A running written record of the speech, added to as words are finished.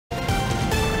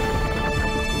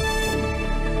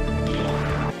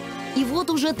Вот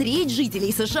уже треть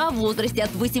жителей США в возрасте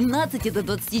от 18 до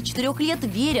 24 лет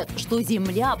верят, что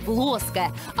Земля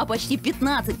плоская, а почти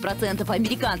 15%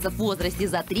 американцев в возрасте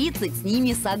за 30 с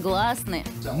ними согласны.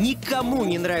 Никому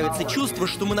не нравится чувство,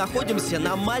 что мы находимся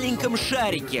на маленьком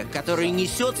шарике, который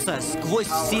несется сквозь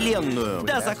Вселенную.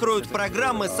 Да, закроют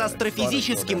программы с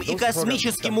астрофизическим и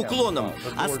космическим уклоном.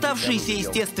 Оставшиеся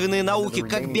естественные науки,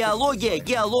 как биология,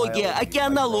 геология,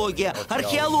 океанология,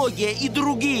 археология и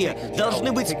другие,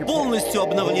 должны быть полностью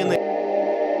обновлены.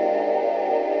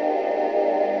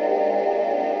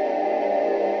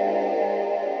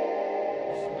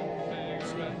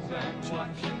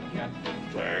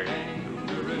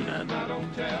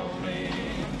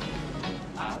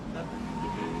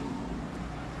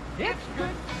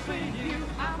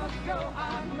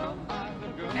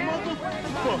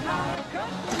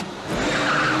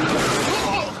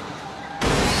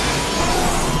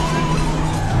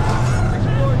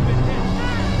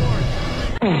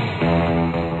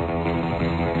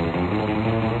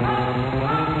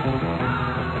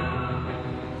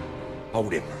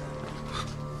 Hold him.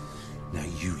 Now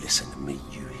you listen to me,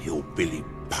 you hillbilly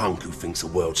punk who thinks the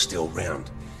world's still round.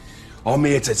 I'm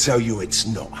here to tell you it's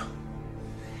not.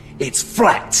 It's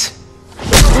flat!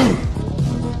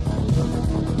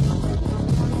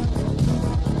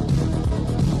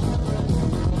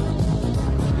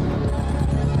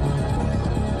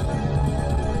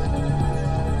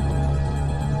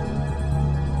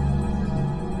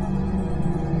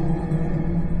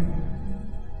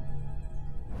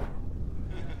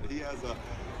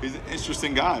 He's an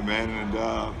interesting guy, man, and,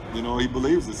 you know, he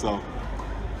believes it, so.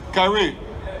 Kyrie,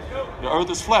 the earth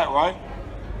is flat, right?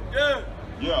 Yeah.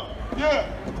 Yeah. Yeah.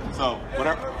 So,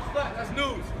 whatever. The earth is flat, that's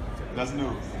news. That's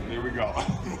news. Here we go.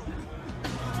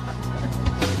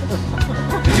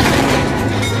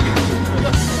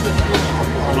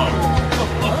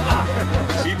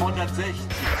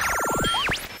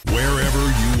 Wherever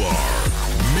you are,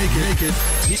 make it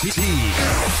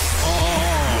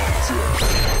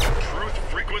Truth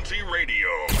Frequency Radio.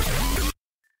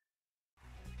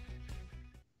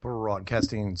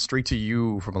 Broadcasting straight to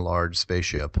you from a large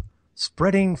spaceship,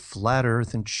 spreading flat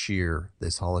earth and cheer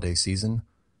this holiday season.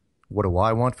 What do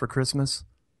I want for Christmas?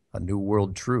 A new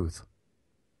world truth.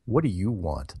 What do you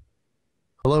want?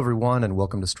 Hello, everyone, and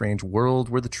welcome to Strange World,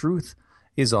 where the truth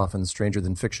is often stranger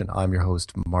than fiction. I'm your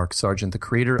host, Mark Sargent, the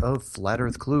creator of Flat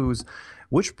Earth Clues,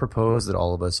 which propose that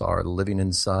all of us are living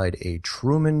inside a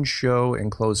Truman Show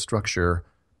enclosed structure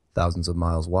thousands of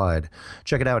miles wide.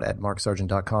 Check it out at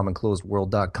marksargent.com,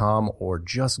 enclosedworld.com, or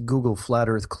just Google Flat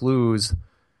Earth Clues.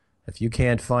 If you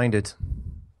can't find it,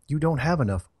 you don't have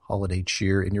enough holiday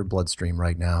cheer in your bloodstream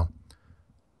right now.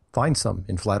 Find some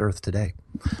in Flat Earth today.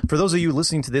 For those of you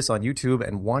listening to this on YouTube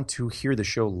and want to hear the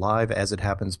show live as it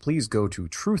happens, please go to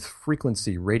Truth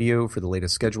Frequency Radio for the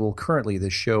latest schedule. Currently,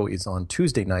 this show is on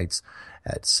Tuesday nights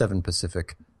at 7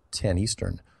 Pacific, 10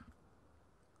 Eastern.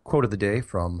 Quote of the day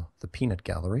from the Peanut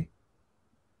Gallery.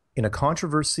 In a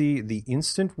controversy, the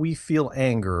instant we feel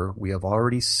anger, we have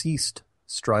already ceased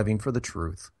striving for the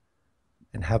truth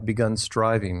and have begun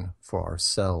striving for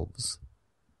ourselves.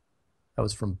 That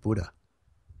was from Buddha.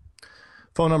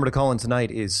 Phone number to call in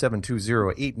tonight is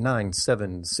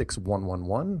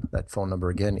 720-897-6111. That phone number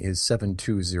again is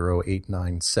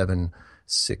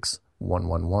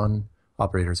 720-897-6111.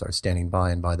 Operators are standing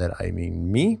by, and by that I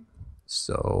mean me.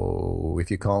 So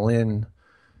if you call in,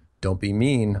 don't be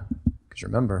mean, because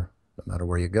remember, no matter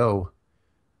where you go,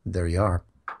 there you are.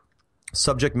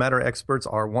 Subject matter experts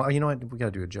are, you know what, we got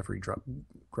to do a Jeffrey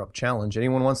Grupp challenge.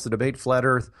 Anyone wants to debate Flat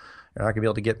Earth, you're not going to be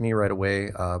able to get me right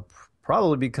away.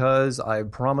 Probably because I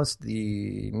promised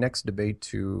the next debate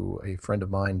to a friend of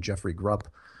mine, Jeffrey Grupp,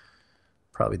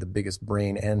 probably the biggest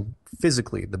brain and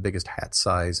physically the biggest hat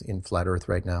size in Flat Earth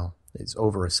right now. It's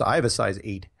over I have a size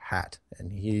 8 hat,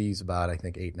 and he's about, I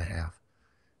think, 8.5.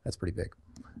 That's pretty big.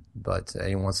 But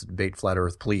anyone wants to debate Flat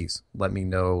Earth, please let me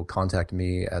know. Contact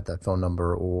me at that phone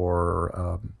number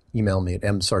or email me at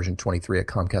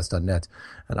msargent23@comcast.net,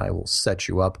 and I will set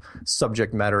you up.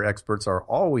 Subject matter experts are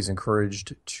always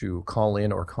encouraged to call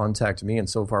in or contact me, and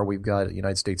so far we've got a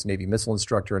United States Navy missile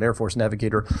instructor, an Air Force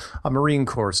navigator, a Marine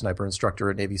Corps sniper instructor,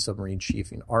 a Navy submarine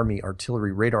chief, an Army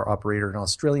artillery radar operator, an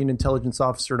Australian intelligence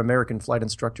officer, an American flight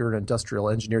instructor, an industrial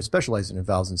engineer specializing in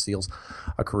valves and seals,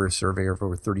 a career surveyor for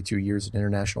over 32 years, an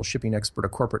international shipping expert, a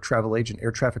corporate travel agent,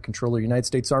 air traffic controller, United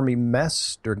States Army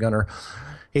master gunner,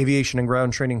 aviation and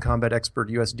ground training combat expert,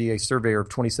 USDA surveyor of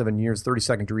 27 years,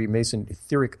 32nd degree Mason,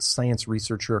 etheric science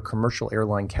researcher, commercial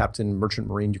airline captain, merchant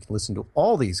marine. You can listen to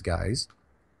all these guys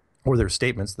or their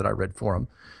statements that I read for them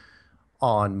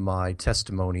on my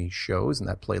testimony shows, and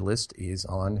that playlist is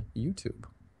on YouTube.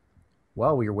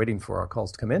 while we are waiting for our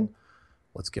calls to come in,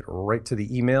 let's get right to the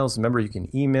emails. Remember, you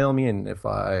can email me, and if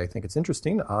I think it's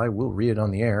interesting, I will read it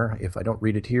on the air. If I don't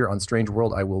read it here on Strange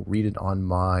World, I will read it on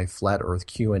my Flat Earth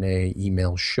Q&A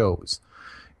email shows,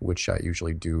 which I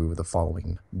usually do the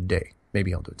following day.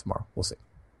 Maybe I'll do it tomorrow. We'll see.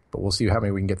 But we'll see how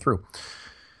many we can get through.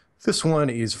 This one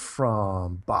is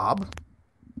from Bob.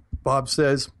 Bob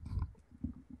says,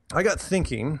 I got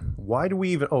thinking, why do we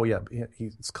even... Oh, yeah,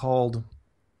 it's called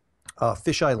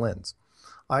fisheye lens.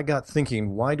 I got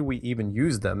thinking, why do we even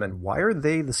use them, and why are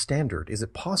they the standard? Is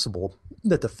it possible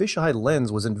that the fisheye lens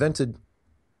was invented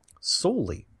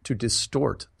solely to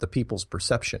distort the people's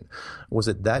perception? Was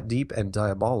it that deep and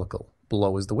diabolical?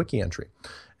 Below is the wiki entry,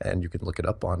 and you can look it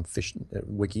up on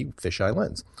wiki fisheye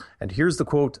lens. And here's the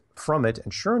quote from it,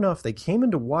 and sure enough, they came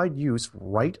into wide use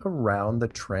right around the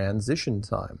transition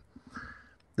time.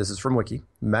 This is from Wiki.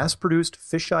 Mass-produced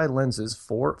fisheye lenses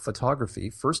for photography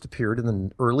first appeared in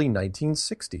the early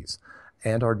 1960s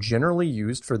and are generally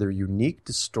used for their unique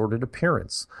distorted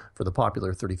appearance. For the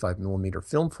popular 35mm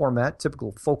film format,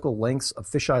 typical focal lengths of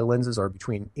fisheye lenses are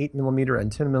between 8mm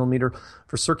and 10mm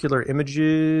for circular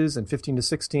images and 15 to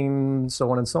 16,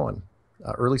 so on and so on.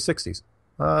 Early 60s.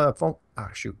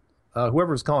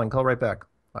 Whoever was calling, call right back.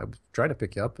 I was trying to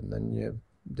pick you up and then you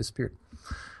disappeared.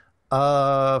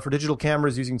 For digital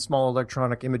cameras using small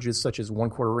electronic images such as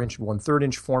 1/4 inch, 1/3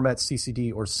 inch format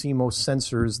CCD or CMOS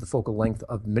sensors, the focal length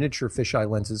of miniature fisheye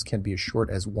lenses can be as short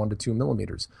as 1 to 2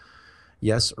 millimeters.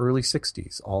 Yes, early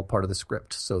 60s, all part of the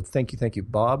script. So thank you,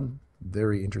 Bob.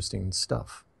 Very interesting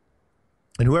stuff.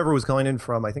 And whoever was calling in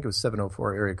from, I think it was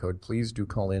 704 area code, please do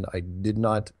call in. I did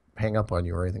not hang up on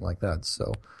you or anything like that,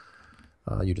 so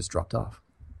you just dropped off.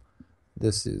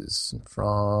 This is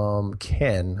from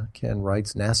Ken. Ken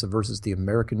writes, NASA versus the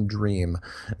American Dream.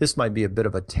 This might be a bit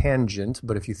of a tangent,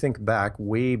 but if you think back,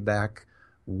 way back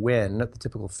when the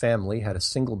typical family had a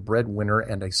single breadwinner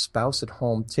and a spouse at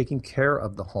home taking care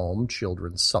of the home,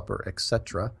 children, supper,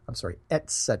 etc.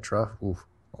 Oof,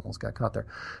 almost got caught there.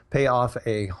 Pay off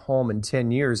a home in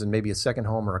 10 years and maybe a second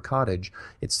home or a cottage.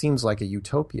 It seems like a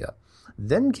utopia.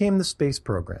 Then came the space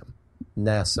program.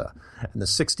 NASA, and the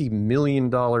 $60 million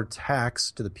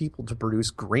tax to the people to produce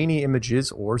grainy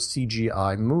images or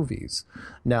CGI movies.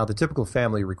 Now, the typical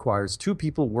family requires 2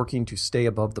 people working to stay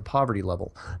above the poverty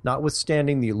level,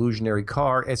 notwithstanding the illusionary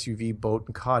car, SUV, boat,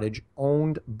 and cottage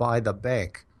owned by the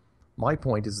bank. My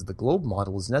point is that the globe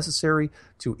model is necessary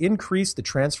to increase the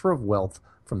transfer of wealth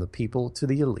from the people to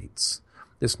the elites.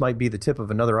 This might be the tip of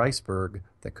another iceberg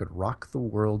that could rock the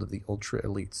world of the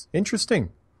ultra-elites.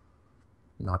 Interesting.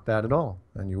 Not bad at all.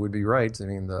 And you would be right. I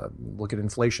mean, look at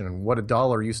inflation and what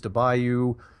 $1 used to buy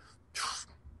you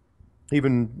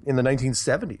even in the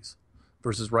 1970s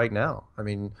versus right now. I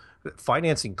mean,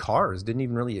 financing cars didn't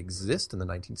even really exist in the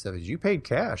 1970s. You paid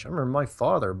cash. I remember my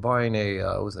father buying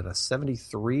a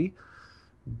 73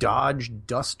 Dodge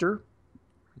Duster,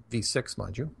 V6,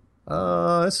 mind you.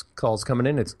 This call's coming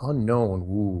in. It's unknown.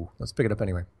 Woo. Let's pick it up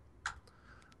anyway.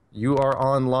 You are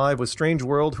on live with Strange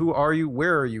World. Who are you?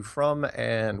 Where are you from?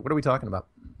 And what are we talking about?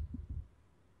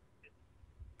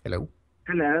 Hello?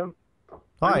 Hello.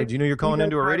 Hi, do you know you're calling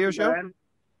into a radio show?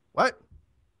 What?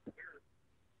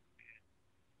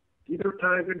 Either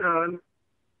time done.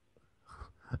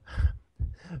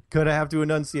 Could I have to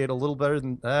enunciate a little better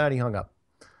than that? He hung up.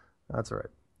 That's all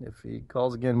right. If he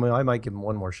calls again, I might give him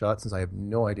one more shot since I have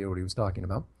no idea what he was talking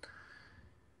about.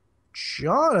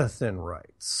 Jonathan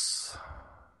writes...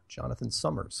 Jonathan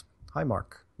Summers. Hi,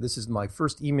 Mark. This is my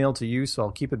first email to you, so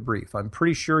I'll keep it brief. I'm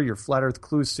pretty sure your Flat Earth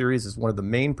Clues series is one of the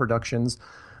main productions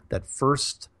that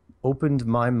first opened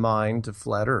my mind to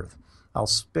Flat Earth. I'll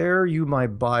spare you my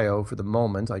bio for the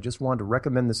moment. I just wanted to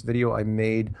recommend this video I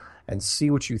made and see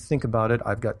what you think about it.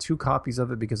 I've got 2 copies of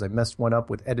it because I messed one up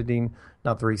with editing.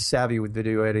 Not very savvy with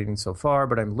video editing so far,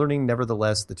 but I'm learning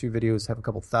nevertheless. The 2 videos have a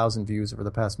couple thousand views over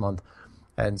the past month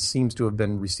and seems to have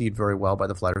been received very well by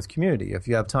the Flat Earth community. If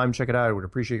you have time, check it out. I would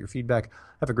appreciate your feedback.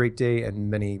 Have a great day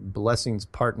and many blessings,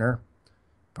 partner?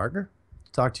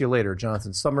 Talk to you later,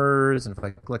 Jonathan Summers. And if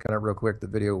I click on it real quick, the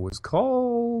video was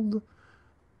called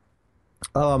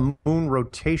Moon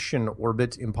Rotation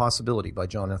Orbit Impossibility by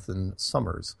Jonathan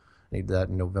Summers. I need that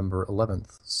November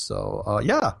 11th. So,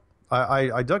 yeah,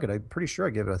 I dug it. I'm pretty sure I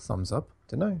gave it a thumbs up.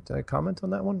 Didn't I? Did I comment on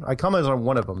that one? I commented on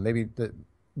one of them, maybe,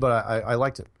 but I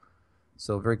liked it.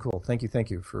 So very cool. Thank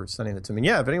you for sending it to me. And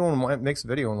yeah, if anyone makes a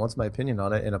video and wants my opinion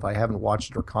on it, and if I haven't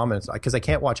watched it or commented, because I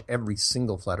can't watch every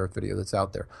single Flat Earth video that's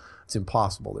out there. It's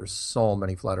impossible. There's so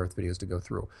many Flat Earth videos to go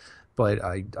through. But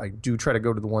I do try to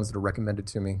go to the ones that are recommended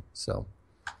to me. So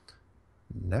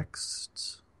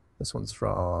next, this one's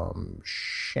from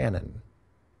Shannon.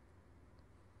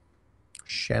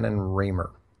 Shannon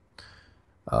Raymer.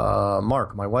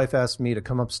 Mark, my wife asked me to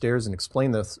come upstairs and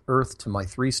explain the Earth to my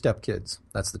 3 stepkids.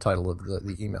 That's the title of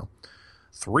the email.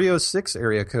 306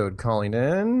 area code calling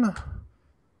in.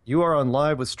 You are on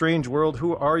Live with Strange World.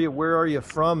 Who are you? Where are you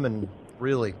from? And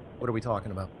really, what are we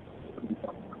talking about?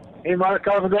 Hey, Mark,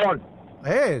 how's it going?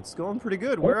 Hey, it's going pretty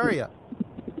good. Where are you?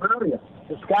 Where are you?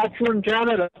 Saskatchewan,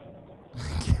 Canada.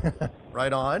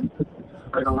 Right on.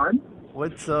 Right on.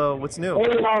 What's new?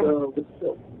 Hey,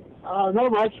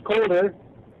 not much. Colder.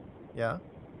 Yeah.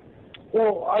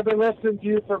 So I've been listening to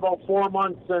you for about 4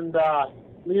 months, and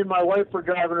me and my wife were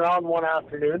driving around one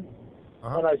afternoon,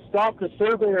 and I stopped a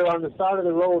surveyor on the side of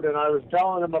the road, and I was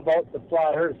telling him about the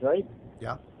flat Earth, right?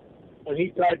 Yeah. And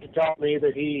he tried to tell me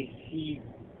that they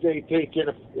take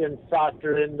in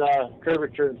factor in the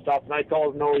curvature and stuff, and I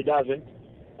told him no, he doesn't,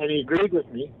 and he agreed with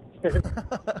me.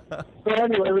 So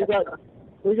anyway,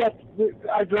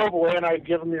 I drove away and I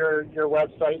gave him your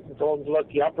website and told him to look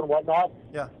you up and whatnot.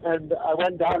 Yeah. And I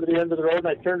went down to the end of the road and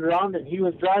I turned around and he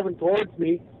was driving towards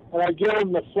me and I gave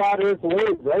him the flat Earth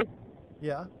wave, right?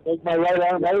 Yeah. Like my right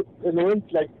arm out in the wind,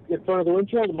 like in front of the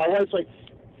windshield. And my wife's like,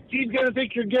 he's gonna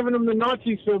think you're giving him the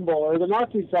Nazi symbol or the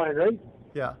Nazi sign, right?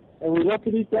 Yeah. And we look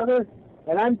at each other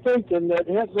and I'm thinking that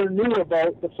Hitler knew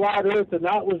about the flat Earth and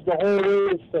that was the whole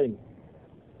wave thing.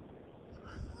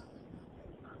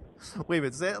 Wait a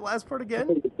minute, say that last part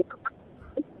again?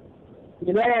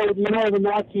 You know the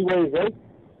Nazi wave, right?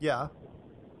 Yeah.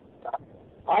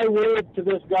 I waved to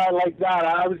this guy like that.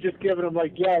 I was just giving him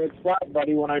like, yeah, it's flat,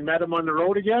 buddy, when I met him on the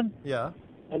road again. Yeah.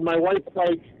 And my wife's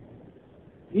like,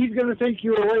 he's going to think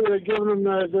you were giving him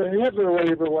the Hitler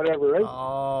wave or whatever, right?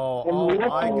 Oh,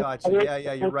 I got you.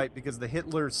 Yeah, you're right, because the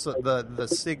Hitler, the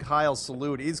Sig Heil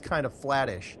salute is kind of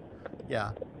flattish.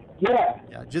 Yeah. Yeah.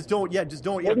 Just don't. What do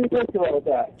you think about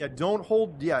that? Yeah, don't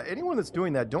hold. Yeah, anyone that's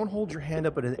doing that, don't hold your hand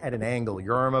up at an angle.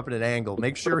 Your arm up at an angle.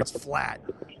 Make sure it's flat.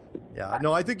 Yeah.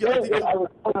 No, I think. I was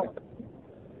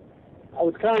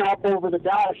kind of up over the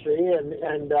dash,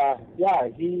 and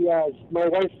my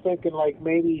wife's thinking like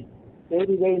maybe they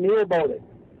knew about it.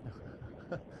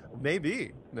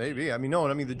 Maybe. I mean, no.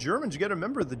 I mean, the Germans. You got to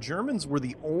remember, the Germans were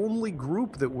the only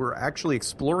group that were actually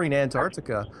exploring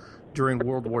Antarctica during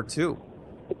World War II.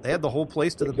 They had the whole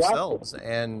place to themselves.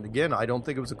 And again, I don't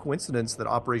think it was a coincidence that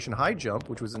Operation High Jump,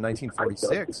 which was in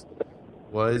 1946,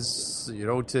 was,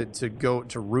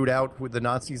 to root out with the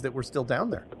Nazis that were still down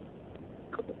there.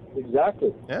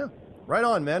 Exactly. Yeah. Right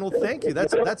on, man. Well, thank you.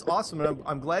 That's awesome. And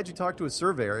I'm glad you talked to a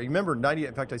surveyor. Remember,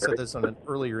 in fact, I said this on an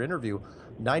earlier interview,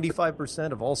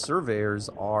 95% of all surveyors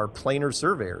are planar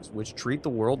surveyors, which treat the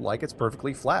world like it's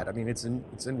perfectly flat. I mean, it's in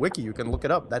Wiki. You can look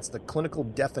it up. That's the clinical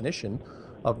definition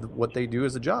of what they do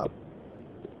as a job.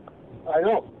 I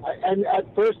know. And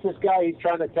at first, this guy, he's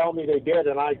trying to tell me they did,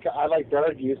 and I like to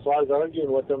argue, so I was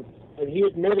arguing with him, and he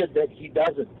admitted that he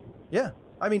doesn't. Yeah.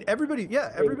 I mean,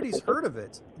 everybody's heard of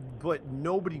it, but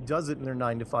nobody does it in their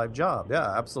 9-to-5 job.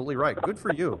 Yeah, absolutely right. Good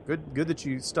for you. Good that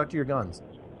you stuck to your guns.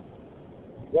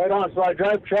 Right on. So I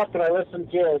drive truck and I listen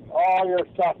to all your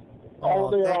stuff.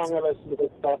 All day long I listen to this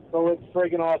stuff. So it's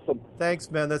friggin' awesome. Thanks,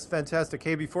 man. That's fantastic.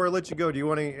 Hey, before I let you go, do you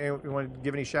want to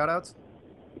give any shout-outs?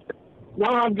 No,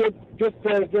 I'm good. Just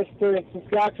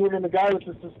Saskatchewan and the guy with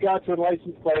the Saskatchewan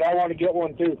license plate. I want to get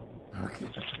one, too. Okay.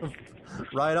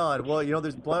 Right on. Well,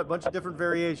 there's a bunch of different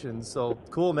variations, so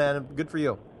cool, man. Good for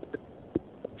you.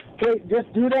 Okay,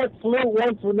 just do that salute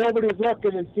once when nobody's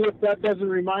looking and see if that doesn't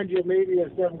remind you maybe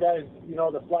of some guys,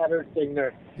 the flat Earth thing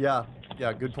there. Yeah,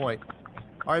 good point.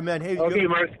 All right, man. Hey, okay,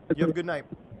 Mark. You have a good night.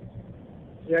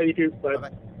 Yeah, you too. Bye.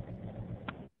 Bye-bye.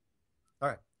 All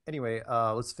right. Anyway,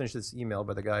 let's finish this email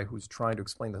by the guy who's trying to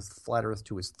explain the flat Earth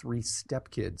to his 3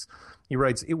 stepkids. He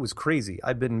writes, "It was crazy.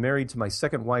 I've been married to my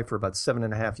second wife for about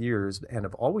 7.5 years and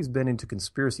have always been into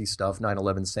conspiracy stuff,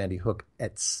 9/11, Sandy Hook,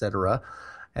 etc.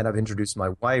 And I've introduced my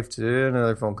wife to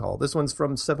another phone call. This one's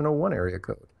from 701 area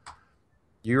code.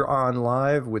 You're on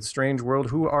Live with Strange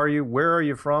World. Who are you? Where are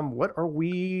you from? What are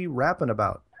we rapping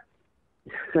about?"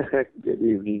 Good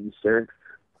evening, sir.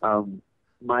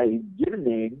 My given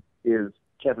name is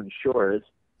Kevin Shores.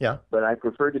 Yeah. But I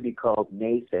prefer to be called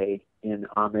Naysay in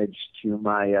homage to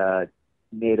my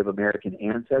Native American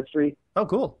ancestry. Oh,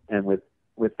 cool. And with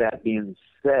that being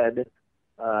said,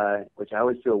 which I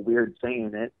always feel weird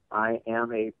saying it, I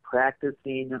am a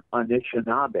practicing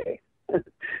Anishinaabe.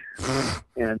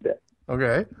 And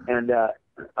okay. And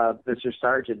Mr.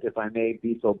 Sargent, if I may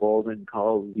be so bold and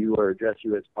call you or address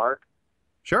you as Park.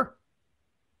 Sure.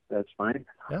 That's fine.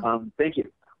 Yeah. Thank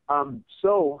you.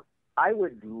 So I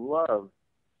would love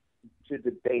to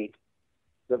debate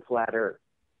the flat Earth.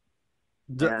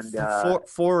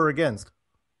 For or against?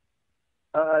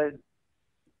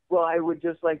 Well, I would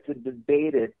just like to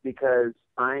debate it because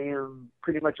I am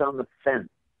pretty much on the fence.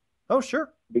 Oh,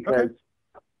 sure. Because Okay.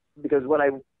 because what I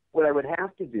would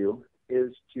have to do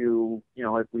is to,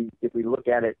 if we look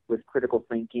at it with critical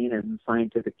thinking and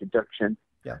scientific deduction,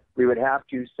 Yeah. we would have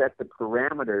to set the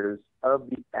parameters of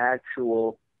the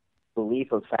actual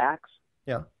belief of facts.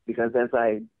 Yeah. Because as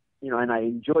and I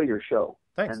enjoy your show.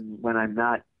 Thanks. And when I'm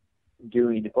not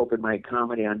doing open mic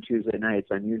comedy on Tuesday nights,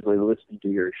 I'm usually listening to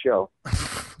your show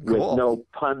with Cool. no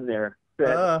pun there.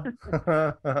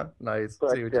 Nice.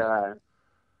 But See what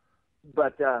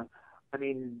you- I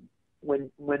mean,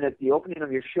 when at the opening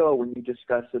of your show, when you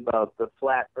discuss about the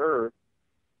flat Earth,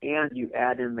 and you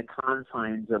add in the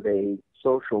confines of a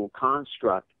social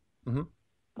construct, Mhm.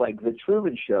 like the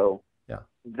Truman Show, Yeah.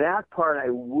 that part I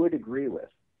would agree with.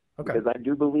 Okay. Because I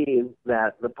do believe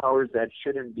that the powers that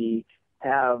shouldn't be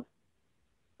have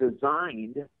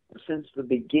designed since the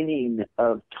beginning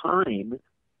of time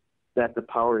that the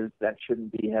powers that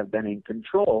shouldn't be have been in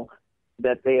control,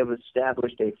 that they have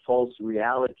established a false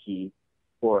reality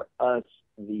for us,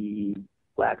 the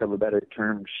lack of a better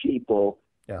term, sheeple,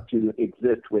 Yeah. to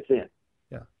exist within.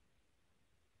 Yeah.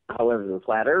 However, the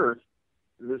flat Earth,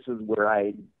 this is where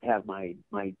I have my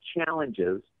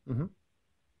challenges Mhm.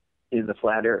 in the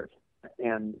flat Earth.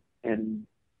 And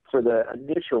for the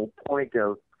initial point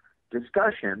of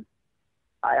discussion,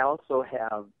 I also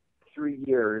have 3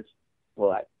 years,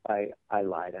 well, I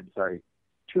lied, I'm sorry,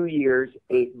 2 years,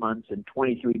 8 months, and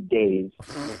 23 days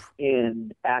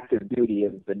in active duty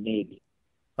of the Navy.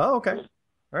 Oh, okay.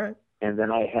 All right. And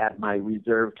then I had my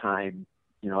reserve time,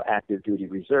 active duty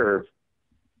reserve,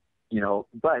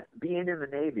 but being in the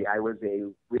Navy, I was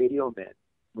a radioman,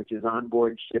 which is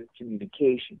onboard ship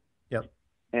communication. Yep.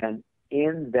 And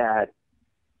in that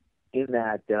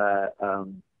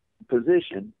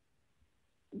position,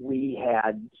 we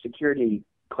had security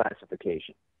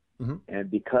classification. Mm-hmm. And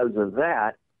because of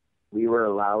that, we were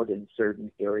allowed in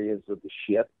certain areas of the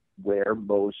ship where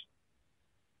most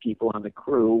people on the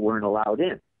crew weren't allowed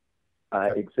in.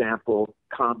 Example,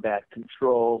 combat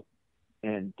control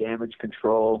and damage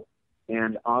control.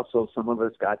 And also some of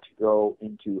us got to go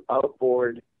into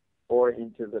outboard or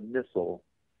into the missile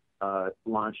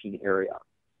launching area.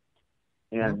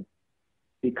 And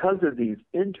because of these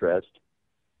interests,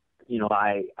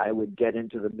 I would get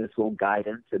into the missile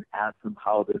guidance and ask them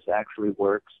how this actually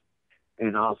works.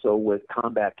 And also with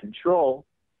combat control,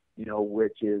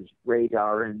 which is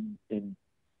radar and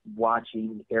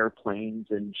watching airplanes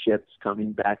and ships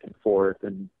coming back and forth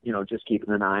and, just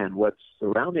keeping an eye on what's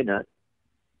surrounding us.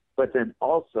 But then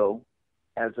also,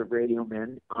 as a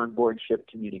radioman, onboard ship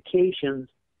communications,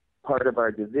 part of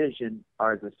our division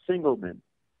are the singlemen.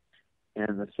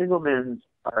 And the singlemen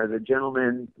are the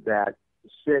gentlemen that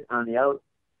sit on the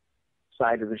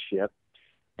outside of the ship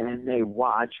and they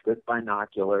watch with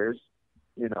binoculars.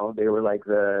 They were like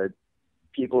the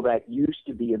people that used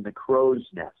to be in the crow's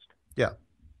nest. Yeah.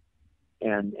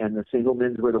 And the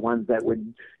singlemen were the ones that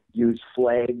would use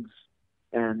flags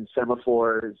and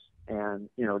semaphores and,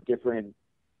 different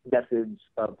methods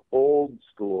of old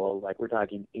school, like we're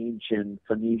talking ancient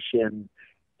Phoenician,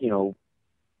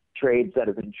 trades that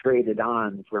have been traded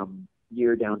on from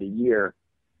year down to year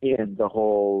in the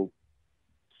whole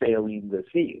sailing the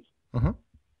seas. Mm-hmm.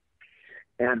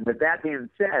 And with that being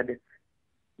said,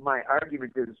 my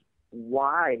argument is,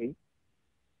 why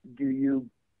do you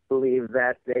believe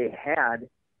that they had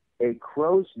a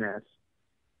crow's nest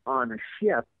on a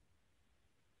ship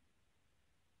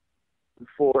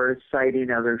for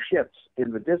sighting other ships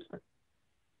in the distance?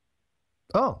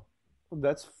 Oh, well,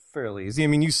 that's fairly easy. I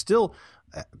mean, you still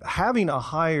having a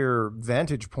higher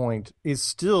vantage point is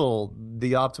still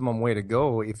the optimum way to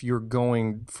go if you're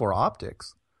going for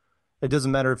optics. It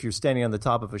doesn't matter if you're standing on the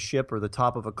top of a ship or the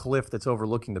top of a cliff that's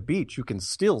overlooking the beach. You can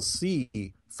still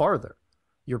see farther.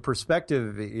 Your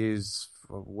perspective is,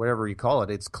 whatever you call it,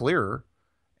 it's clearer,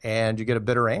 and you get a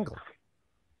better angle.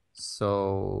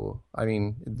 So, I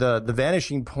mean, the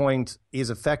vanishing point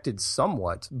is affected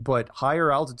somewhat, but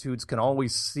higher altitudes can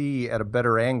always see at a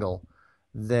better angle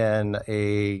than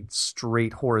a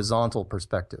straight horizontal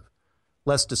perspective.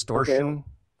 Less distortion,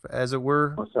 as it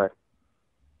were. Oh, sorry.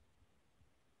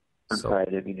 I'm sorry, I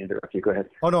didn't mean to interrupt you. Go ahead.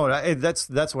 Oh no,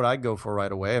 that's what I go for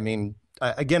right away. I mean,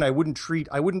 I wouldn't treat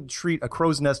a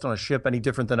crow's nest on a ship any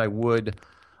different than I would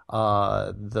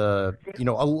no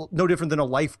different than a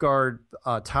lifeguard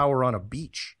tower on a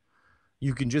beach.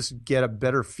 You can just get a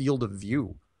better field of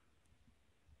view.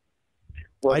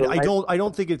 Well, I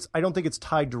don't think it's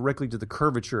tied directly to the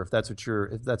curvature if that's what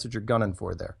you're gunning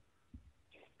for there.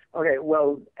 Okay,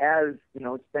 well, as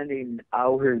spending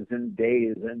hours and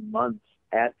days and months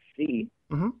at sea,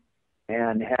 mm-hmm.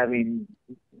 and having,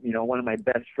 one of my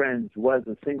best friends was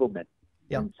a singleman.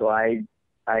 Yeah. And so I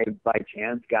by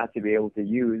chance got to be able to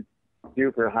use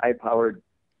super high-powered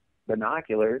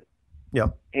binoculars. Yeah.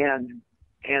 And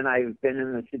I've been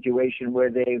in a situation where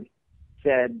they've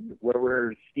said where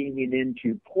we're steaming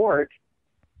into port,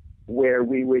 where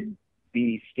we would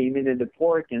be steaming into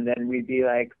port, and then we'd be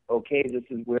like, okay, this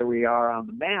is where we are on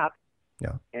the map.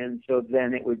 Yeah. And so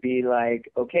then it would be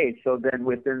like, okay, so then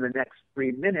within the next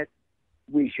 3 minutes,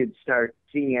 we should start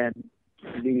seeing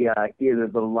the either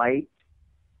the light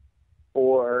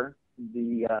or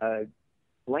the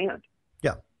land.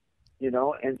 Yeah.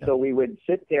 And so we would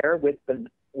sit there with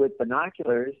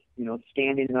binoculars,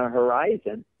 scanning the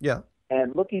horizon. Yeah.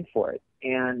 And looking for it.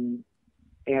 And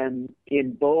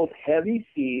in both heavy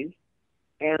seas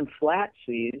and flat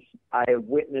seas, I have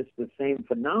witnessed the same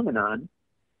phenomenon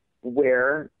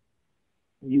where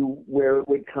it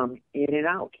would come in and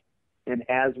out. And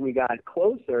as we got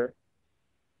closer,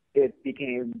 it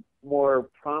became more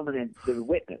prominent to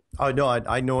witness. Oh no,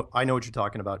 I know what you're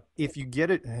talking about. If you get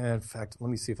it, in fact, let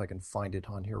me see if I can find it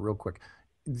on here real quick.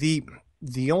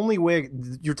 The only way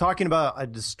you're talking about a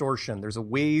distortion, there's a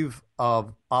wave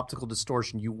of optical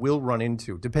distortion you will run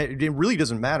into. It really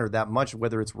doesn't matter that much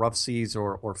whether it's rough seas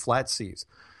or flat seas.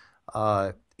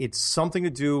 It's something to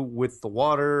do with the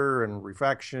water and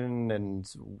refraction and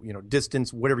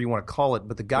distance, whatever you want to call it.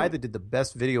 But the guy that did the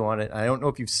best video on it, I don't know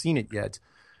if you've seen it yet,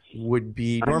 would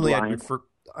be normally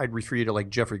I'd refer you to like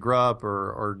Jeffrey Grupp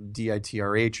or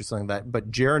DITRH or something like that.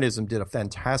 But Jeranism did a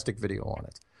fantastic video on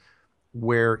it,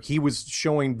 where he was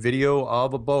showing video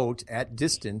of a boat at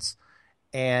distance,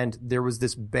 and there was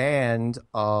this band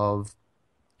of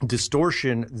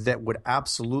distortion that would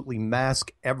absolutely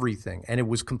mask everything, and it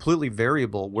was completely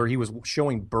variable, where he was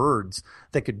showing birds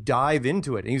that could dive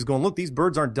into it, and he was going, look, these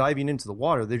birds aren't diving into the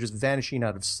water, they're just vanishing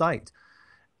out of sight.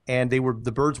 And the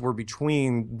birds were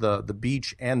between the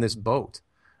beach and this boat.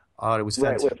 It was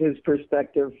fantastic. Right, with his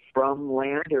perspective from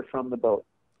land or from the boat?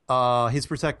 His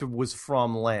perspective was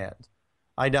from land.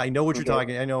 I know what you're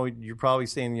talking. I know you're probably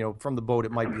saying, from the boat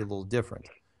it might be a little different,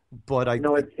 but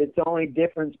it's only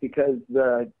difference because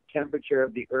the temperature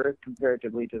of the Earth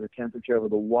comparatively to the temperature of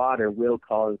the water will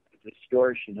cause the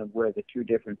distortion of where the two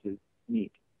differences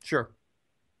meet. Sure.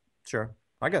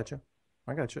 I got you.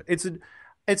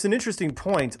 It's an interesting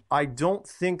point. I don't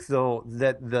think though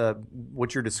that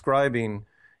what you're describing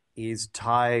is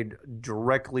tied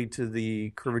directly to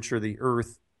the curvature of the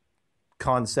Earth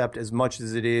concept as much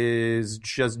as it is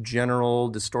just general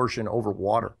distortion over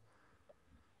water.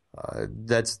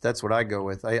 That's what I go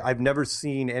with. I've never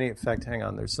seen any. In fact, hang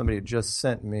on. There's somebody who just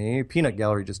sent me. Peanut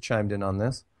Gallery just chimed in on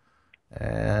this,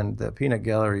 and the Peanut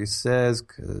Gallery says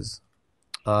because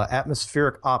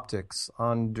atmospheric optics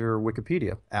under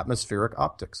Wikipedia. Atmospheric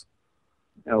optics.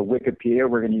 Wikipedia.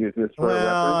 We're going to use this for a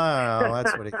reference. I don't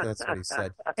know. That's what he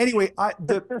said. Anyway,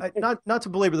 not to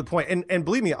belabor the point, and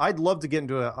believe me, I'd love to get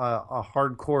into a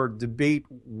hardcore debate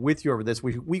with you over this.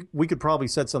 We could probably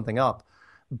set something up,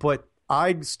 but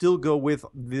I'd still go with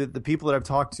the people that I've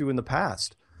talked to in the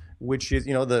past, which is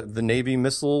the Navy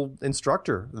missile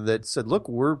instructor that said, look,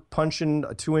 we're punching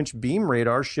a 2-inch beam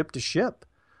radar ship to ship.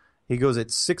 He goes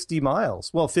at 60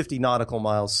 miles, 50 nautical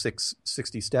miles,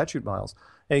 60 statute miles.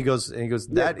 And he goes,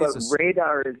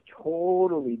 radar is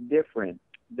totally different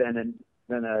than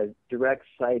a direct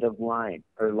sight of line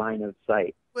or line of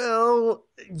sight. Well,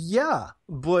 yeah,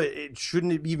 but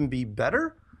shouldn't it even be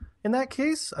better in that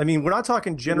case? I mean, we're not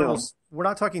talking general. No. We're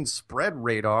not talking spread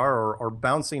radar or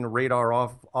bouncing a radar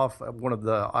off one of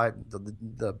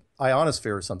the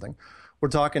ionosphere or something. We're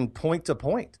talking point to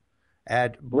point.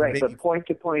 But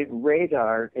point-to-point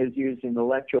radar is using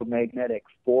electromagnetic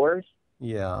force.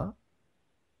 Yeah.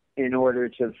 In order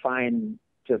to find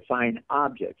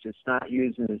objects, it's not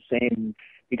using the same,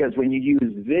 because when you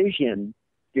use vision,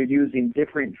 you're using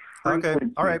different frequencies.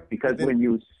 Okay. All right. Because when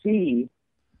you see,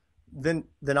 then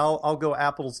I'll go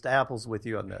apples to apples with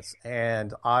you on this,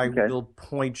 and I will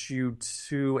point you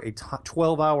to a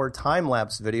 12-hour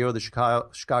time-lapse video of the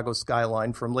Chicago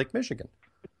skyline from Lake Michigan,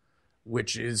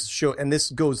 which is and this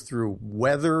goes through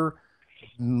weather,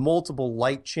 multiple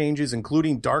light changes,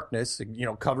 including darkness. It,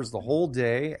 covers the whole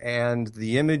day, and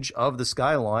the image of the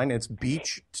skyline. It's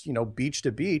beach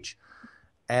to beach,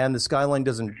 and the skyline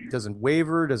doesn't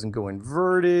waver, doesn't go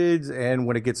inverted. And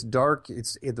when it gets dark,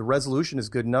 the resolution is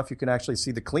good enough. You can actually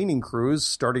see the cleaning crews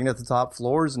starting at the top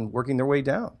floors and working their way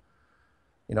down.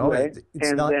 Right.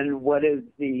 Then what is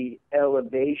the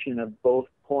elevation of both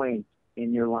points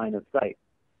in your line of sight?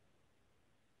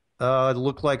 It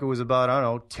looked like it was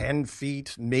about, 10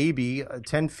 feet, maybe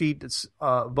 10 feet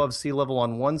above sea level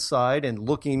on one side, and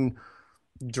looking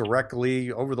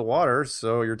directly over the water,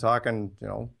 so you're talking,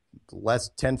 less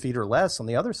 10 feet or less on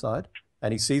the other side,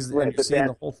 and he's seeing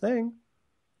the whole thing.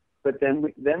 But then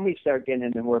we start getting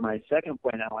into where my second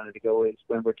point I wanted to go is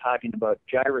when we're talking about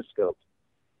gyroscopes,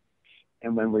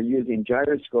 and when we're using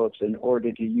gyroscopes in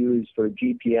order to use for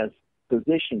GPS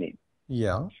positioning.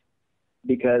 Yeah.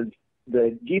 Because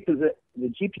the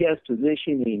GPS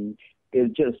positioning is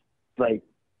just like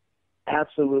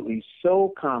absolutely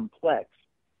so complex,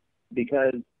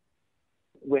 because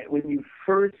when you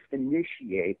first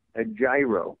initiate a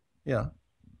gyro, yeah,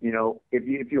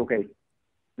 if you okay,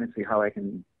 let's see how I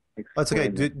can explain. That's okay.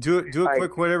 Do it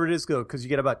quick, whatever it is, go, because you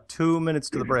get about 2 minutes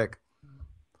to the break.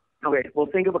 Okay, well,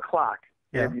 think of a clock.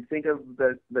 Yeah. If you think of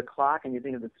the clock and you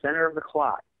think of the center of the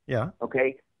clock. Yeah.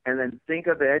 Okay, and then think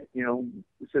of it,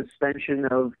 suspension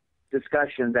of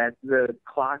discussion that the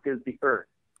clock is the Earth.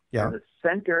 Yeah. And the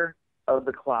center of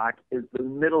the clock is the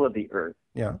middle of the Earth.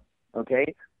 Yeah.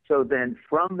 Okay, so then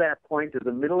from that point to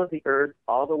the middle of the Earth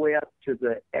all the way up to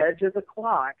the edge of the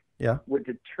clock would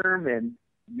determine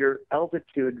your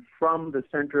altitude from the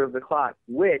center of the clock,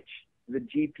 which the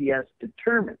GPS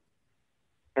determines.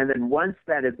 And then once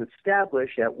that is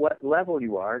established at what level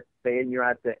you are, say you're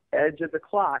at the edge of the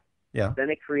clock, then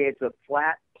it creates a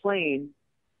flat plane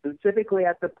specifically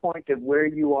at the point of where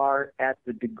you are at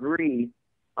the degree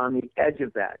on the edge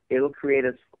of that. It'll create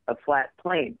a flat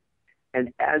plane.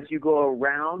 And as you go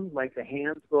around, like the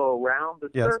hands go around the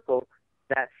circle,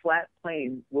 that flat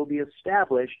plane will be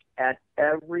established at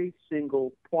every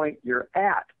single point you're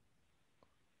at.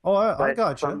 Oh, I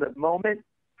got you.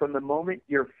 From the moment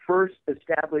your first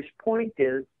established point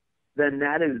is, then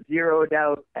that is zeroed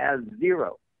out as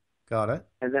 0. Got it.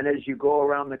 And then as you go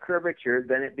around the curvature,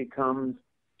 then it becomes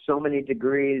so many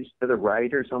degrees to the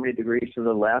right or so many degrees to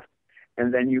the left.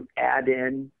 And then you add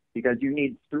in, because you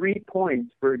need 3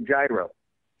 points for a gyro.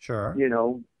 Sure.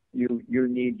 You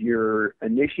need your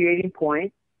initiating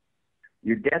point,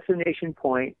 your destination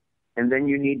point, and then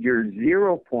you need your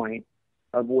 0 point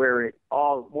of where it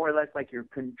all, more or less like your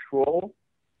control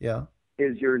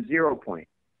is your 0 point.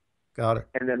 Got it.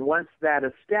 And then once that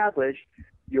established,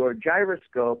 your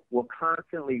gyroscope will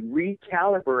constantly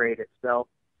recalibrate itself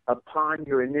upon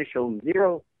your initial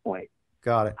 0 point.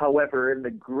 Got it. However, in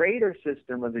the greater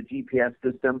system of the GPS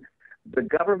system, the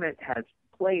government has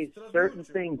placed certain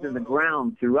things in the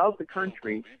ground throughout the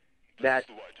country that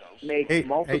make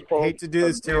multiple. Hate to do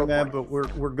this to you, man, but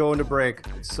we're going to break.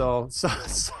 So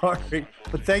sorry,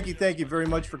 but thank you very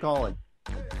much for calling.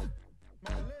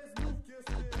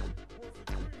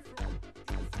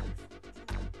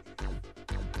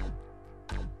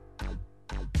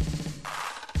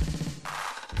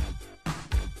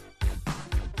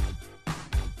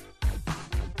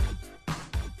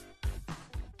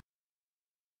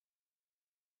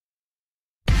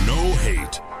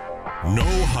 No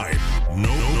hype,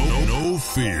 no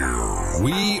fear.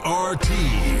 We are TFR.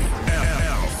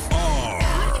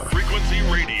 Frequency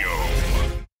Radio.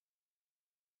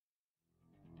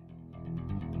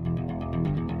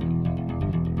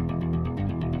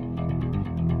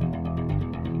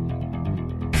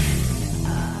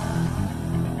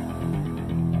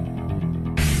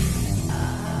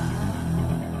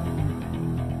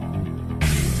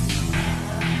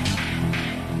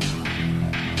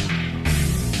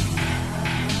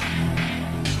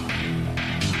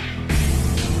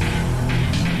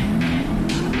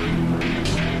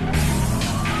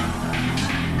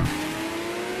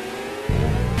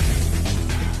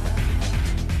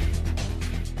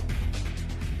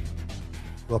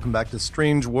 Welcome back to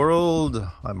Strange World.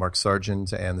 I'm Mark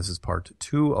Sargent, and this is part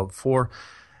 2 of 4.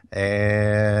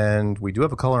 And we do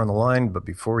have a caller on the line, but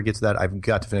before we get to that, I've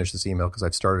got to finish this email because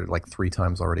I've started it like 3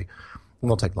 times already. It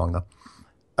won't take long, though.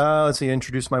 Let's see,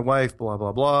 introduce my wife, blah,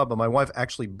 blah, blah. But my wife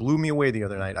actually blew me away the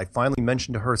other night. I finally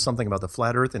mentioned to her something about the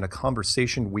flat earth in a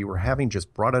conversation we were having,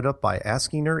 just brought it up by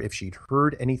asking her if she'd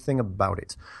heard anything about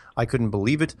it. I couldn't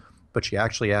believe it, but she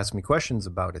actually asked me questions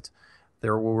about it.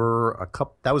 That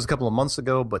was a couple of months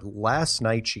ago, but last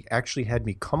night she actually had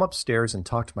me come upstairs and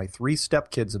talk to my 3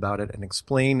 stepkids about it and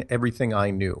explain everything I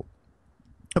knew.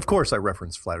 Of course, I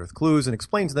referenced Flat Earth Clues and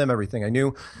explained to them everything I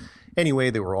knew.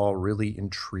 Anyway, they were all really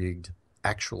intrigued,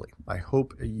 actually. I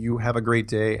hope you have a great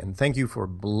day, and thank you for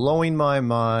blowing my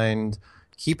mind.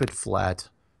 Keep it flat,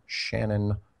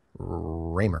 Shannon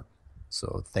Raymer.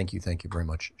 So thank you very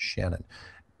much, Shannon.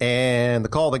 And the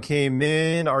call that came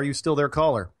in, are you still there,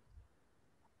 caller?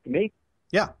 Me?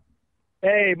 Yeah.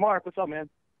 Hey, Mark, what's up, man?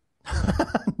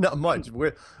 Not much.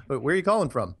 Where are you calling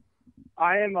from?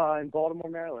 I am in Baltimore,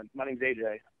 Maryland. My name's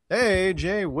AJ. Hey,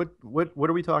 AJ. What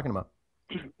are we talking about?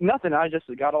 Nothing. I just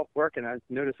got off work and I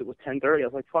noticed it was 10:30. I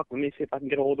was like, "Fuck, let me see if I can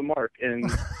get a hold of Mark."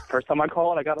 And first time I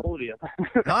called, I got a hold of you.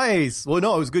 Nice. Well,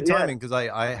 no, it was good Yeah. timing because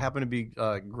I happened to be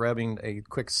grabbing a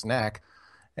quick snack,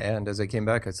 and as I came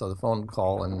back, I saw the phone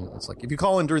call, and it's like, if you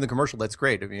call in during the commercial, that's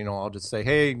great. You know, I'll just say,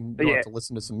 hey, you don't have to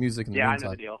listen to some music in the Yeah, meantime.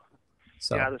 I know the deal.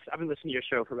 So, Yeah, I've been listening to your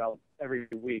show for about every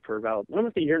week for about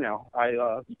almost a year now.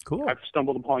 cool. I've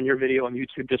stumbled upon your video on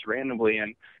YouTube just randomly,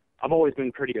 and I've always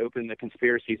been pretty open to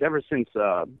conspiracies ever since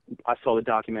I saw the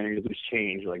documentary Loose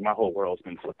Change. Like, my whole world's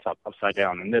been flipped upside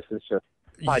down, and this is just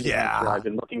the answer I've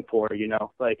been looking for. You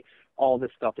know, like all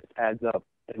this stuff just adds up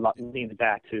and leads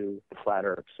back to the flat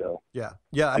Earth. So yeah.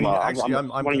 I mean, actually, I'm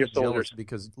one of your jealous soldiers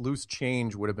because Loose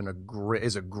Change would have been a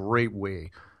great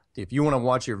way. If you want to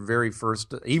watch your very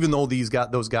first, even though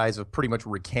those guys have pretty much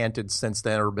recanted since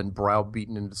then or been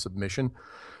browbeaten into submission,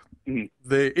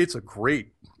 it's a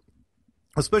great,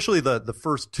 especially the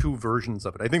first 2 versions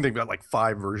of it. I think they've got like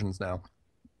 5 versions now.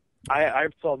 I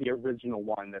saw the original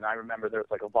one, and I remember there was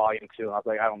like a volume 2. And I was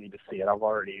like, I don't need to see it. I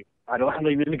don't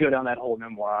need to go down that whole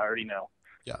memoir. I already know.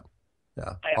 Yeah.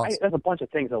 Awesome. There's a bunch of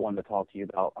things I wanted to talk to you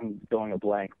about. I'm going a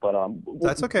blank, but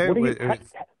that's okay.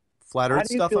 Flat Earth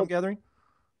stuff I'm gathering.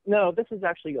 No, this is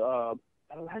actually. How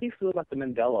do you feel about the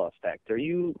Mandela effect? Do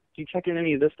you checking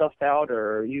any of this stuff out,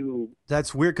 or are you?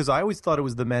 That's weird because I always thought it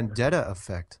was the Mandela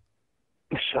effect.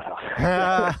 Shut up.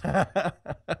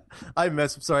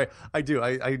 Sorry, I do.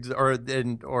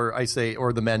 Or I say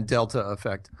the Mandelta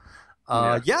effect.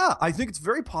 Yeah, I think it's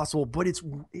very possible, but it's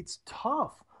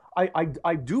tough.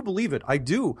 I do believe it. I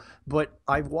do, but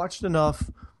I've watched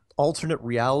enough alternate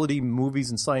reality movies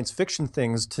and science fiction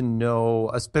things to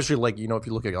know, especially like, you know, if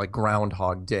you look at like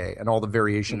Groundhog Day and all the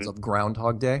variations of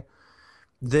Groundhog Day,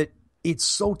 that it's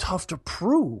so tough to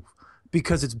prove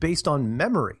because it's based on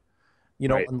memory. You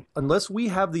know, until we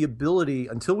have the ability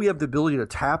to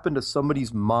tap into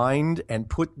somebody's mind and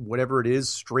put whatever it is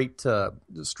straight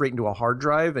into a hard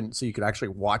drive, and so you could actually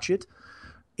watch it,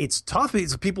 it's tough.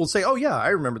 People say, "Oh yeah, I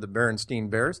remember the Berenstein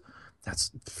Bears."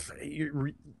 That's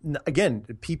again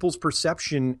people's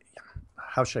perception.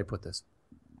 How should I put this?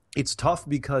 It's tough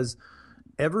because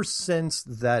ever since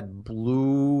that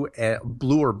blue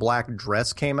or black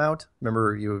dress came out,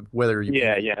 remember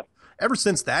ever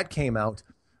since that came out,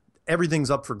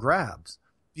 everything's up for grabs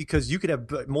because you could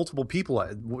have multiple people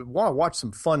want to watch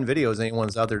some fun videos.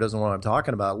 Anyone's out there doesn't know what I'm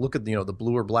talking about. Look at the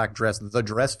blue or black dress, the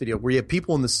dress video where you have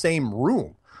people in the same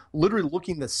room, literally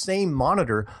looking at the same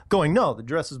monitor going, no, the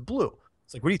dress is blue.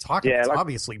 It's like, what are you talking about? It's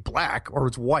obviously black or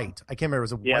it's white. I can't remember.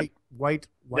 It was white.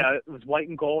 Yeah, it was white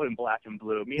and gold and black and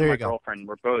blue. Me and my girlfriend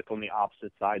were both on the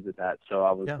opposite sides of that. So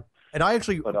I was. Yeah. And I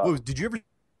actually, did you ever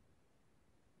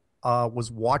was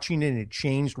watching it and it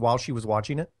changed while she was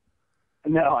watching it?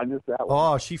 No, I missed that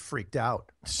one. Oh, she freaked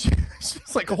out.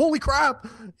 She's like, holy crap.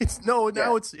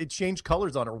 It changed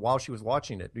colors on her while she was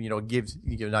watching it. It gives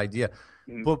you an idea.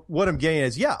 But what I'm getting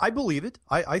is, I believe it.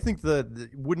 I think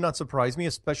it would not surprise me,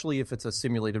 especially if it's a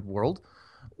simulated world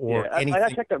or anything. I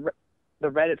checked the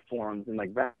Reddit forums and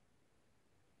like Reddit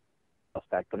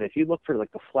effect, but if you look for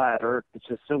like the flat Earth, it's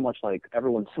just so much like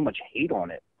everyone's so much hate on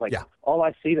it. Like all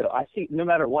I see no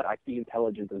matter what, I see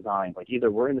intelligent design. Like either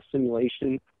we're in a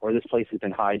simulation or this place has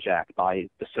been hijacked by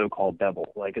the so-called devil.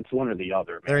 Like it's one or the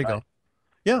other. Man. There you go.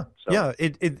 Yeah, so.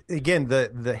 It again,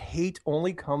 the hate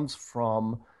only comes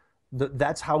from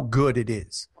that's how good it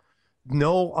is.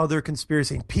 No other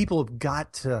conspiracy. People they've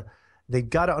got to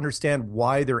understand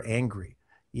why they're angry.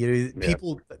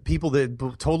 People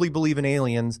that totally believe in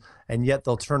aliens, and yet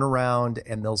they'll turn around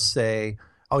and they'll say,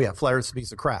 "Oh yeah, flat Earth's a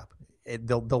piece of crap."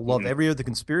 They'll love every other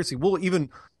conspiracy. Well, even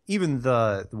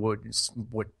the what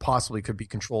possibly could be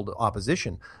controlled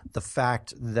opposition. The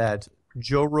fact that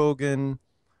Joe Rogan,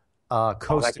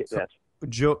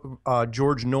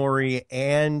 George Norrie,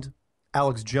 and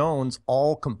Alex Jones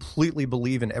all completely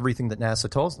believe in everything that NASA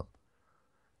tells them.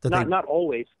 Not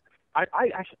always. I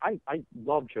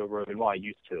love Joe Rogan. Well, I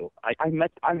used to. I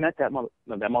met that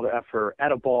mother effer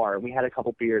at a bar, and we had a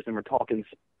couple beers, and we're talking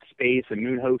space and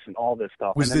moon hoax and all this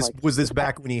stuff. Was this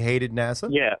back when he hated NASA?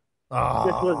 Yeah.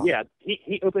 Oh.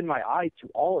 He opened my eyes to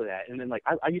all of that, and then like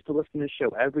I used to listen to this show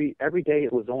every day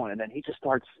it was on, and then he just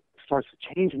starts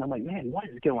changing. I'm like, man, what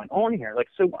is going on here? Like,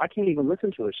 so I can't even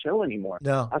listen to a show anymore.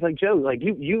 No. I was like, Joe, like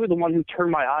you were the one who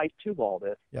turned my eyes to all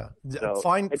this. Yeah. So,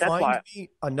 find me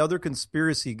another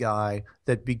conspiracy guy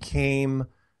that became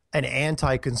an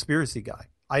anti-conspiracy guy.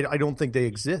 I don't think they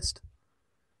exist.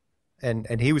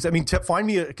 And he was, find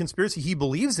me a conspiracy he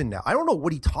believes in now. I don't know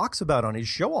what he talks about on his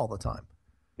show all the time.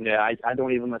 Yeah, I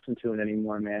don't even listen to it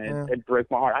anymore, man. It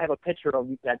broke my heart. I have a picture of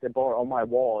him at the bar on my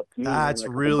wall. It's me That's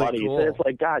and really buddies. cool. It's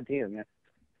like, God damn, man.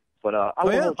 But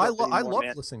I love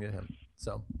listening to him.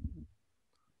 So,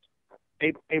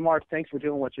 hey, Mark, thanks for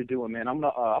doing what you're doing, man. I'm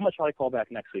gonna try to call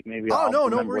back next week. Maybe. No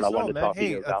worries at all, man.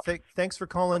 Hey, thanks for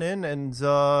calling in, and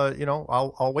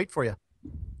I'll wait for you.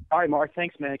 All right, Mark.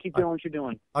 Thanks, man. Keep doing what you're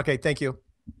doing. Okay, thank you.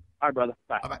 All right, brother.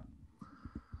 Bye. Bye.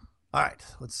 All right,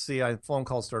 let's see. Phone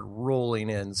calls start rolling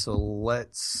in, so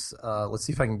let's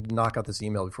see if I can knock out this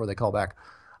email before they call back.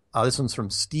 This one's from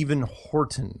Stephen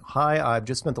Horton. Hi, I've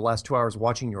just spent the last 2 hours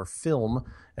watching your film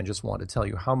and just want to tell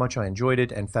you how much I enjoyed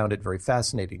it and found it very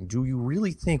fascinating. Do you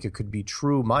really think it could be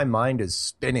true? My mind is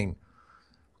spinning.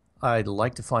 I'd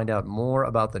like to find out more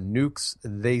about the nukes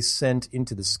they sent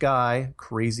into the sky.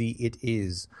 Crazy it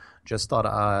is. Just thought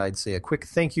I'd say a quick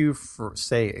thank you for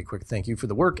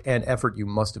the work and effort you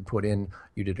must have put in.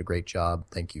 You did a great job.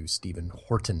 Thank you, Stephen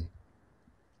Horton.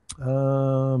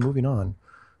 Moving on.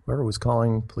 Whoever was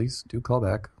calling, please do call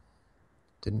back.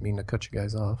 Didn't mean to cut you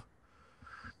guys off.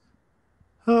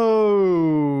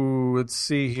 Oh, let's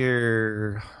see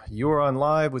here. You're on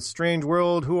live with Strange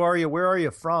World. Who are you? Where are you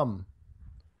from?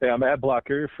 Hey, I'm Ad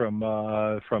Blocker from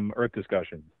Earth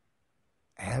Discussion.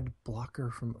 Ad Blocker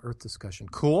from Earth Discussion.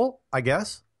 Cool, I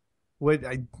guess. Do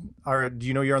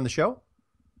you know you're on the show?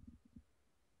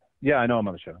 Yeah, I know I'm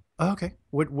on the show. Oh, okay.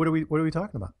 What are we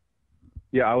talking about?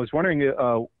 Yeah, I was wondering,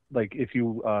 if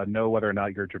you know whether or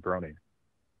not you're a jabroni.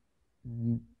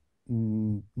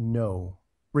 No.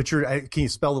 Richard, can you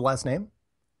spell the last name?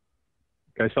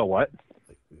 Can I spell what?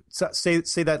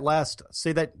 Say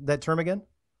that term again.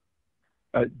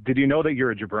 Did you know that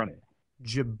you're a jabroni?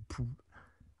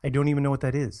 I don't even know what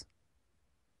that is.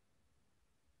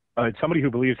 It's somebody who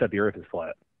believes that the Earth is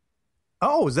flat.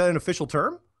 Oh, is that an official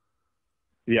term?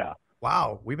 Yeah.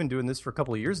 Wow, we've been doing this for a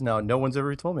couple of years now. No one's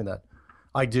ever told me that.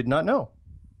 I did not know.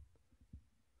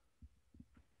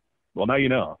 Well, now you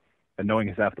know, and knowing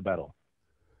is half the battle.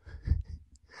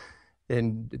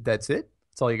 And that's it?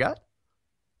 That's all you got?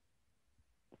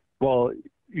 Well,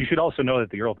 you should also know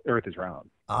that the Earth is round.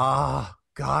 Ah,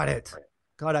 got it.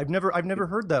 God, I've never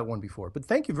heard that one before, but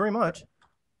thank you very much.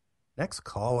 Next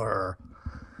caller.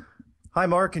 Hi,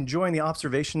 Mark. Enjoying the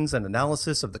observations and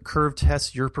analysis of the curve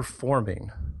tests you're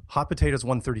performing. Hot Potatoes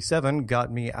 137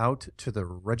 got me out to the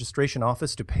registration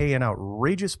office to pay an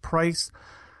outrageous price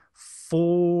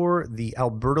for the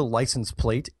Alberta license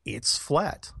plate. It's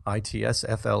flat,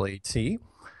 ITS-FLAT.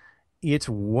 It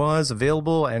was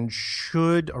available and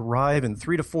should arrive in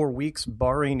 3 to 4 weeks,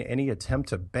 barring any attempt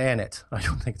to ban it. I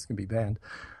don't think it's going to be banned.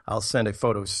 I'll send a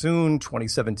photo soon.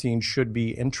 2017 should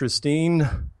be interesting.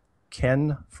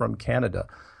 Ken from Canada.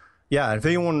 Yeah, and if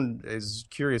anyone is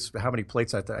curious how many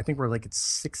plates I think we're like at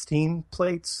 16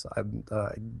 plates.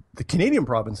 The Canadian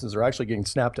provinces are actually getting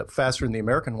snapped up faster than the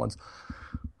American ones.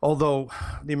 Although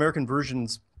the American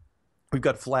versions, we've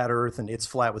got Flat Earth, and it's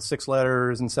flat with 6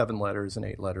 letters and 7 letters and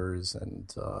 8 letters,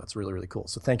 and it's really, really cool.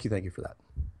 So thank you for that.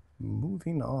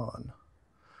 Moving on.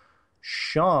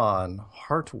 Sean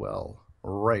Hartwell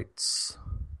writes,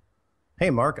 hey,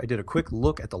 Mark, I did a quick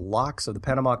look at the locks of the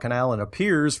Panama Canal, and it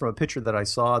appears from a picture that I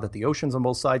saw that the oceans on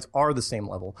both sides are the same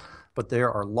level, but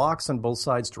there are locks on both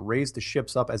sides to raise the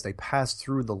ships up as they pass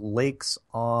through the lakes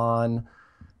on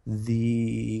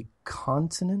the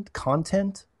content,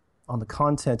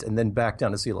 and then back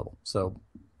down to sea level. So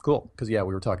cool, because, yeah,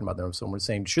 we were talking about that. So we're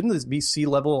saying, shouldn't this be sea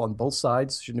level on both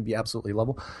sides? Shouldn't it be absolutely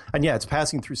level? And, yeah, it's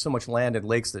passing through so much land and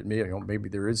lakes that maybe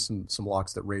there is some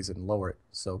locks that raise it and lower it.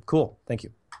 So cool. Thank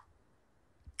you.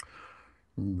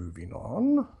 Moving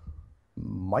on.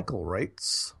 Michael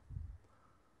writes,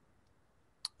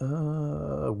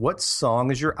 what song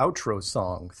is your outro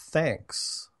song?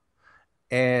 Thanks.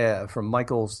 From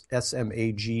Michael's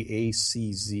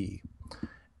SMAGACZ.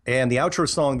 And the outro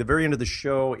song, the very end of the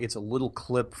show, it's a little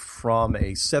clip from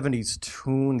a 70s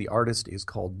tune. The artist is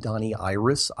called Donnie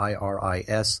Iris,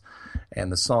 IRIS. And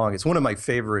the song, it's one of my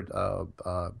favorite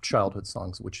childhood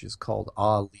songs, which is called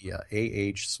Aaliyah,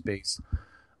 AH space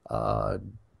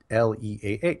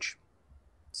LEAH.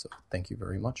 So thank you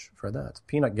very much for that.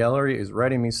 Peanut Gallery is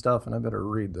writing me stuff, and I better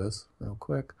read this real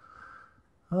quick.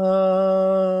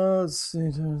 Let's see.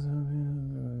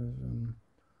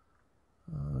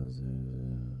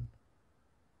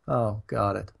 Oh,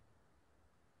 got it.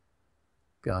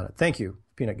 Thank you,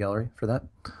 Peanut Gallery, for that.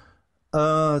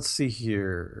 Let's see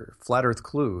here. Flat Earth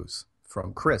Clues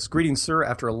from Chris. Greetings, sir.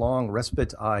 After a long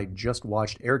respite, I just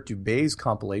watched Eric Dubé's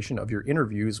compilation of your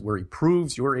interviews where he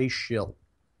proves you're a shill.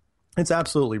 It's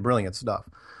absolutely brilliant stuff.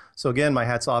 So again, my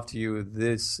hat's off to you.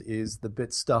 This is the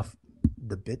bit stuff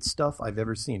I've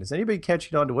ever seen. Is anybody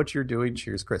catching on to what you're doing?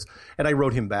 Cheers, Chris. And I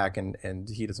wrote him back, and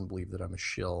he doesn't believe that I'm a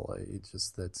shill. It's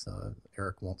just that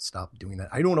Eric won't stop doing that.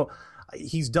 I don't know.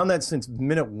 He's done that since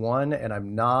minute one, and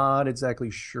I'm not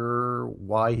exactly sure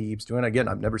why he keeps doing it. Again,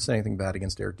 I've never said anything bad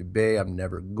against Eric Dubay. I'm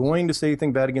never going to say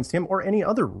anything bad against him or any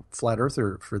other flat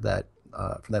earther for that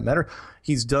matter.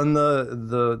 He's done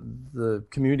the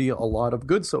community a lot of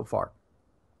good so far.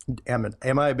 Am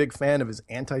I a big fan of his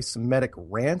anti-Semitic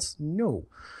rants? No.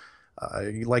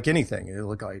 Like anything,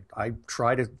 look, I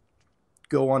try to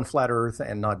go on flat Earth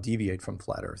and not deviate from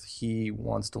flat Earth. He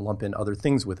wants to lump in other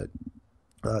things with it.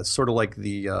 Sort of like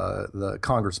the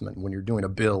congressman when you're doing a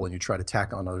bill and you try to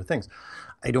tack on other things.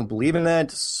 I don't believe in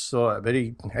that. So I bet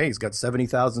he's got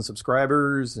 70,000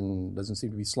 subscribers and doesn't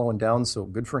seem to be slowing down. So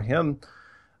good for him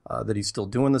that he's still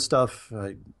doing the stuff.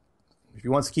 If he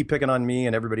wants to keep picking on me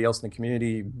and everybody else in the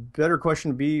community, better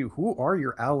question would be, who are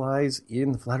your allies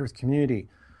in the flat Earth community?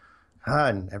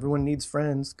 And everyone needs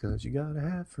friends because you got to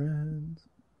have friends.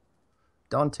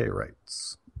 Dante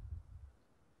writes,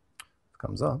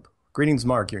 comes up. Greetings,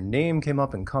 Mark. Your name came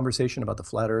up in conversation about the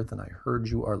flat Earth, and I heard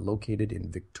you are located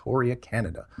in Victoria,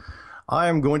 Canada. I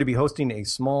am going to be hosting a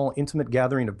small, intimate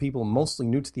gathering of people mostly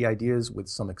new to the ideas with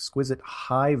some exquisite,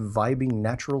 high-vibing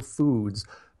natural foods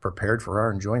prepared for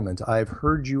our enjoyment. I've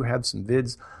heard you have some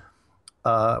vids,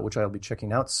 which I'll be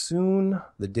checking out soon.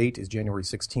 The date is January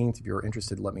 16th. If you're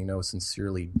interested, let me know.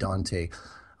 Sincerely, Dante.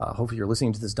 Hopefully you're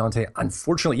listening to this, Dante.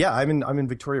 Unfortunately, yeah, I'm in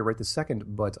Victoria right this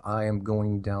second, but I am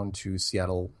going down to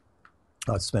Seattle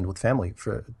spend with family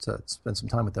to spend some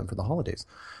time with them for the holidays.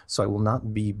 So I will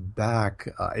not be back.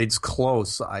 It's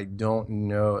close. I don't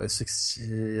know. I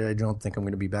don't think I'm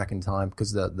going to be back in time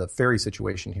because the ferry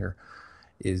situation here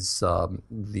is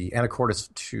the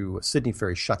Anacortes to Sydney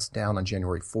ferry shuts down on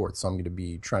January 4th. So I'm going to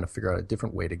be trying to figure out a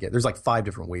different way to get. There's like 5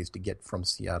 different ways to get from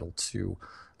Seattle to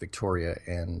Victoria,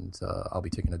 and I'll be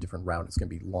taking a different route. It's going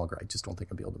to be longer. I just don't think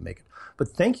I'll be able to make it. But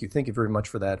thank you very much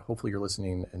for that. Hopefully you're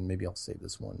listening, and maybe I'll save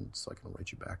this one so I can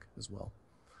write you back as well.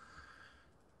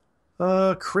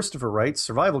 Christopher writes,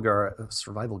 Survival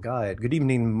Guide. Good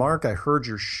evening, Mark. I heard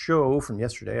your show from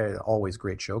yesterday. Always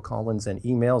great show. Call-ins and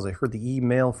emails. I heard the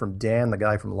email from Dan, the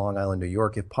guy from Long Island, New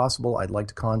York. If possible, I'd like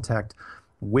to contact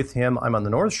with him. I'm on the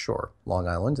North Shore, Long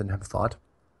Island, and have thought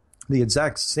the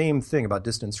exact same thing about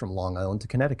distance from Long Island to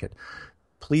Connecticut.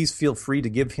 Please feel free to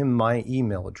give him my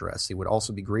email address. It would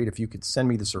also be great if you could send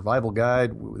me the survival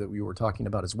guide that we were talking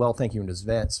about as well. Thank you in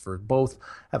advance for both.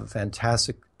 Have a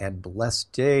fantastic and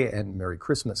blessed day, and Merry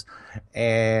Christmas.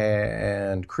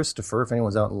 And Christopher, if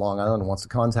anyone's out in Long Island and wants to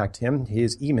contact him,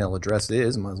 his email address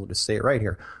is, might as well just say it right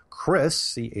here, Chris,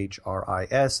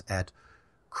 C-H-R-I-S, at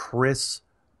Chris,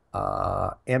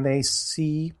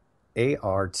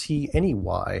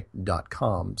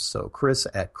 MACARTNEY.com. So Chris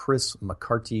at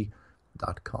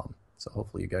chrismccarty.com. So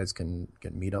hopefully you guys can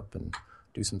meet up and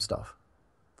do some stuff.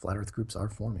 Flat Earth groups are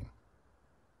forming.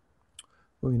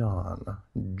 Moving on.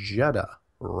 Jeddah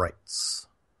writes.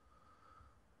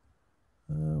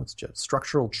 What's Jeddah?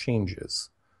 Structural changes.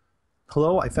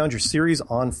 Hello, I found your series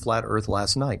on Flat Earth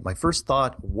last night. My first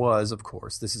thought was, of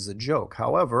course, this is a joke.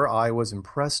 However, I was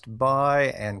impressed by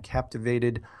and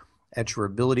captivated at your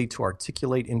ability to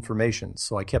articulate information.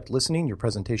 So I kept listening. Your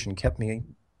presentation kept me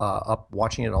up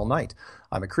watching it all night.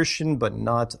 I'm a Christian, but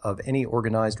not of any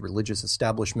organized religious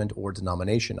establishment or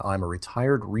denomination. I'm a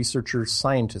retired researcher,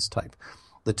 scientist type.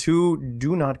 The two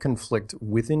do not conflict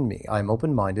within me. I'm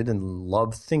open-minded and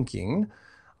love thinking,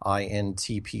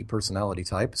 INTP personality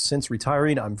type. Since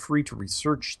retiring, I'm free to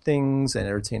research things and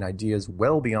entertain ideas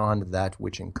well beyond that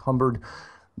which encumbered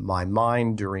my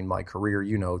mind during my career,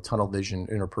 tunnel vision,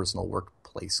 interpersonal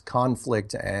workplace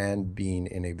conflict, and being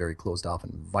in a very closed-off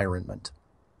environment.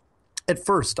 At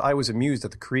first, I was amused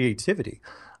at the creativity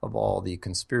of all the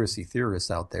conspiracy theorists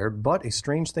out there, but a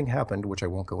strange thing happened, which I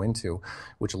won't go into,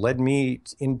 which led me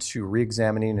into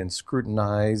re-examining and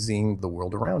scrutinizing the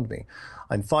world around me.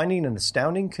 I'm finding an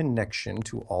astounding connection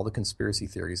to all the conspiracy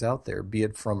theories out there, be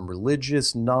it from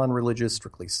religious, non-religious,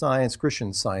 strictly science,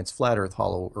 Christian science, flat earth,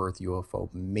 hollow earth, UFO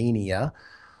mania,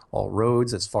 all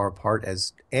roads as far apart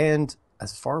as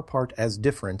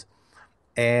different.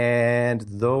 And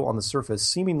though on the surface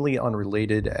seemingly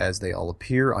unrelated as they all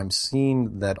appear, I'm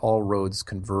seeing that all roads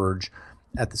converge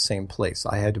at the same place.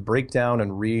 I had to break down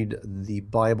and read the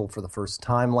Bible for the first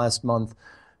time last month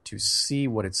to see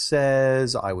what it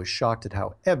says. I was shocked at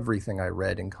how everything I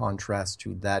read, in contrast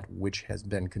to that which has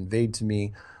been conveyed to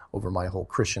me over my whole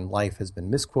Christian life, has been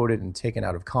misquoted and taken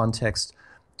out of context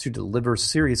to deliver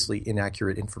seriously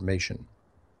inaccurate information.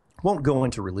 Won't go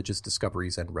into religious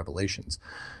discoveries and revelations.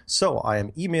 So I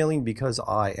am emailing because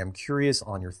I am curious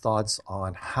on your thoughts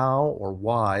on how or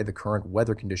why the current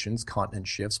weather conditions, continent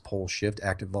shifts, pole shift,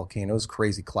 active volcanoes,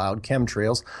 crazy cloud,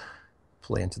 chemtrails,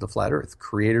 play into the flat earth.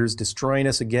 Creators destroying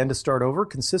us again to start over,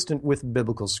 consistent with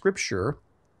biblical scripture.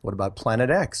 What about Planet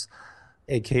X,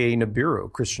 aka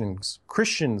Nibiru?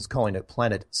 Christians calling it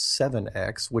Planet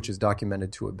 7X, which is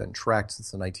documented to have been tracked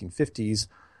since the 1950s.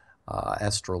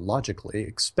 Astrologically,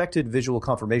 expected visual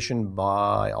confirmation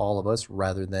by all of us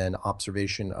rather than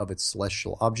observation of its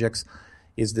celestial objects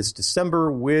is this December,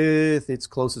 with its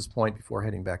closest point before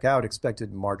heading back out,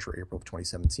 expected March or April of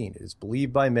 2017. It is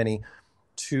believed by many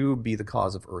to be the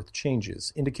cause of Earth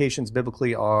changes. Indications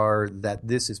biblically are that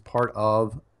this is part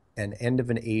of an end of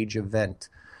an age event.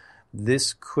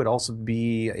 This could also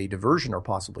be a diversion or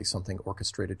possibly something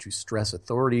orchestrated to stress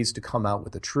authorities to come out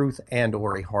with the truth, and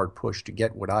or a hard push to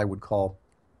get what I would call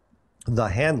the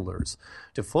handlers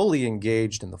to fully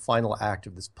engaged in the final act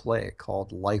of this play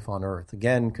called Life on Earth.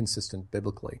 Again, consistent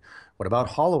biblically. What about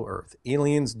Hollow Earth?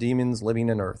 Aliens, demons living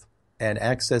in Earth, and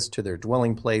access to their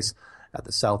dwelling place at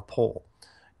the South Pole.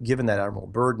 Given that Admiral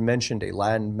Byrd mentioned a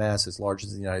land mass as large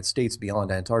as the United States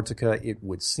beyond Antarctica, it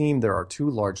would seem there are two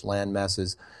large land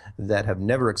masses that have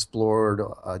never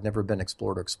been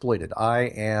explored or exploited. I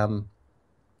am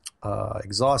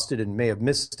exhausted and may have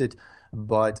missed it,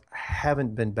 but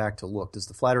haven't been back to look. Does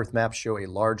the Flat Earth map show a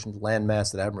large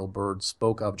landmass that Admiral Byrd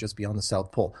spoke of just beyond the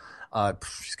South Pole?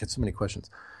 She's got so many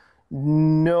questions.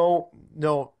 No.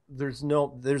 There's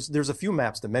a few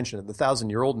maps that mention it. The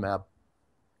 1,000-year-old map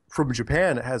from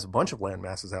Japan has a bunch of land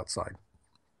masses outside.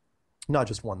 Not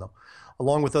just one, though.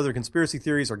 Along with other conspiracy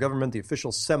theories, our government, the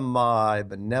official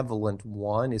semi-benevolent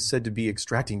one, is said to be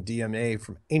extracting DNA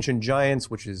from ancient giants,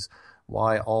 which is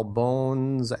why all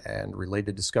bones and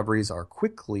related discoveries are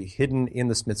quickly hidden in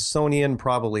the Smithsonian,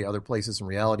 probably other places in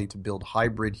reality, to build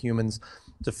hybrid humans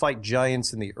to fight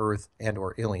giants in the earth and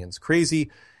or aliens.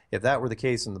 Crazy. If that were the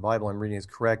case and the Bible I'm reading is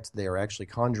correct, they are actually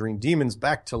conjuring demons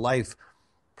back to life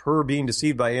per being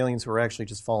deceived by aliens who are actually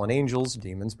just fallen angels,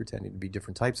 demons pretending to be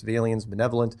different types of aliens,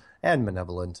 benevolent and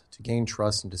malevolent, to gain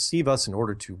trust and deceive us in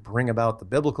order to bring about the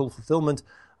biblical fulfillment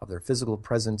of their physical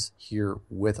presence here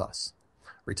with us.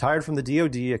 Retired from the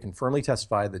DoD, I can firmly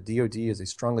testify that DoD is a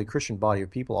strongly Christian body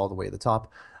of people all the way at the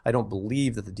top. I don't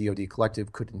believe that the DoD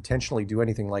collective could intentionally do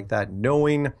anything like that,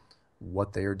 knowing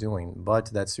what they are doing. But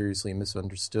that's seriously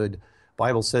misunderstood.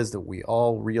 Bible says that we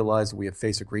all realize that we have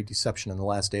faced a great deception in the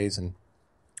last days, and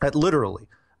that literally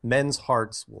men's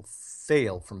hearts will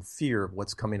fail from fear of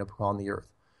what's coming upon the earth.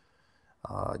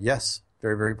 Yes,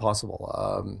 very, very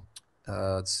possible.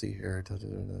 Let's see here.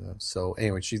 So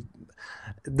anyway,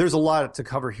 there's a lot to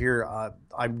cover here.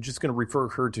 I'm just going to refer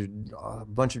her to a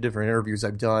bunch of different interviews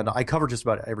I've done. I cover just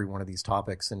about every one of these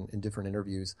topics in different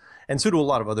interviews, and so do a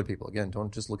lot of other people. Again,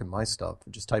 don't just look at my stuff.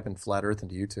 Just type in Flat Earth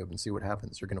into YouTube and see what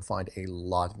happens. You're going to find a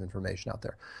lot of information out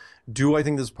there. Do I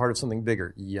think this is part of something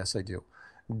bigger? Yes, I do.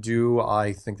 Do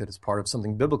I think that it's part of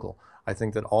something biblical? I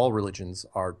think that all religions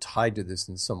are tied to this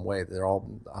in some way. They're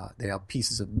all they have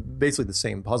pieces of basically the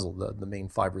same puzzle. The main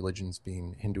five religions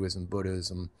being Hinduism,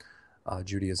 Buddhism,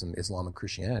 Judaism, Islam, and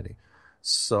Christianity.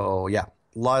 So yeah,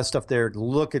 a lot of stuff there.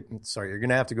 You're going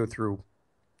to have to go through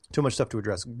too much stuff to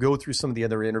address. Go through some of the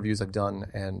other interviews I've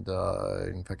done, and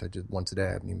in fact, I did one today.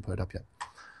 I haven't even put it up yet.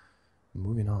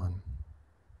 Moving on.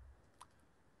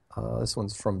 This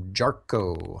one's from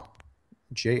Jarko.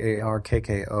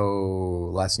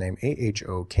 Jarkko, last name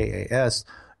Ahokas.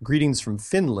 Greetings from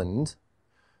Finland.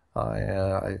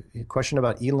 A question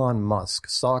about Elon Musk.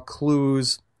 Saw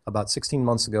clues about 16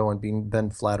 months ago and been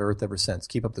flat earth ever since.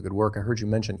 Keep up the good work. I heard you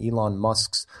mention Elon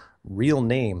Musk's real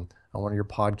name on one of your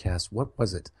podcasts. What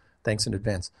was it? Thanks in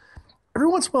advance. Every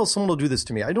once in a while, someone will do this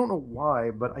to me. I don't know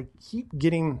why, but I keep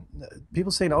getting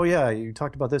people saying, oh, yeah, you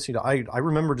talked about this. I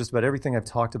remember just about everything I've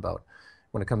talked about.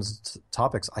 When it comes to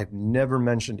topics, I've never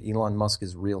mentioned Elon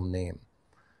Musk's real name.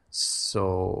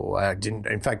 So I didn't.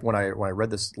 In fact, when I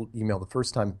read this email the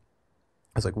first time,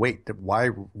 I was like, wait, why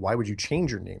would you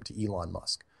change your name to Elon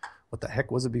Musk? What the heck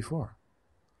was it before?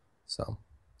 So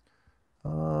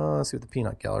let's see what the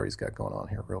Peanut Gallery's got going on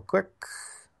here real quick.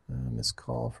 Missed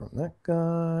call from that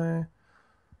guy.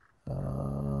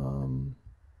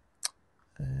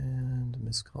 And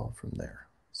missed call from there.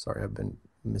 Sorry, I've been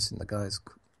missing the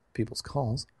people's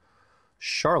calls.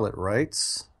 Charlotte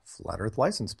writes, Flat Earth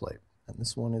license plate. And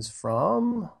this one is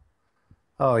from,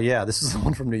 this is the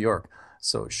one from New York.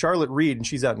 So Charlotte Reed, and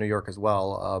she's out in New York as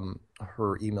well.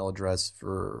 Her email address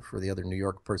for the other New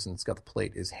York person that's got the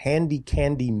plate is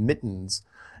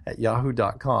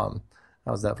handycandymittens@yahoo.com.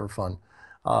 How's that for fun?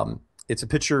 It's a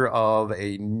picture of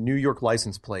a New York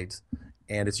license plate,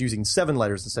 and it's using 7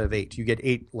 letters instead of 8. You get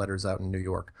 8 letters out in New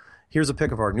York. Here's a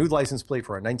pic of our new license plate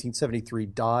for our 1973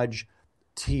 Dodge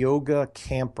Tioga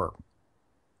Camper.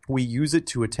 We use it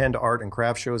to attend art and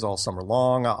craft shows all summer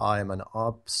long. I am an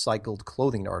upcycled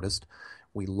clothing artist.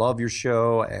 We love your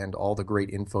show and all the great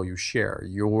info you share.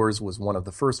 Yours was one of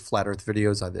the first Flat Earth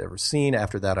videos I've ever seen.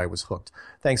 After that, I was hooked.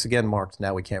 Thanks again, Mark.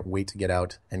 Now we can't wait to get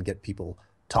out and get people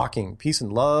talking. Peace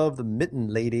and love, the Mitten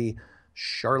Lady,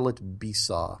 Charlotte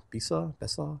Besa. Besa?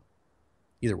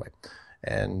 Either way.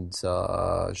 And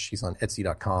she's on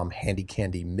Etsy.com, Handy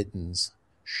Candy Mittens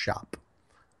Shop.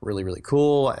 Really, really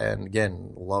cool. And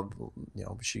again, love,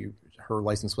 her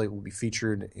license plate will be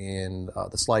featured in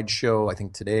the slideshow, I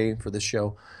think today for this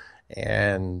show,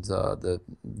 and the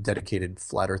dedicated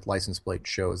Flat Earth license plate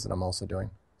shows that I'm also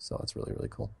doing. So it's really, really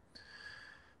cool.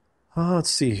 Let's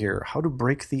see here. How to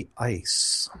Break the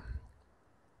Ice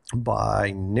by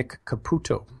Nick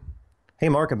Caputo. Hey,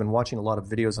 Mark, I've been watching a lot of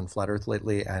videos on Flat Earth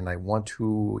lately, and I want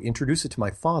to introduce it to my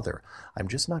father. I'm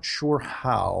just not sure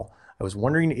how. I was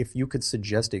wondering if you could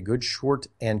suggest a good short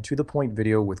and to-the-point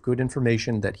video with good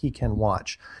information that he can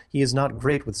watch. He is not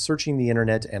great with searching the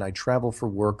internet, and I travel for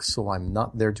work, so I'm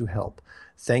not there to help.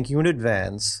 Thank you in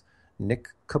advance. Nick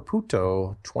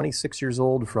Caputo, 26 years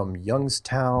old from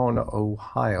Youngstown,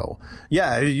 Ohio.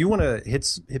 Yeah, you want to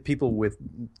hit people with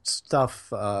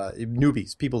stuff,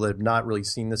 newbies, people that have not really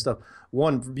seen this stuff.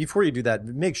 One, before you do that,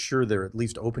 make sure they're at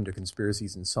least open to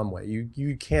conspiracies in some way.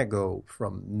 You can't go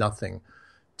from nothing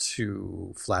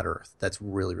to Flat Earth. That's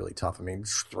really, really tough. I mean,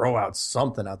 throw out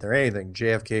something out there, anything.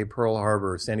 JFK, Pearl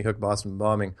Harbor, Sandy Hook, Boston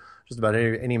bombing, just about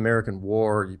any American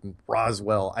war,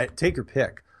 Roswell. Take your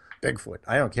pick. Bigfoot.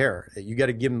 I don't care. You got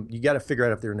to figure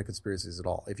out if they're into conspiracies at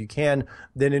all. If you can,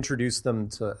 then introduce them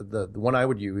to the one I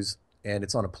would use, and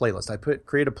it's on a playlist.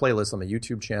 Create a playlist on my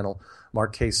YouTube channel,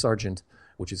 Mark K. Sargent,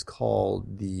 which is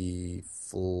called the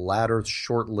Flat Earth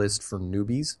Short List for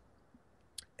Newbies.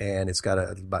 And it's got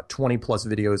about 20 plus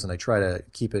videos, and I try to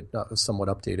keep it somewhat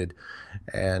updated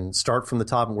and start from the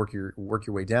top and work your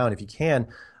way down if you can.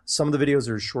 Some of the videos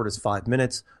are as short as 5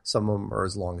 minutes. Some of them are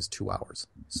as long as 2 hours.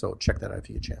 So check that out if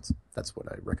you get a chance. That's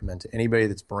what I recommend to anybody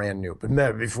that's brand new. But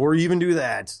before you even do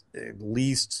that, at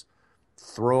least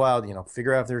throw out,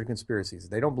 figure out if there are conspiracies.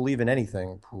 If they don't believe in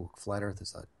anything, Flat Earth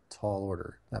is a tall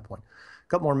order at that point. A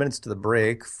couple more minutes to the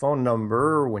break. Phone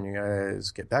number when you guys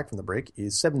get back from the break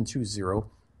is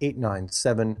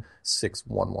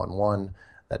 720-897-6111.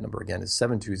 That number again is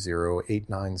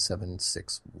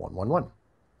 720-897-6111.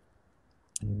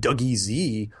 Dougie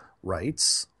Z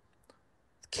writes,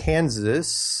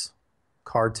 Kansas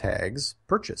car tags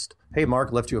purchased. Hey,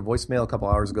 Mark, left you a voicemail a couple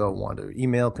hours ago. Wanted to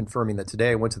email confirming that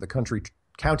today I went to the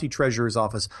county treasurer's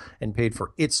office and paid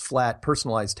for its flat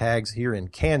personalized tags here in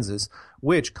Kansas,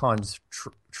 which,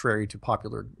 contrary to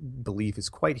popular belief, is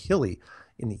quite hilly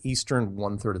in the eastern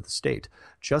one-third of the state.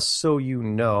 Just so you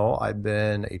know, I've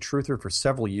been a truther for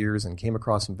several years and came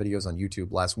across some videos on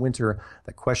YouTube last winter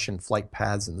that questioned flight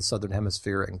paths in the southern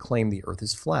hemisphere and claimed the earth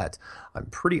is flat. I'm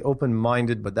pretty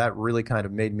open-minded, but that really kind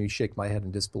of made me shake my head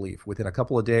in disbelief. Within a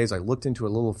couple of days, I looked into it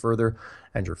a little further,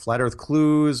 and your Flat Earth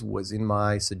Clues was in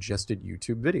my suggested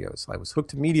YouTube videos. I was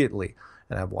hooked immediately,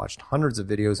 and I've watched hundreds of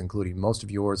videos, including most of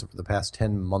yours, over the past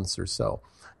 10 months or so.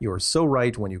 You are so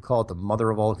right when you call it the mother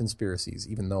of all conspiracies,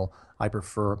 even though I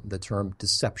prefer the term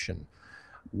deception.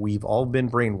 We've all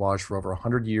been brainwashed for over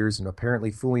 100 years, and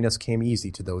apparently fooling us came easy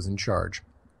to those in charge.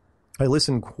 I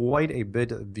listen quite a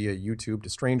bit via YouTube to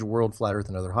Strange World, Flat Earth,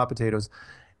 and Other Hot Potatoes,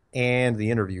 and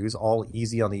the interviews, all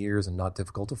easy on the ears and not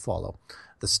difficult to follow.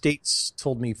 The states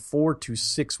told me 4 to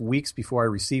 6 weeks before I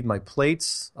received my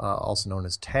plates, also known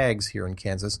as tags here in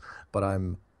Kansas, but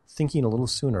I'm thinking a little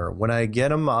sooner. When I get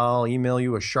them, I'll email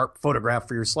you a sharp photograph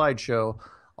for your slideshow.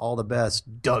 All the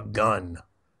best, Doug Gunn,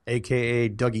 a.k.a.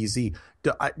 Dougie Z.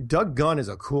 Doug Gunn is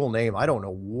a cool name. I don't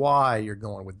know why you're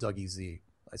going with Dougie Z.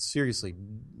 Seriously,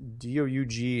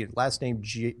 D-O-U-G, last name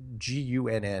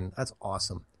G-U-N-N. That's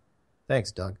awesome.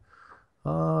 Thanks, Doug.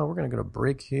 We're going to go to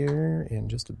break here in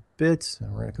just a bit,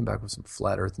 and we're going to come back with some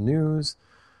Flat Earth news.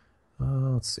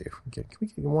 Let's see. Can we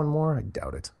get one more? I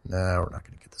doubt it. No, we're not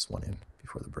going to get this one in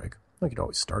before the break. I could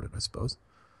always start it, I suppose.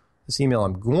 This email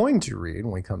I'm going to read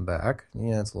when we come back,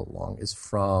 it's a little long, is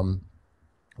from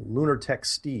Lunar Tech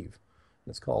Steve.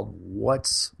 It's called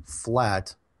What's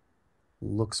Flat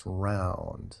Looks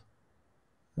Round.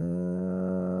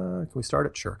 Can we start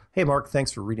it? Sure. Hey, Mark,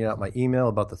 thanks for reading out my email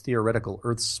about the theoretical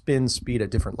Earth's spin speed at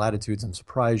different latitudes. I'm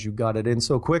surprised you got it in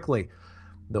so quickly,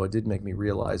 though it did make me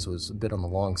realize it was a bit on the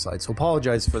long side. So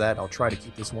apologize for that. I'll try to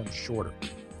keep this one shorter.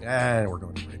 And we're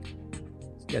going to break. See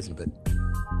you guys in a bit.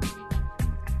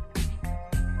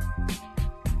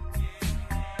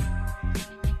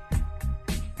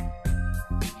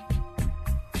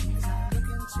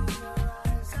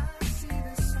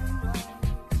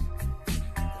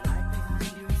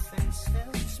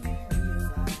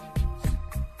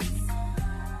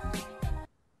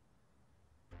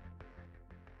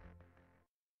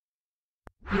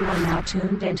 You are now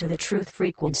tuned into the truth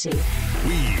frequency. We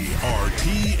are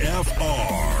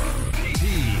TFR.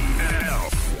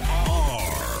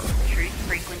 TFR. Truth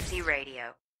Frequency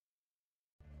Radio.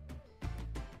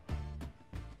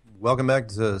 Welcome back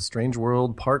to Strange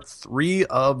World, part 3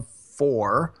 of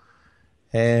 4.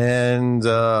 And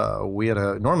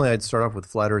normally I'd start off with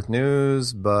Flat Earth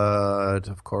News, but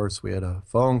of course we had a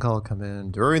phone call come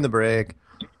in during the break.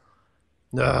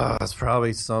 It's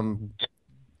probably some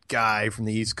guy from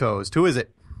the East Coast. Who is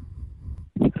it?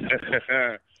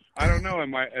 I don't know.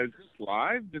 Is this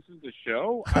live? This is the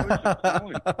show? I was just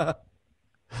calling.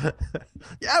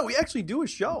 Yeah, we actually do a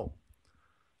show.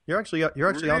 You're actually on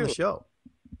the show.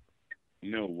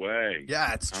 No way.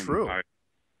 Yeah, it's true.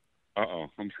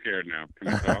 I'm scared now. Can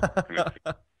I talk? Can I...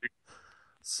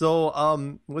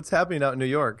 So, what's happening out in New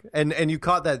York? And you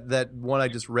caught that one I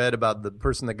just read about the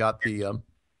person that got the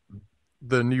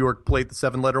New York plate, the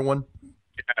 7-letter one?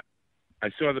 Yeah. I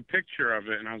saw the picture of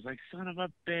it, and I was like, son of a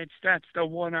bitch, that's the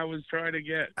one I was trying to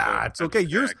get. It's okay.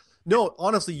 Yours, no,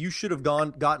 honestly, you should have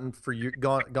gone for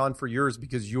yours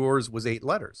because yours was 8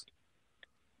 letters.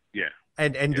 Yeah.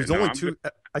 And there's only two.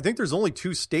 I think there's only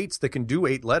 2 states that can do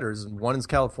 8 letters, and one is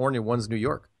California, one's New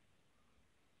York.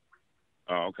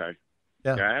 Oh, okay.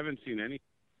 Yeah, I haven't seen any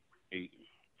 8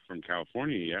 from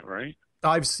California yet, right?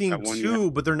 I've seen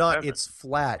 2, but they're not. 7. It's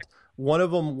flat. One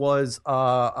of them was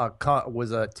a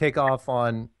takeoff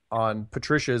on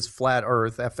Patricia's Flat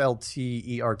Earth,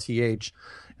 FLTERTH,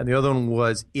 and the other one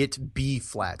was ITB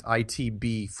flat,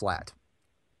 ITB flat.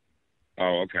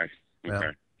 Oh, okay.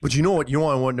 Yeah. But you know what? You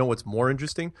want to know what's more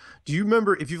interesting? Do you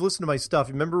remember, if you've listened to my stuff,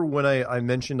 remember when I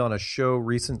mentioned on a show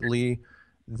recently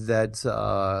that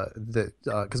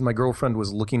because my girlfriend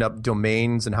was looking up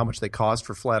domains and how much they cost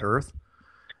for Flat Earth?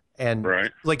 And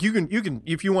like you can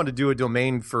if you want to do a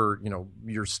domain for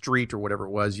your street or whatever it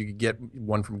was, you could get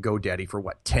one from GoDaddy for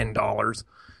what, $10,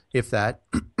 if that.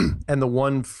 And the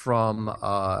one from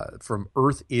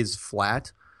Earth is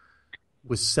Flat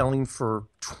was selling for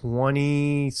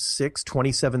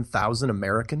 27,000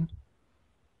 American.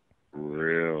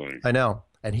 Really? I know.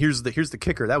 And here's the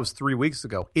kicker. That was 3 weeks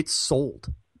ago. It's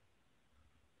sold.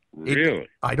 Really?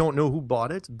 I don't know who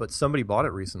bought it, but somebody bought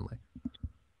it recently.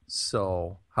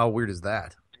 So how weird is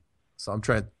that? So I'm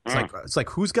trying. It's like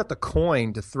who's got the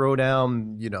coin to throw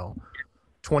down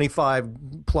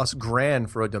 25+ grand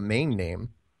for a domain name?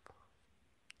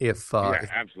 Absolutely.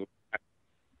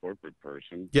 Corporate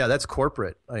person. Yeah, that's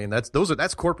corporate. I mean, that's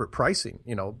corporate pricing.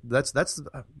 That's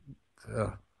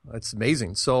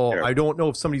amazing. So yeah. I don't know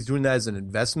if somebody's doing that as an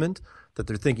investment, that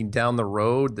they're thinking down the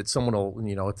road that someone will,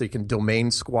 if they can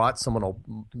domain squat, someone will,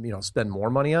 spend more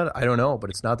money on it. I don't know, but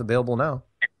it's not available now.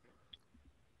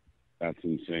 That's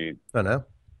insane. I know.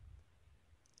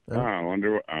 Yeah. I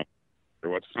wonder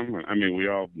what's someone. I mean, we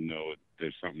all know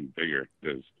there's something bigger.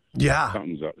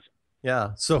 Something's up.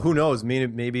 Yeah. So who knows?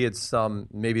 Maybe it's one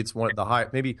of the high.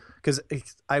 Maybe because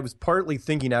I was partly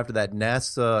thinking after that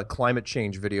NASA climate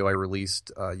change video I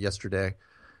released yesterday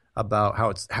about how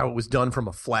it was done from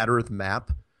a flat Earth map.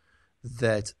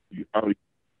 That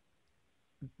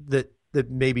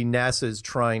maybe NASA is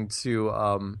trying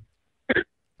to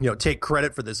take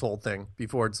credit for this whole thing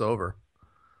before it's over.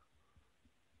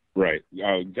 Right.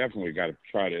 Definitely got to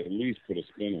try to at least put a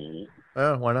spin on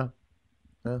it. Why not?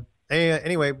 Yeah.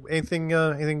 Anyway, anything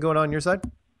going on your side?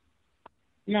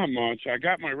 Not much. I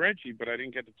got my Reggie, but I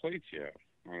didn't get the plates yet.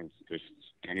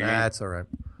 That's all right.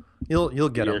 You'll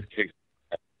get them.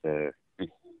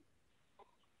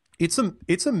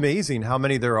 It's amazing how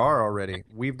many there are already.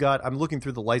 I'm looking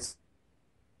through the license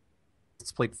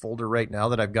plate folder right now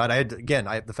that I've got. I have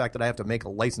the fact that I have to make a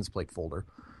license plate folder.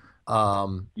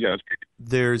 Yes.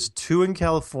 There's 2 in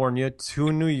California, 2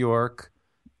 in New York,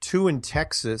 2 in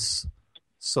Texas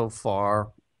so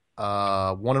far.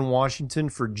 1 in Washington,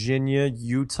 Virginia,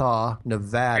 Utah,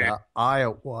 Nevada,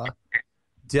 Iowa,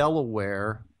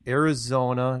 Delaware,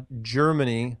 Arizona,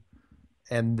 Germany,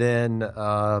 and then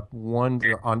 1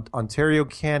 Ontario,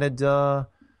 Canada,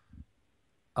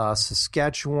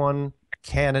 Saskatchewan,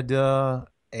 Canada,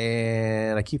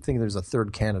 and I keep thinking there's a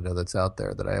third Canada that's out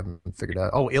there that I haven't figured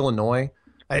out. Oh, Illinois.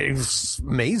 It's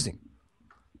amazing.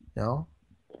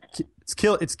 It's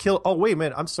kill. Oh, wait a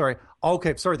minute. I'm sorry.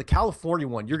 Okay, sorry. The California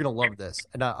one. You're going to love this.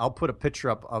 And I'll put a picture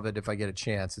up of it if I get a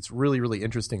chance. It's really, really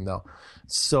interesting, though.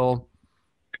 So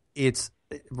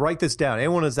write this down.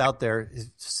 Anyone who's out there,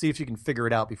 see if you can figure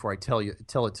it out before I tell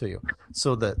it to you.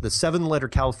 So the 7-letter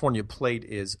California plate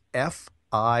is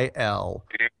FILTAST.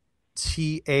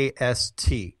 TAST.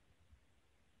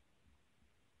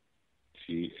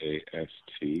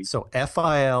 So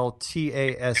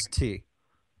FILTAST.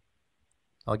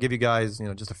 I'll give you guys,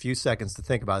 just a few seconds to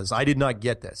think about this. I did not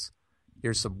get this.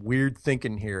 Here's some weird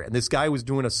thinking here. And this guy was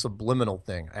doing a subliminal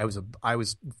thing. I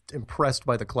was impressed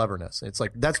by the cleverness. It's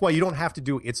like, that's why you don't have to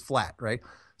do it's flat, right?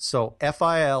 So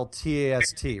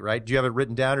FILTAST, right? Do you have it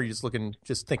written down or are you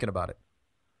just thinking about it?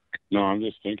 No, I'm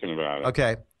just thinking about it.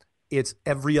 Okay. It's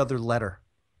every other letter.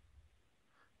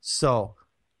 So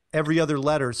every other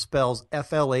letter spells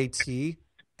FLAT,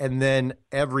 and then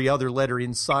every other letter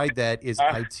inside that is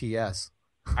ITS.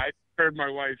 I heard my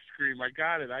wife scream, I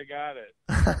got it.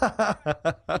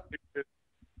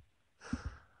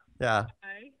 Yeah.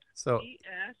 So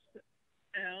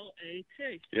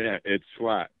FLAT. Yeah, it's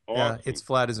flat. Awesome. Yeah, it's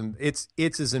flat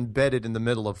it's as embedded in the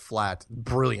middle of flat.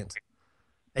 Brilliant.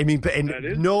 I mean,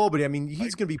 nobody. I mean,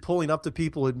 he's going to be pulling up to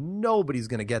people, and nobody's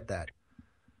going to get that.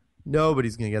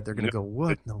 Nobody's going to get. They're going to go,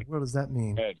 "What in the world does that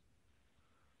mean?"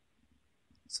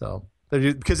 So,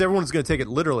 because everyone's going to take it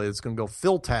literally, it's going to go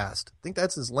Philtast. Think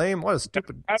that's his name? What a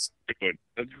stupid. That's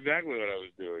exactly what I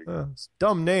was doing.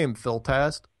 Dumb name,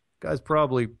 Philtast. Guy's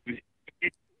probably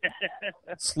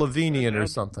Slovenian or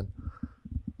something.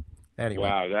 Anyway.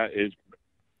 Wow, that is.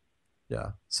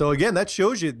 Yeah. So again, that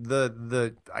shows you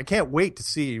the. I can't wait to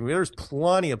see. There's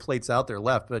plenty of plates out there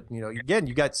left, but again,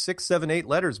 you got 6, 7, 8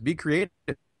 letters. Be creative.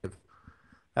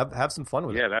 Have some fun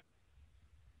with it.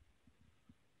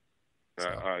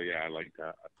 Yeah, I like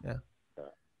that. Yeah.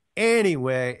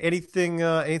 Anyway, anything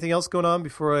else going on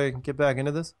before I get back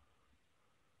into this?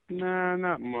 Nah,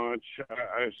 not much.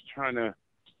 I was trying to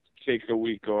take a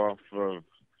week off of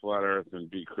Flat Earth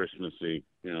and be Christmassy.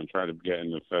 Try to get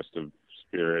in the festive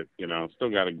spirit. Still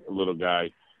got a little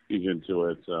guy. He's into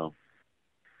it, so.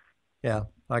 Yeah,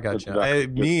 I got you.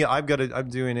 I'm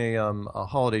doing a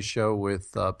holiday show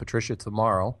with Patricia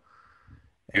tomorrow.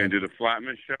 You gonna do the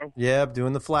Flatmas show? Yeah, I'm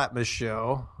doing the Flatmas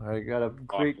show. I've got a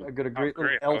great little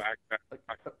elf.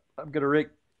 I've got a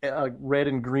red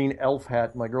and green elf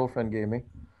hat my girlfriend gave me.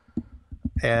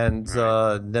 And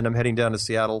then I'm heading down to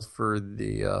Seattle for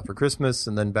Christmas,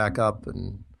 and then back up,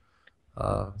 and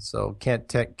so can't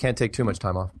take too much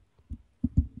time off.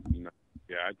 No.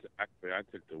 Yeah, I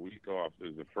took the week off. It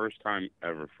was the first time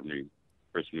ever for me.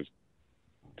 Christmas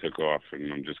took off,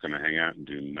 and I'm just going to hang out and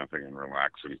do nothing and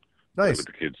relax and play with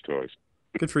the kids' toys.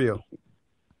 Good for you.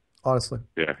 Honestly.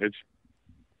 Yeah, it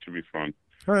should be fun.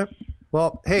 All right.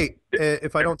 Well, hey,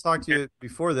 if I don't talk to you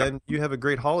before then, you have a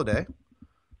great holiday.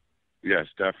 Yes,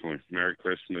 definitely. Merry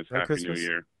Christmas. Happy New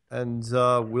Year. And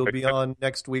we'll be on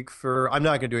next week for. I'm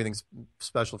not going to do anything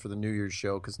special for the New Year's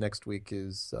show because next week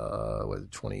is the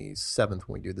 27th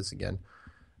when we do this again.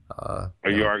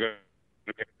 You are going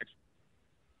to get next?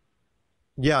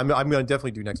 Yeah, I'm going to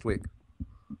definitely do next week.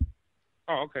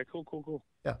 Oh, okay, cool.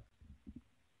 Yeah.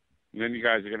 And then you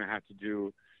guys are going to have to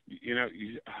do.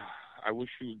 I wish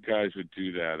you guys would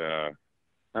do that.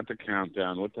 Not the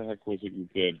countdown. What the heck was it you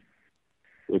did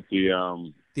with the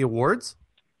awards?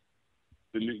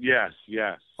 Yes.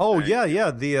 Oh,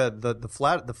 yeah.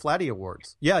 The Flatty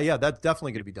Awards. Yeah. That's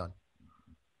definitely going to be done.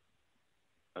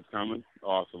 That's coming.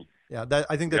 Awesome. Yeah,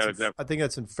 I think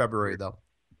that's in February though.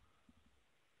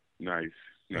 Nice.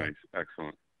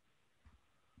 Excellent.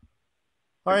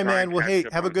 All right, man. Well, hey,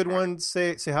 have a good one.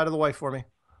 Say hi to the wife for me.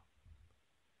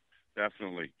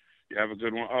 Definitely. You have a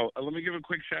good one. Oh, let me give a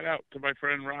quick shout out to my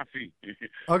friend Rafi.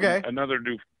 Okay. Another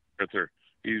new Earther.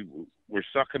 We're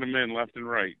sucking them in left and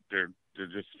right. They're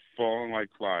just falling like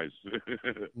flies.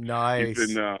 Nice.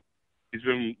 He's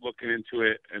been looking into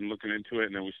it, and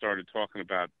then we started talking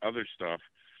about other stuff,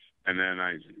 and then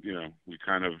we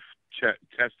kind of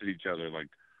tested each other, like,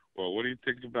 well, what do you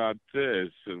think about this,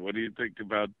 and what do you think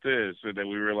about this, and then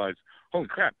we realized, holy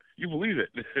crap, you believe it.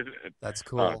 That's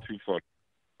cool. Too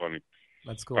funny.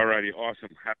 That's cool. All righty, awesome.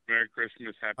 Happy Merry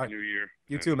Christmas, Happy New Year.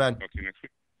 You too, man. Talk to you next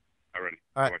week. All righty.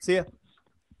 All right, see ya.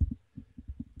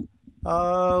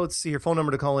 Let's see. Your phone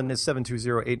number to call in is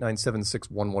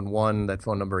 720-897-6111. That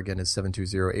phone number again is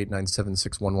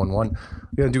 720-897-6111. We're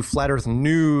going to do Flat Earth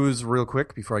News real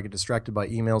quick before I get distracted by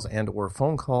emails and or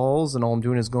phone calls. And all I'm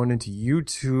doing is going into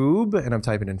YouTube, and I'm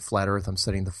typing in Flat Earth. I'm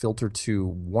setting the filter to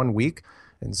 1 week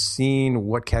and seeing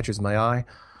what catches my eye.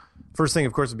 First thing,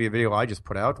 of course, would be a video I just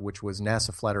put out, which was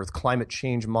NASA Flat Earth Climate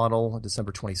Change Model,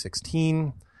 December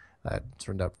 2016. That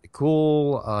turned out pretty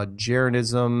cool.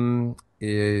 Jaronism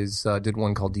did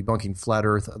one called Debunking Flat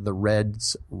Earth, the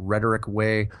Reds Rhetoric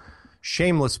Way.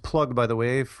 Shameless plug, by the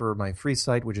way, for my free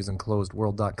site, which is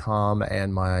enclosedworld.com,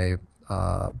 and my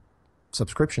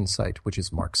subscription site, which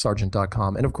is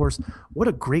marksargent.com. And, of course, what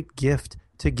a great gift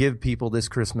to give people this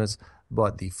Christmas,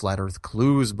 but the Flat Earth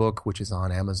Clues book, which is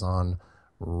on Amazon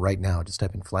right now. Just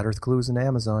type in Flat Earth Clues in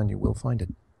Amazon. You will find it.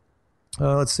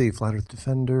 Let's see. Flat Earth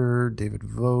Defender, David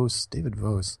Vos. David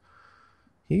Vos.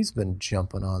 He's been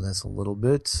jumping on this a little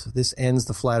bit. This ends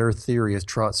the Flat Earth Theory,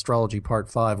 Astrology Part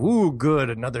 5. Ooh, good.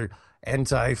 Another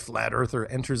anti-Flat Earther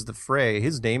enters the fray.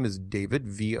 His name is David,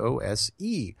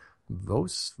 V-O-S-E.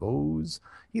 Vos.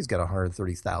 He's got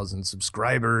 130,000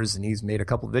 subscribers, and he's made a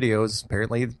couple videos.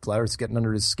 Apparently, Flat Earth's getting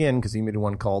under his skin because he made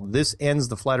one called This Ends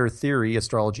the Flat Earth Theory,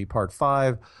 Astrology Part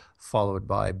 5, followed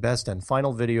by Best and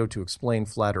Final Video to Explain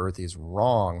Flat Earth is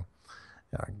Wrong.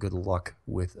 Good luck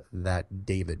with that,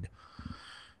 David.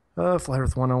 Flat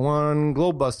Earth 101,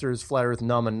 Globebusters, Flat Earth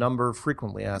Numb and Number,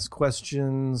 Frequently Asked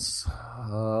Questions,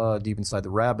 Deep Inside the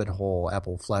Rabbit Hole,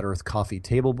 Apple Flat Earth Coffee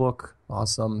Table Book,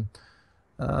 awesome.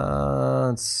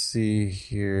 Let's see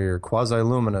here,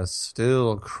 Quasi-Luminous,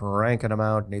 still cranking them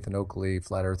out, Nathan Oakley,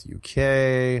 Flat Earth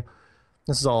UK.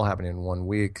 This is all happening in 1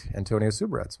 week. Antonio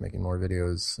Subrat's making more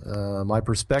videos. My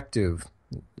Perspective,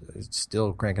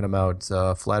 still cranking them out,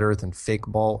 Flat Earth and Fake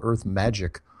Ball Earth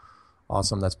Magic.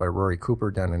 Awesome. That's by Rory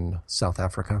Cooper down in South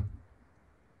Africa.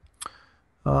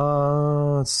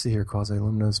 Let's see here.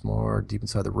 Quasi-Luminous, more Deep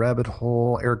Inside the Rabbit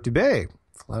Hole. Eric Dubay,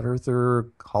 Flat Earther,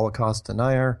 Holocaust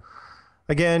Denier.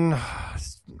 Again,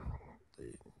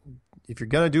 if you're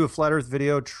going to do a Flat Earth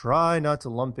video, try not to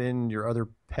lump in your other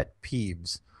pet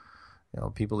peeves. You know,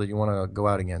 people that you want to go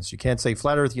out against. You can't say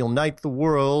Flat Earth, you'll unite the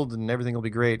world and everything will be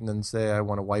great, and then say I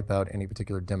want to wipe out any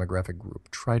particular demographic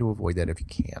group. Try to avoid that if you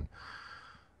can.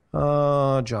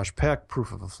 Josh Peck,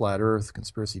 Proof of a Flat Earth,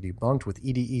 Conspiracy Debunked with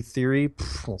EDE Theory.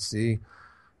 We'll see.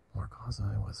 More Quasi,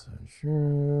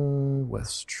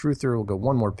 West Truther. We'll go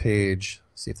one more page,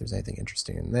 see if there's anything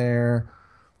interesting in there.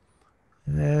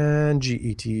 And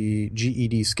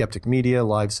GED Skeptic Media,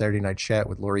 live Saturday night chat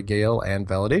with Lori Gale and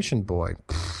Validation Boy.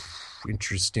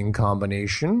 Interesting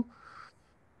combination.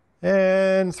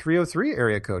 And 303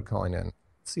 area code calling in.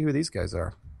 Let's see who these guys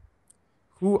are.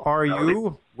 Who are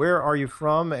you? Where are you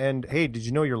from? And hey, did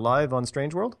you know you're live on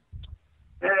Strange World?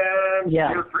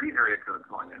 Yeah. 303 area code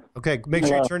calling in. Okay, make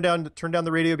sure you turn down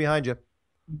the radio behind you.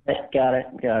 Got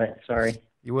it. Sorry.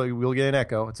 You will get an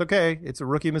echo. It's okay. It's a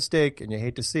rookie mistake, and you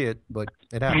hate to see it, but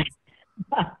it happens.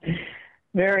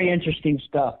 Very interesting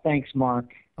stuff. Thanks, Mark.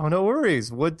 Oh, no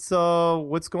worries. What's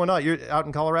going on? You're out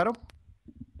in Colorado?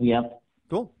 Yep.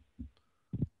 Cool.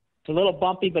 It's a little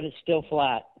bumpy, but it's still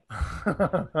flat.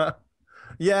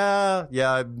 Yeah.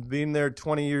 I've been there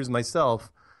 20 years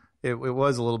myself. It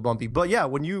was a little bumpy, but yeah,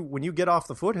 when you get off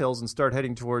the foothills and start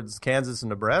heading towards Kansas and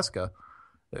Nebraska,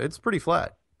 it's pretty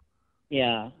flat.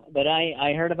 Yeah, but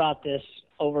I heard about this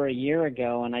over a year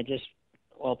ago, and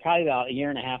probably about a year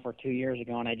and a half or 2 years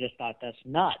ago, and I just thought that's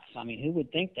nuts. I mean, who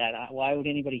would think that? Why would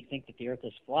anybody think that the Earth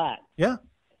is flat? Yeah.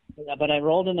 But I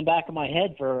rolled in the back of my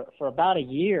head for about a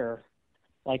year,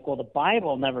 like, well, the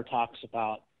Bible never talks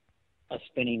about a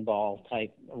spinning ball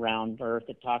type round Earth.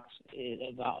 It talks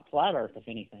about flat Earth, if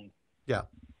anything. Yeah.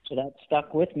 So that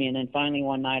stuck with me, and then finally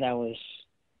one night I was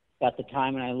got the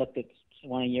time, and I looked at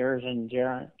one of yours and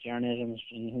Jaronism's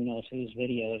and who knows whose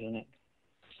videos, and it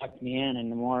sucked me in.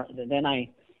 And I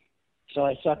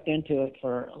sucked into it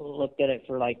looked at it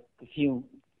for like a few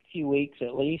weeks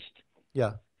at least.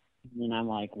 Yeah. And I'm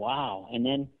like, wow. And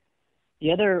then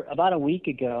about a week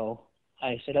ago,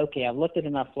 I said, okay, I've looked at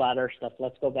enough flat Earth stuff.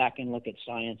 Let's go back and look at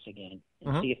science again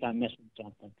and see if I'm missing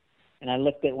something. And I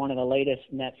looked at one of the latest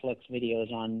Netflix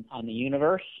videos on the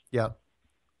universe. Yeah.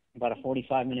 About a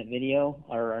 45-minute video,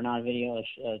 or not a video,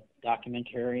 a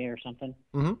documentary or something.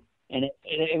 Mm-hmm. And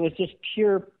it was just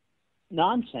pure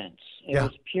nonsense. It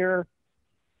was pure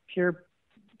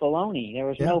baloney. There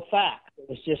was no fact.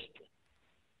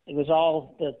 It was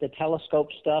all the telescope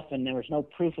stuff, and there was no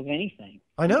proof of anything.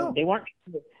 I know. They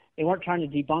weren't trying to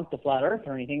debunk the flat Earth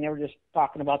or anything. They were just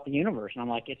talking about the universe. And I'm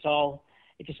like, it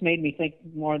just made me think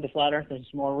more of the flat Earth is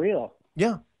more real.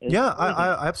 Yeah.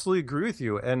 I absolutely agree with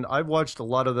you. And I've watched a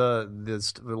lot of a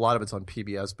lot of it's on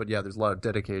PBS, but yeah, there's a lot of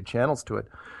dedicated channels to it.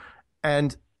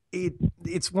 And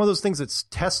it's one of those things that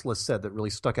Tesla said that really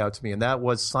stuck out to me, and that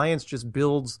was science just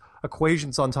builds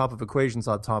equations on top of equations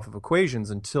on top of equations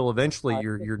until eventually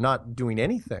you're not doing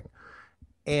anything.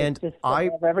 And it's just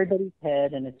above everybody's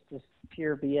head, and it's just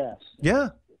pure BS. Yeah.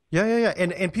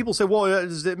 And people say, well,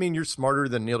 does that mean you're smarter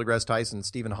than Neil deGrasse Tyson,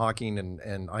 Stephen Hawking,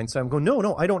 and Einstein? I'm going,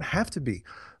 no, I don't have to be.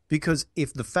 Because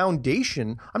if the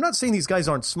foundation, I'm not saying these guys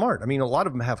aren't smart. I mean, a lot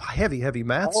of them have heavy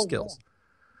math skills.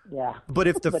 Yeah. But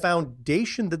if the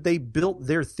foundation that they built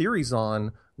their theories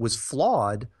on was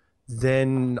flawed,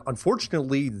 then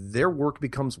unfortunately their work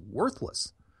becomes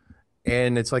worthless.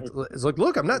 And it's like,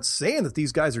 look, I'm not saying that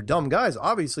these guys are dumb guys.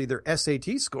 Obviously, their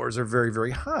SAT scores are very,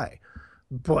 very high.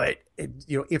 But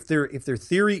if their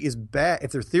theory is bad,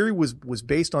 if their theory was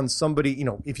based on somebody,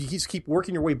 if you just keep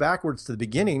working your way backwards to the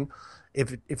beginning,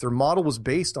 if their model was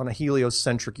based on a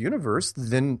heliocentric universe,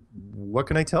 then what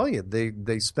can I tell you?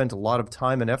 They spent a lot of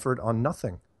time and effort on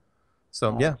nothing.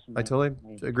 So yeah, I totally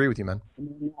agree with you, man.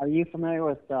 Are you familiar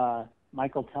with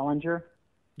Michael Tellinger?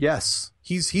 Yes,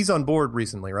 he's on board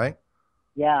recently, right?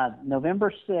 Yeah,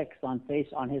 November 6th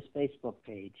on his Facebook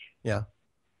page. Yeah.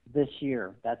 This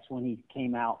year, that's when he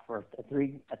came out for a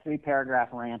three paragraph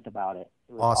rant about it.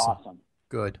 It was awesome.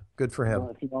 Good for him. So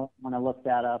if you don't want to look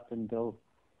that up, and go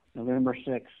November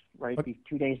 6th, right,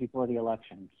 2 days before the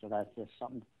election. So that's just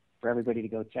something for everybody to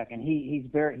go check. And he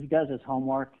does his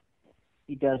homework.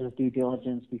 He does his due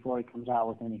diligence before he comes out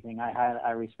with anything.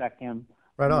 I respect him.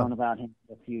 Right on. I've known about him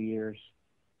for a few years.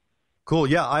 Cool.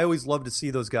 Yeah, I always love to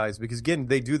see those guys because, again,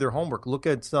 they do their homework. Look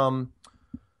at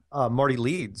Marty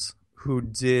Leeds, who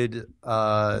did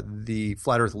the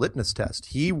Flat Earth Litmus test.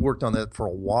 He worked on that for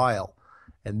a while.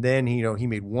 And then, he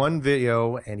made one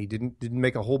video, and he didn't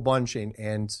make a whole bunch,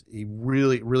 and he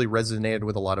really, really resonated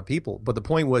with a lot of people. But the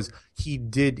point was he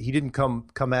didn't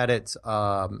come at it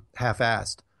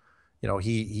half-assed.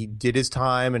 He did his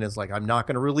time and is like, I'm not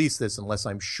going to release this unless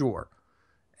I'm sure.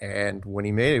 And when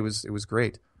he made it, it was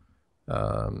great.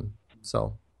 Oh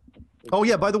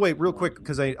yeah, by the way, real quick,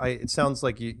 because it sounds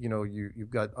like you've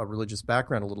got a religious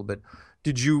background a little bit.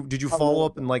 Did you follow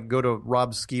up and go to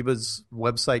Rob Skiba's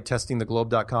website,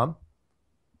 testingtheglobe.com?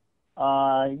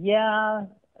 Yeah,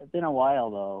 it's been a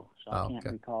while though, so I can't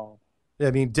recall. Yeah,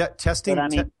 I mean,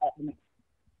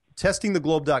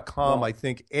 testingtheglobe.com. Yeah. I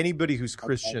think anybody who's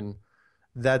Christian,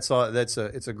 it's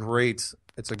a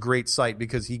great site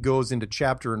because he goes into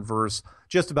chapter and verse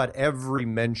just about every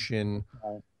mention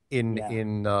in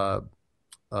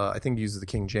I think he uses the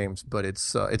King James, but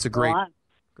it's a great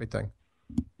thing.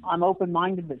 I'm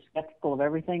open-minded but skeptical of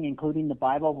everything, including the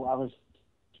Bible.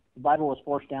 The Bible was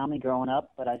forced down me growing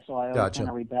up, but I always kind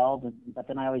of rebelled. But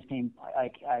then I always came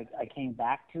came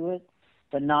back to it,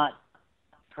 but not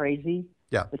crazy.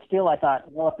 Yeah. But still, I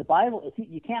thought, well, if the Bible,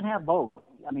 you can't have both.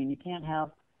 I mean, you can't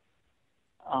have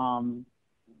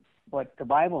what the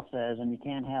Bible says, and you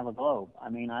can't have a globe. I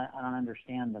mean, I don't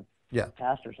understand the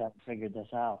pastors haven't figured this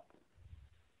out.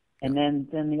 And then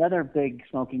the other big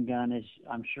smoking gun is,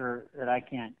 I'm sure that I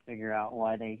can't figure out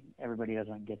why everybody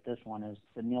doesn't get this one, is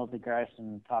the Neil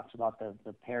deGrasse talks about the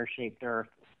pear-shaped Earth.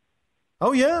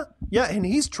 Oh yeah, and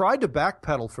he's tried to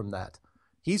backpedal from that.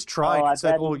 He's tried. He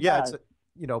said,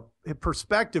 it's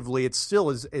perspectively, it's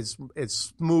still as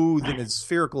smooth and as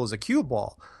spherical as a cue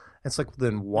ball. It's like,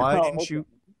 then why didn't you?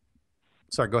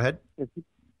 Sorry, go ahead.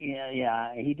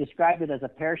 Yeah. He described it as a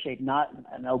pear shape, not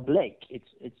an oblique.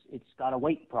 It's got a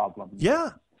weight problem.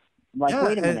 Yeah. Wait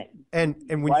a minute. And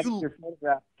when why does your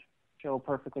photograph show a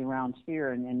perfectly round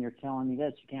sphere, and you're telling me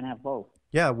this? You can't have both.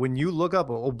 Yeah, when you look up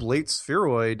oblate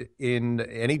spheroid in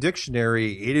any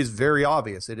dictionary, it is very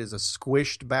obvious. It is a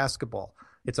squished basketball.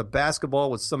 It's a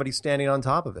basketball with somebody standing on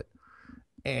top of it.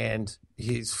 And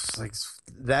he's like,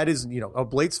 that is,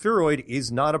 oblate spheroid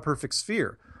is not a perfect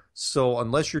sphere. So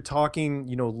unless you're talking,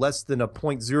 less than a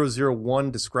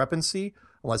 0.001 discrepancy,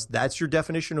 unless that's your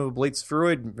definition of oblate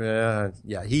spheroid, I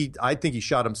think he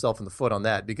shot himself in the foot on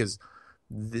that because,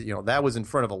 that was in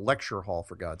front of a lecture hall,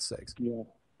 for God's sakes. Yeah,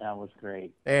 that was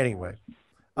great. Anyway,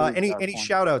 any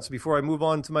shout outs before I move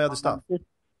on to my other stuff?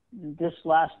 This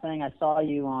last thing, I saw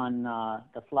you on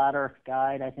the Flat Earth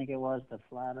Guide, I think it was, the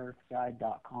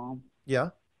flatearthguide.com. Yeah.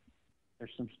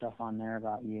 There's some stuff on there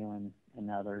about you and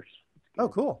others. Oh,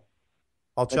 cool.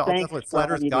 I'll definitely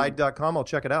flatearthguide.com. I'll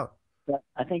check it out.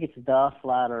 I think it's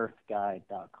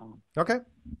theflatearthguide.com. Okay.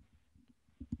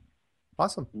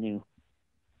 Awesome. New.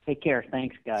 Take care.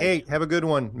 Thanks, guys. Hey, have a good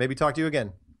one. Maybe talk to you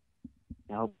again.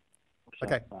 Nope.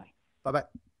 Okay. Bye. Bye-bye.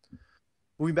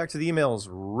 Moving back to the emails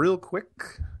real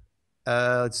quick.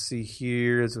 Let's see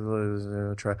here.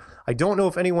 I don't know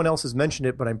if anyone else has mentioned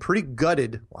it, but I'm pretty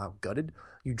gutted. Wow, gutted?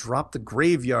 You dropped the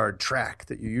graveyard track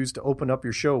that you used to open up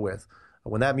your show with.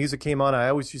 When that music came on, I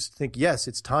always used to think, yes,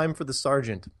 it's time for the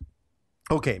Sargent.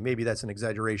 Okay, maybe that's an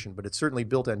exaggeration, but it certainly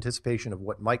built anticipation of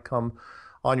what might come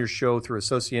on your show through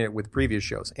associating it with previous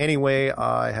shows. Anyway,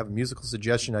 I have a musical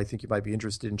suggestion I think you might be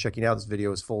interested in checking out. This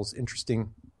video is full of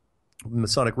interesting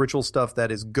Masonic ritual stuff.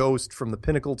 That is Ghost, From the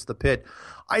Pinnacle to the Pit.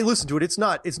 I listened to it. It's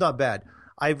not bad.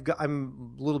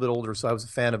 I'm a little bit older, so I was a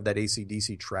fan of that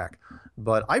AC/DC track.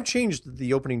 But I've changed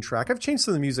the opening track. I've changed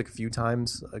some of the music a few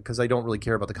times because I don't really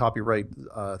care about the copyright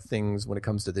things when it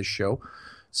comes to this show.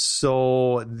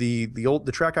 So the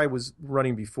track I was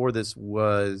running before this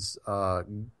was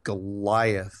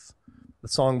Goliath The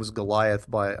song was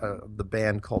Goliath by the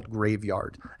band called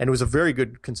Graveyard. And it was a very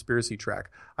good conspiracy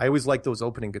track. I always like those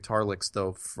opening guitar licks,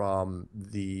 though, from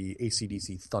the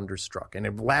AC/DC Thunderstruck. And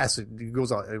it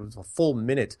goes on, it was a full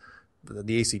minute,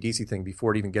 the AC/DC thing,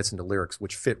 before it even gets into lyrics,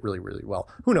 which fit really, really well.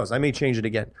 Who knows? I may change it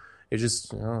again. It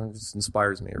just, it just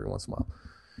inspires me every once in a while.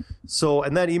 So,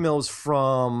 and that email is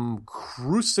from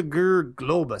Cruciger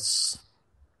Globus.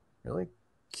 Really?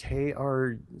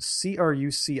 Cruciger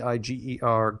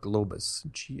Globus.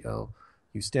 GL.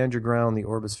 You stand your ground, the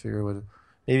orbisphere.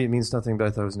 Maybe it means nothing, but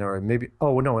I thought it was no. Maybe.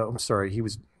 Oh no, I'm sorry.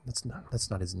 That's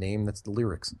not his name. That's the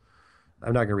lyrics.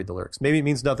 I'm not going to read the lyrics. Maybe it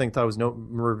means nothing. Thought it was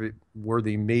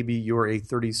noteworthy. Maybe you're a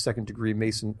 32nd degree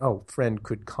Mason. Oh, friend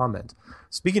could comment.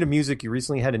 Speaking of music, you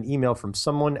recently had an email from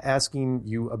someone asking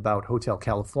you about Hotel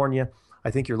California. I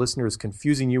think your listener is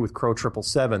confusing you with Crow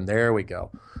 777. There we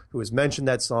go. Who has mentioned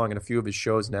that song in a few of his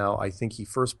shows now. I think he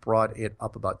first brought it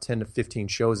up about 10 to 15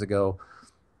 shows ago.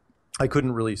 I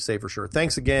couldn't really say for sure.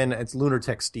 Thanks again. It's Lunar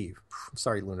Tech Steve. I'm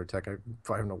sorry, Lunar Tech. I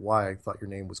don't know why I thought your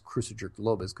name was Cruciger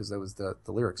Globus, because that was the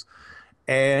lyrics.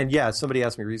 And yeah, somebody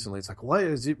asked me recently, it's like, what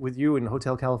is it with you in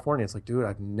Hotel California? It's like, dude,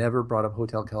 I've never brought up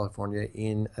Hotel California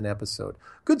in an episode.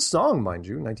 Good song, mind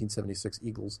you, 1976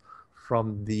 Eagles,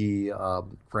 from the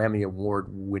Grammy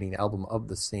Award-winning album of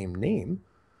the same name.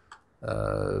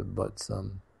 I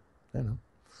don't know.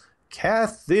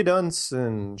 Kathy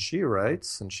Dunson, she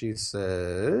writes, and she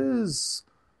says,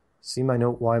 see my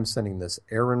note why I'm sending this.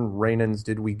 Aaron Rainan's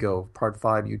Did We Go? Part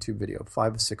 5 YouTube video.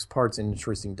 5 of 6 parts,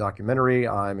 interesting documentary.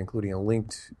 I'm including a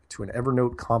link to an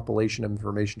Evernote compilation of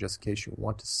information just in case you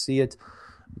want to see it.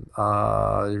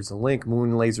 There's a link.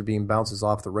 Moon laser beam bounces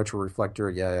off the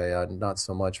retroreflector. Yeah. Not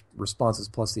so much. Responses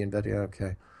plus the embedded.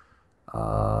 Okay.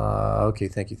 Okay,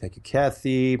 thank you,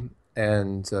 Kathy.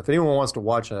 And if anyone wants to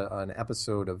watch an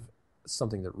episode of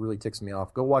something that really ticks me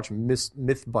off, go watch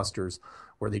Mythbusters,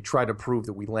 where they try to prove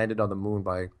that we landed on the moon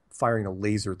by firing a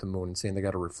laser at the moon and saying they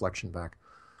got a reflection back.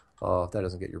 Oh, if that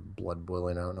doesn't get your blood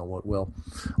boiling, I don't know what will.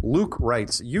 Luke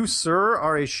writes, you, sir,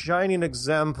 are a shining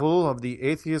example of the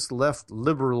atheist left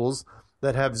liberals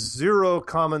that have zero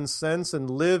common sense and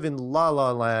live in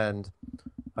la-la land.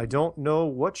 I don't know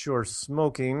what you're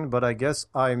smoking, but I guess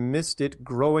I missed it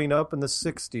growing up in the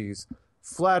 60s.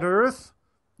 Flat Earth?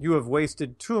 You have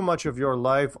wasted too much of your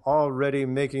life already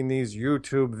making these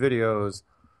YouTube videos.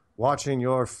 Watching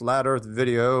your Flat Earth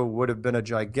video would have been a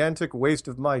gigantic waste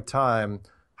of my time.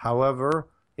 However,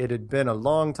 it had been a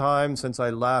long time since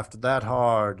I laughed that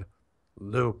hard.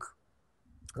 Luke.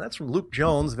 That's from Luke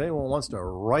Jones. If anyone wants to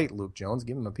write Luke Jones,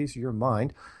 give him a piece of your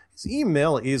mind. His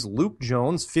email is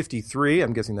lukejones53,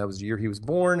 I'm guessing that was the year he was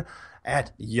born,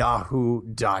 at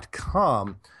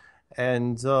yahoo.com.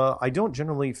 And I don't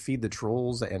generally feed the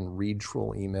trolls and read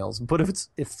troll emails, but if it's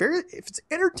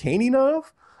entertaining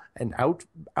enough and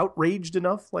outraged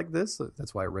enough like this,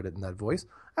 that's why I read it in that voice,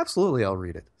 absolutely I'll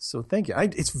read it. So thank you.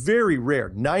 It's very rare,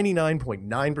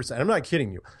 99.9%. I'm not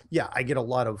kidding you. Yeah, I get a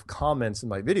lot of comments in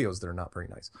my videos that are not very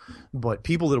nice, but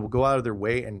people that will go out of their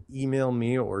way and email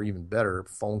me, or even better,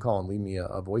 phone call and leave me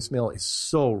a voicemail, is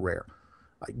so rare.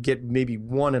 I get maybe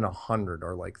 1 in 100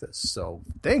 are like this. So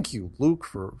thank you, Luke,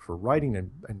 for writing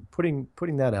and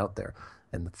putting that out there.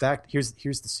 And the fact, here's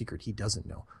the secret he doesn't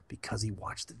know. Because he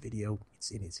watched the video,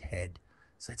 it's in his head.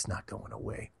 So it's not going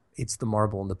away. It's the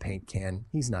marble in the paint can.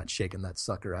 He's not shaking that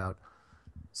sucker out.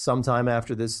 Sometime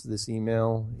after this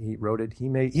email, he wrote it.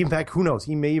 In fact, who knows?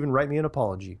 He may even write me an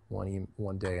apology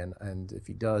one day. And if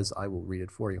he does, I will read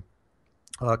it for you.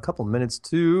 A couple minutes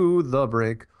to the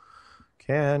break.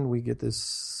 Can we get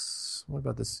this? What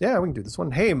about this? Yeah, we can do this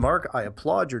one. Hey, Mark, I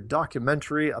applaud your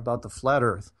documentary about the flat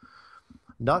Earth.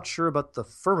 Not sure about the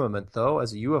firmament, though.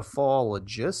 As a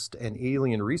ufologist and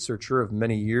alien researcher of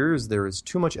many years, there is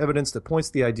too much evidence that points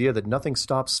to the idea that nothing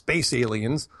stops space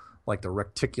aliens, like the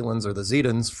Reticulans or the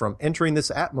Zetans, from entering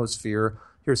this atmosphere.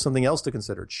 Here's something else to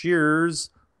consider. Cheers,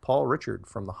 Paul Richard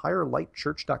from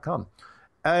thehigherlightchurch.com.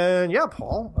 And yeah,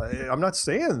 Paul, I'm not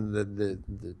saying that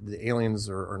the aliens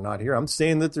are not here. I'm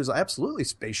saying that there's absolutely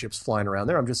spaceships flying around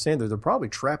there. I'm just saying that they're probably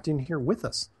trapped in here with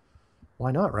us.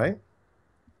 Why not, right?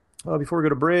 Before we go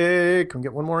to break, can we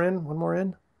get one more in?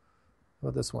 How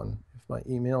about this one? If my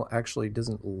email actually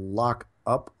doesn't lock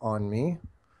up on me.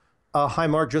 Hi,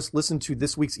 Mark. Just listened to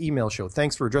this week's email show.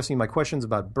 Thanks for addressing my questions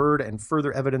about Bird and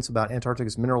further evidence about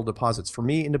Antarctica's mineral deposits. For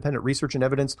me, independent research and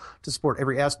evidence to support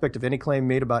every aspect of any claim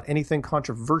made about anything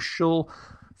controversial,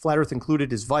 Flat Earth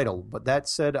included, is vital. But that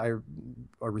said, I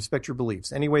respect your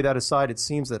beliefs. Anyway, that aside, it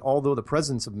seems that although the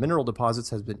presence of mineral deposits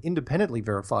has been independently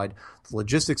verified, the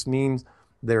logistics means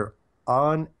they're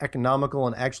uneconomical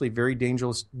and actually very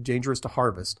dangerous to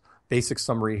harvest. Basic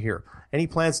summary here. Any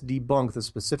plans to debunk the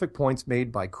specific points made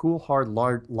by Cool Hard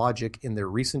Logic in their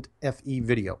recent FE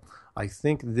video? I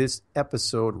think this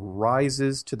episode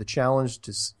rises to the challenge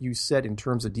you set in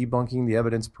terms of debunking the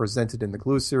evidence presented in the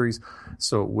Glue series,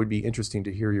 so it would be interesting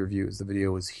to hear your views. The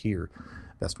video is here.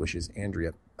 Best wishes,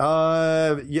 Andrea.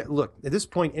 Yeah, look, at this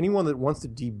point, anyone that wants to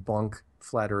debunk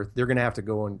Flat Earth, they're going to have to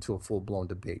go into a full-blown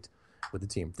debate with the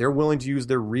team. They're willing to use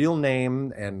their real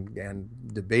name and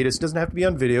debate us. It doesn't have to be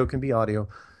on video. It can be audio.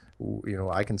 You know,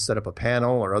 I can set up a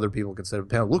panel, or other people can set up a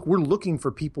panel. Look, we're looking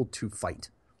for people to fight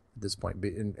at this point.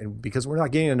 And because we're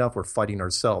not getting enough, we're fighting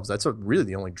ourselves. That's really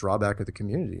the only drawback of the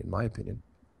community, in my opinion.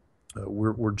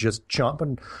 We're just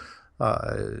champing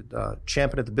at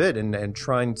the bit and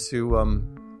trying to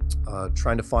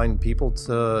find people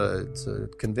to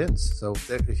convince. So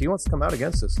if he wants to come out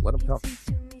against us, let him come.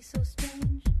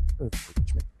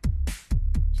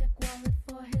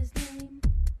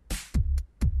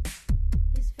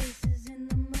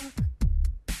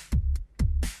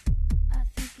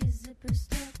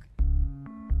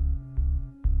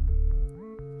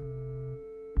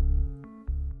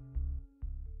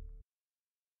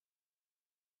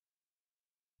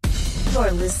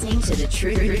 You're listening to the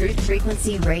Truth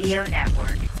Frequency Radio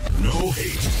Network. No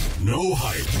hate, no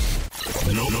hype,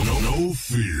 no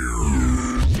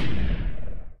fear.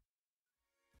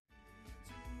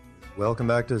 Welcome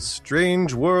back to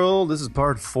Strange World. This is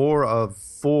part 4 of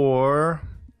 4.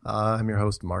 I'm your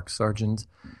host, Mark Sargent.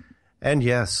 And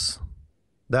yes,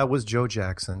 that was Joe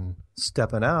Jackson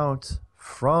stepping out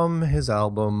from his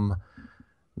album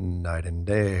Night and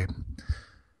Day.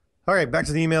 All right, back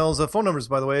to the emails. Phone numbers,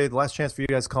 by the way, the last chance for you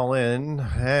guys to call in.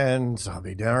 And I'll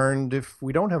be darned if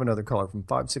we don't have another caller from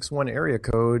 561 area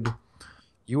code.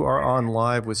 You are on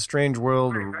live with Strange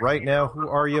World right now. Who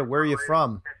are you? Where are you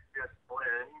from?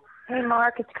 Hey,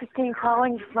 Mark, it's Christine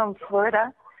calling from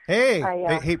Florida. Hey,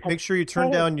 hey, make sure you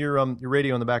turn down your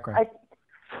radio in the background.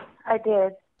 I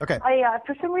did. Okay.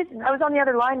 For some reason, I was on the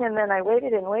other line, and then I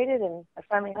waited, and I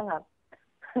finally hung up.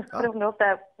 I don't know if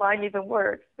that line even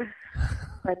works.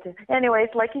 But anyways,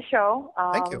 like your show.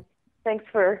 Thank you. Thanks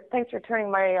for turning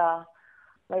my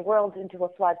world into a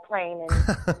flat plane and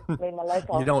made my life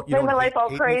all life all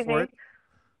crazy. For it?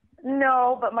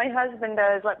 No, but my husband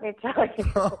does. Let me tell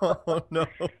you. Oh no.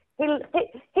 He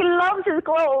loves his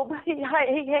globe. He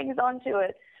hangs on to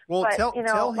it. Well, but,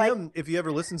 tell him if he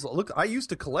ever listens. Look, I used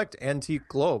to collect antique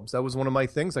globes. That was one of my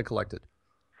things I collected.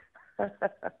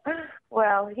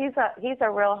 Well, he's a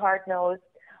real hard-nosed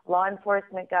law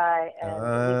enforcement guy,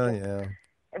 and yeah.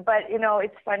 But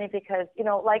it's funny because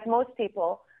like most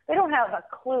people, they don't have a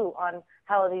clue on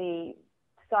how the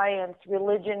science,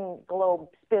 religion globe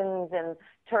spins and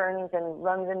turns and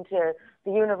runs into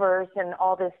the universe and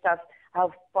all this stuff,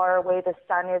 how far away the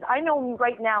sun is. I know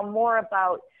right now more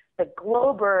about the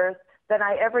globe Earth than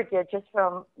I ever did just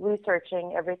from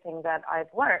researching everything that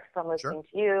I've learned from listening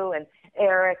to you and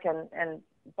Eric and a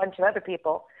bunch of other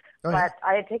people. Oh, but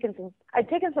yeah. I'd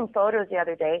taken some photos the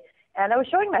other day, and I was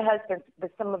showing my husband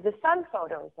some of the sun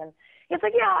photos, and he's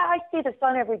like, "Yeah, I see the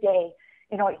sun every day.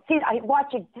 I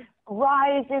watch it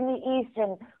rise in the east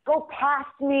and go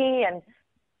past me, and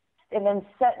then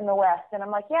set in the west." And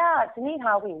I'm like, "Yeah, it's neat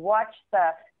how we watch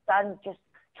the sun just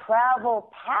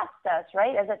travel past us,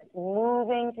 right, as it's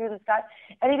moving through the sky."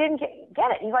 And he didn't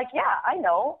get it. He's like, "Yeah, I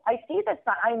know. I see the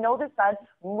sun. I know the sun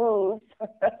moves."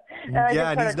 And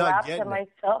I just sort of laughed to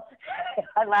myself.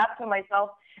 I laughed to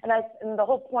myself. And the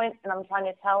whole point, and I'm trying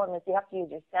to tell him, is you have to use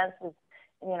your senses,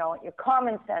 your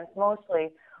common sense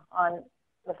mostly, on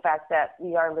the fact that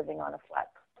we are living on a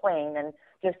flat plane, and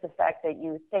just the fact that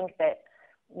you think that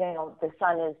the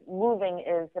sun is moving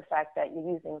is the fact that you're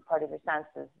using part of your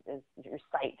senses, is your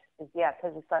sight,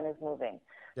 because the sun is moving.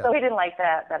 Yeah. So he didn't like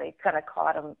that I kind of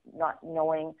caught him not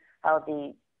knowing how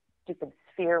the stupid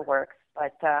sphere works.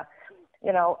 But,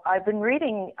 I've been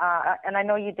reading, and I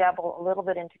know you dabble a little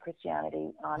bit into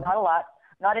Christianity, not a lot,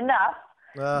 not enough,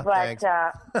 but I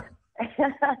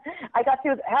got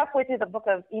halfway through the book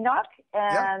of Enoch,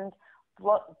 and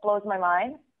blows my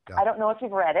mind. Yeah. I don't know if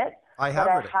you've read it. I have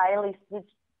read it.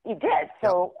 You did.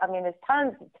 So, I mean, there's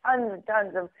tons and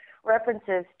tons of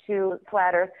references to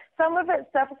flat Earth. Some of it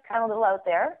stuff is kind of a little out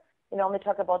there. They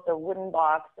talk about the wooden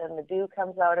box, and the dew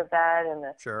comes out of that, and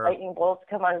the lightning bolts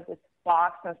come out of this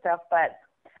box and stuff. But,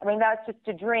 I mean, that's just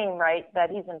a dream, right, that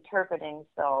he's interpreting.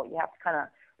 So you have to kind of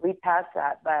read past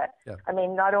that. But, I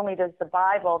mean, not only does the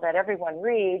Bible that everyone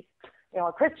reads,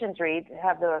 Christians read,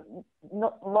 have the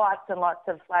lots and lots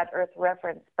of flat Earth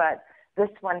reference, but this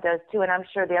one does too, and I'm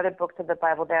sure the other books of the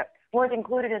Bible that weren't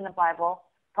included in the Bible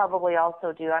probably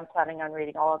also do. I'm planning on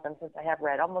reading all of them since I have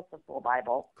read almost the full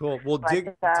Bible. Cool. Well, But,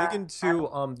 dig into,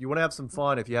 you want to have some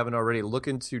fun if you haven't already, look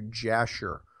into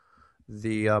Jasher.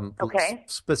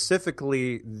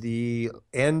 Specifically the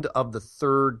end of the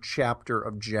 3rd chapter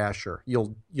of Jasher.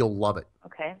 You'll love it.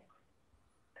 Okay.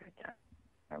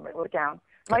 I wrote it down.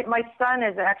 My son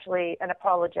is actually an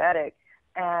apologetic,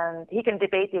 and he can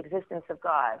debate the existence of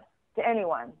God to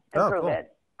anyone and prove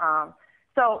it.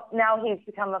 So now he's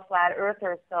become a flat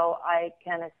earther, so I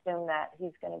can assume that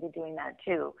he's going to be doing that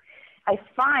too. I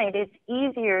find it's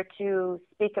easier to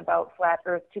speak about flat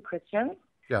earth to Christians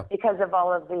because of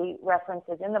all of the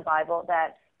references in the Bible,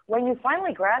 that when you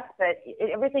finally grasp it,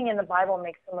 everything in the Bible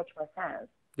makes so much more sense.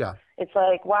 Yeah. It's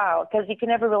like, wow, because you can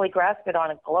never really grasp it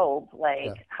on a globe,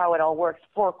 like how it all works,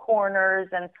 4 corners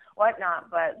and whatnot,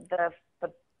 but the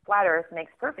flat earth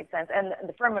makes perfect sense, and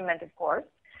the firmament, of course.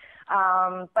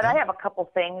 But I have a couple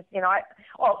things,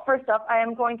 first off, I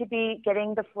am going to be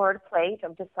getting the Florida plate.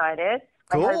 I've decided.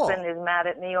 My husband is mad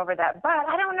at me over that, but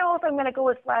I don't know if I'm going to go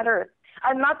with flat earth.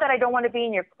 I'm not that I don't want to be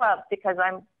in your club, because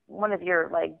I'm one of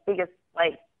your biggest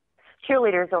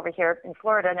cheerleaders over here in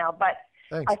Florida now, but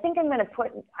thanks. I think I'm going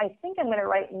to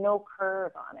write no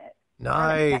curve on it.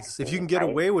 Nice. If you can get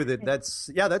away with it,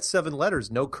 that's 7 letters.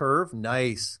 No curve.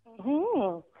 Nice.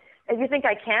 Mm-hmm. If you think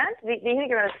I can't, do you think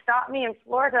you're going to stop me in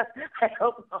Florida? I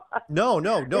hope not. No.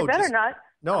 You better not.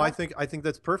 No, I think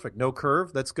that's perfect. No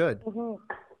curve. That's good. Mm-hmm.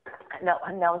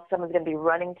 No, someone's going to be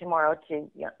running tomorrow to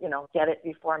get it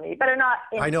before me. Better not.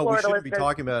 I know Florida, we shouldn't be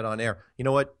talking about it on air. You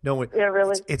know what? No,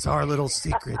 really? It's our little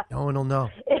secret. No one will know.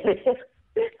 It is.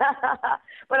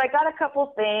 But I got a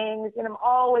couple things, and I'm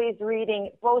always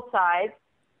reading both sides,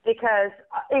 because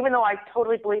even though I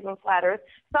totally believe in flat earth,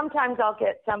 sometimes I'll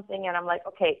get something and I'm like,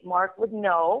 okay, Mark would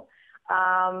know.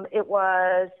 It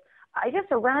was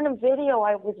a random video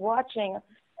I was watching,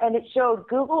 and it showed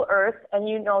Google Earth, and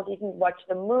you can watch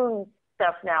the moon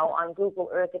stuff now on Google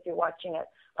Earth if you're watching it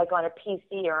on a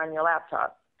PC or on your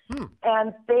laptop.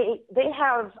 And they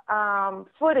have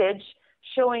footage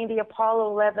showing the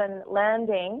Apollo 11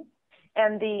 landing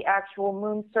and the actual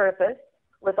moon surface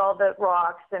with all the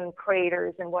rocks and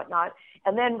craters and whatnot.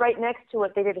 And then right next to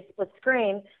it, they did a split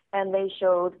screen, and they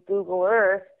showed Google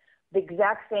Earth, the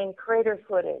exact same crater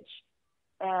footage,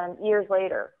 and years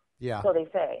later. Yeah. So they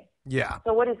say. Yeah.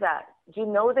 So what is that? Do you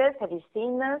know this? Have you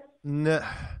seen this? No,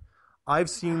 I've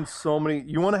seen so many.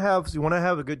 You want to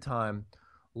have a good time?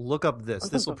 Look up this.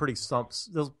 This will pretty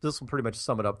much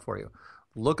sum it up for you.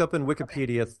 Look up in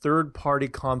Wikipedia, third-party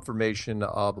confirmation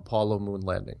of Apollo moon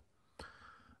landing.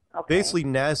 Okay. Basically,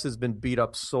 NASA has been beat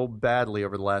up so badly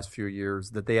over the last few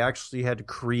years that they actually had to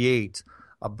create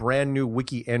a brand new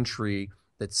wiki entry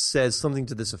that says something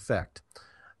to this effect.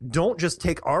 Don't just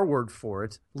take our word for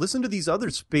it. Listen to these other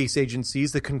space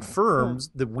agencies that confirms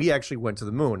that we actually went to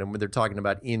the moon. And when they're talking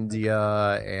about India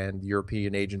and the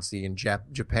European agency and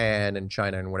Japan and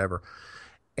China and whatever.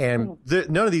 And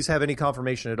none of these have any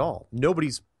confirmation at all.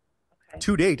 Nobody's,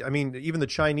 to date, I mean, even the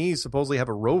Chinese supposedly have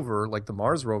a rover, like the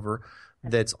Mars rover,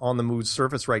 that's on the moon's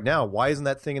surface right now. Why isn't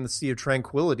that thing in the Sea of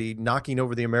Tranquility knocking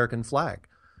over the American flag?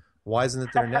 Why isn't it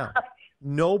there now?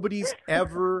 Nobody's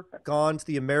ever gone to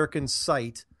the American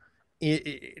site,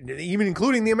 even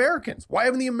including the Americans. Why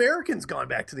haven't the Americans gone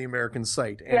back to the American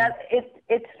site? And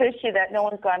it's fishy that no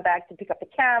one's gone back to pick up the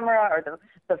camera or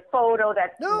the photo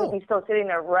that would be still sitting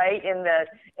there right in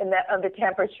the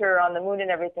temperature on the moon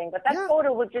and everything. But that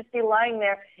photo would just be lying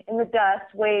there in the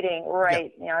dust waiting.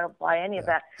 Right? Yeah. I don't buy any of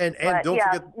that. And don't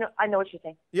forget. No, I know what you're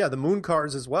saying. Yeah, the moon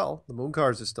cars as well. The moon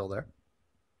cars is still there.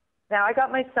 Now I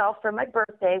got myself for my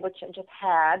birthday, which I just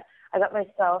had. I got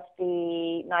myself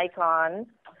the Nikon.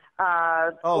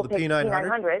 The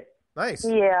P900. Nice.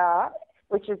 Yeah,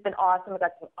 which has been awesome. I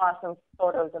got some awesome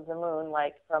photos of the moon,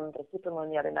 like from the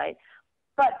supermoon the other night.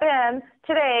 But then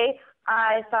today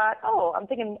I thought, I'm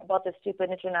thinking about this stupid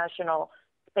International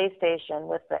Space Station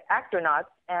with the astronauts,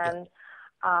 and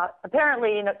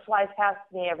apparently it flies past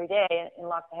me every day in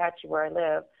Loxahatchee where I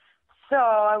live. So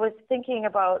I was thinking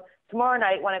about tomorrow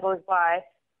night when it goes by,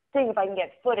 seeing if I can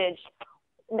get footage.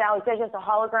 Now, is that just a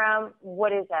hologram?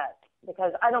 What is that?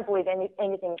 Because I don't believe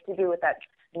anything to do with that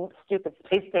stupid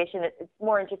space station. It's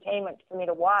more entertainment for me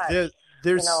to watch.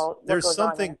 There's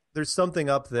something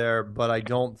up there, but I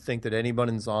don't think that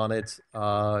anybody's on it.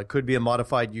 Could be a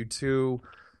modified U-2,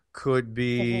 could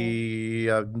be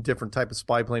a different type of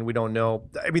spy plane. We don't know.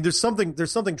 I mean, there's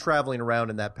something traveling around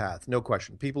in that path. No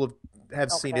question. People have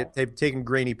seen it. They've taken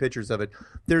grainy pictures of it.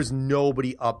 There's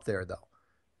nobody up there though.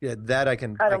 Yeah, that I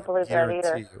don't believe that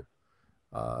either. You.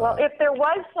 Well, if there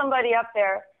was somebody up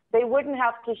there, they wouldn't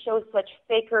have to show such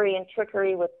fakery and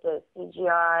trickery with the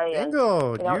CGI.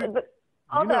 Bingo. And,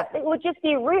 all that. It would just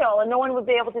be real, and no one would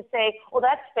be able to say, well,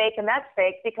 that's fake and that's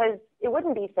fake, because it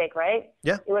wouldn't be fake, right?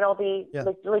 Yeah. It would all be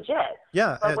legit.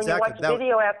 Yeah, but when you watch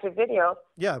video after video.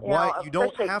 Yeah, you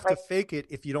don't have to fake it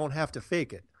if you don't have to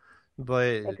fake it.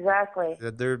 But exactly.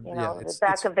 They're, the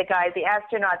back of the guy, the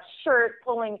astronaut's shirt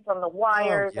pulling from the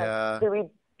wires, and the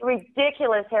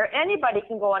ridiculous hair. Anybody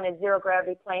can go on a zero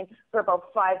gravity plane for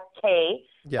about 5K,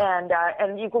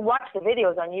 and you can watch the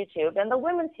videos on YouTube. And the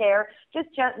women's hair just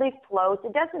gently flows.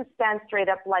 It doesn't stand straight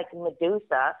up like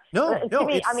Medusa. No,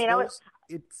 me,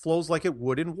 it flows like it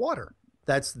would in water.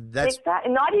 That's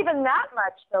exactly. Not even that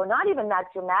much, though. Not even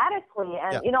that dramatically.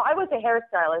 And I was a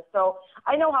hairstylist, so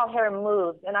I know how hair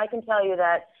moves, and I can tell you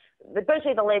that,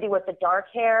 especially the lady with the dark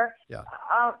hair. Yeah.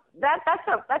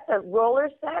 That's a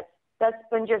roller set that's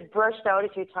been just brushed out a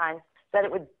few times, that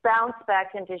it would bounce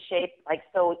back into shape, like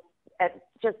so,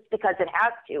 just because it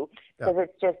has to, because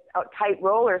it's just a tight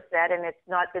roller set and it's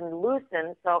not been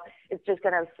loosened, so it's just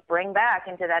going to spring back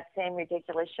into that same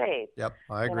ridiculous shape. Yep,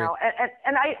 I agree.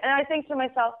 And I think to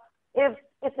myself, if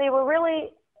they were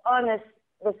really on this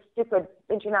stupid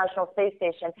International Space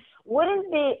Station, wouldn't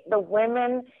the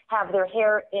women have their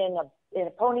hair in a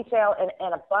ponytail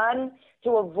and a bun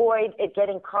to avoid it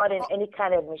getting caught in any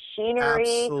kind of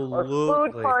machinery or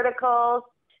food particles?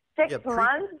 6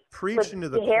 months? Preaching to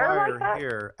the choir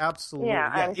here. Absolutely.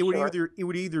 Yeah, it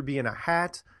would either be in a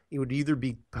hat, it would either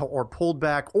be or pulled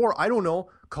back, or I don't know,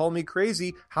 call me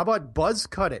crazy. How about buzz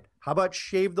cut it? How about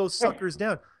shave those suckers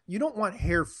down? You don't want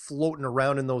hair floating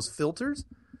around in those filters.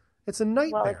 It's a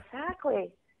nightmare. Well,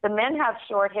 exactly. The men have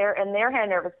short hair, and their hair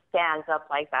never stands up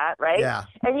like that, right? Yeah.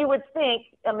 And you would think,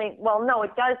 no,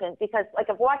 it doesn't, because,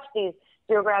 I've watched these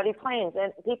zero-gravity planes,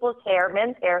 and people's hair,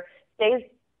 men's hair, stays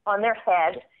on their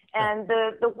head, and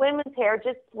the women's hair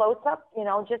just floats up,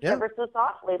 ever so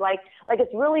softly, like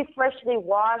it's really freshly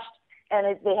washed,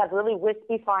 and they have really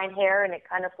wispy, fine hair, and it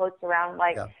kind of floats around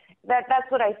that's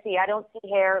what I see. I don't see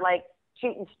hair,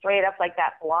 shooting straight up like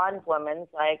that blonde woman's.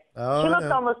 She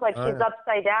looks almost like she's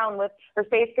upside down, with her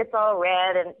face gets all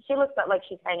red, and she looks like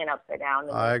she's hanging upside down.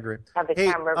 And I agree. Have the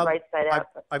camera right side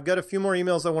up. I've got a few more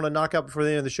emails I want to knock out before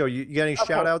the end of the show. You got any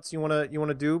shout outs you want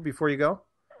to do before you go?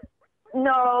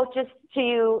 No, just to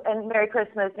you, and Merry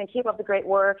Christmas, and keep up the great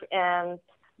work. And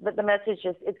the message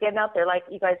it's getting out there, like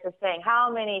you guys are saying.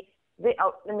 How many?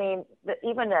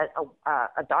 Even a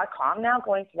 .com now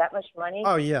going for that much money.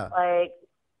 Oh yeah.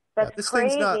 That's this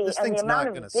crazy. This and thing's the not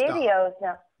amount going of to stop. videos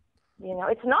now.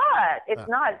 It's not. It's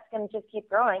not. It's going to just keep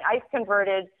growing. I've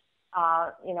converted,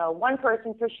 one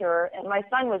person for sure, and my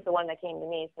son was the one that came to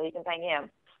me, so you can thank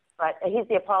him. But he's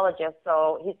the apologist,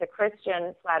 so he's a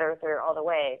Christian flat earther all the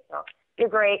way. So you're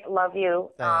great. Love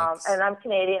you. And I'm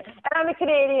Canadian. And I'm a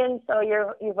Canadian, so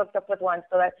you've hooked up with one,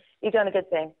 so that you've done a good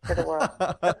thing for the world.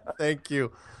 Thank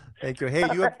you. Hey, you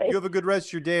have a good rest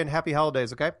of your day, and happy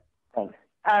holidays, okay? Thanks.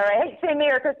 All right. Say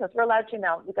Merry Christmas. We're allowed to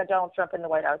now. We've got Donald Trump in the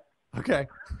White House. Okay.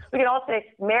 We can all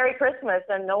say Merry Christmas,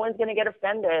 and no one's going to get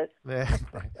offended. Merry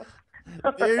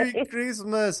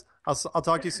Christmas. I'll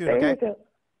talk to you soon, there okay? You go.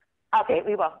 Okay,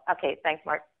 we will. Okay, thanks,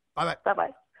 Mark. Bye-bye. Bye-bye.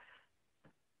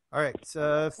 All right.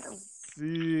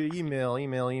 Email.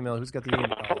 Who's got the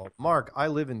email? Mark, I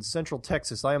live in Central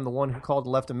Texas. I am the one who called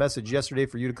and left a message yesterday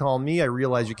for you to call me. I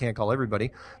realize you can't call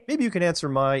everybody. Maybe you can answer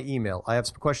my email. I have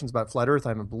some questions about flat Earth.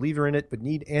 I'm a believer in it, but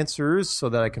need answers so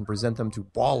that I can present them to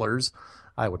ballers.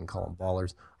 I wouldn't call them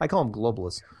ballers. I call them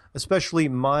globalists, especially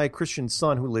my Christian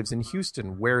son who lives in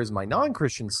Houston. Where is my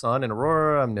non-Christian son in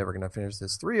Aurora? I'm never going to finish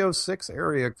this. 306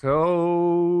 area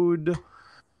code.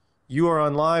 You are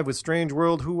on live with Strange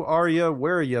World. Who are you?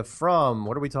 Where are you from?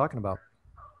 What are we talking about?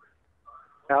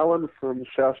 Alan from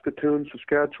Saskatoon,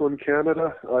 Saskatchewan,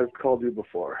 Canada. I've called you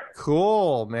before.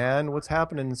 Cool, man. What's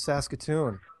happening in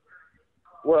Saskatoon?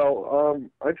 Well,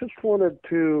 I just wanted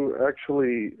to I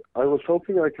was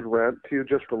hoping I could rant to you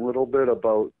just a little bit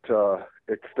about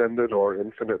extended or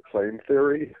infinite plane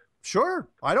theory. Sure.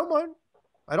 I don't mind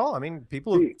at all. I mean,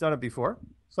 people have done it before.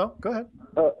 So, go ahead.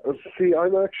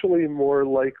 I'm actually more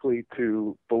likely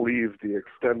to believe the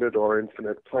extended or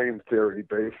infinite plane theory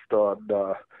based on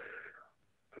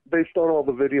all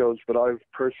the videos that I've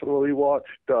personally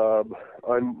watched.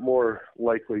 I'm more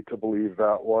likely to believe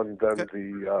that one than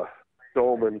the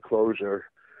dome enclosure.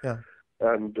 Yeah.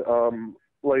 And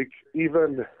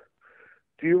even,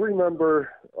 do you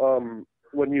remember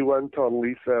when you went on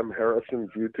Lisa M.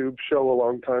 Harrison's YouTube show a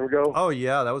long time ago? Oh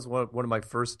yeah, that was one of my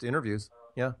first interviews.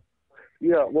 Yeah.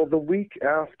 Yeah, well, the week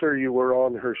after you were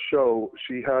on her show,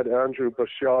 she had Andrew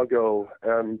Basiago,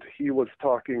 and he was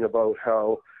talking about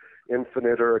how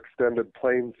infinite or extended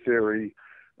plane theory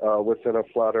within a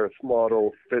flat Earth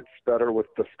model fits better with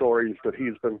the stories that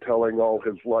he's been telling all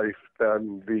his life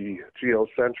than the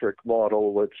geocentric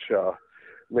model, which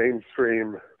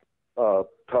mainstream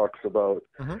talks about.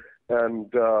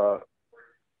 And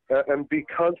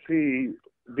because he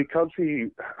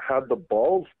had the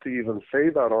balls to even say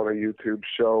that on a YouTube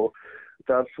show,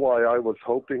 that's why I was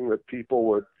hoping that people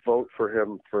would vote for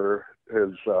him for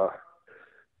his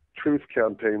truth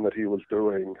campaign that he was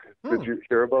doing. Did you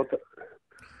hear about that?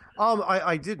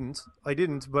 I didn't,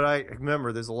 but I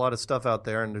remember there's a lot of stuff out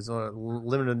there, and there's a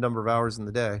limited number of hours in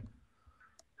the day.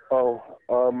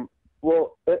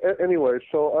 Well, anyway,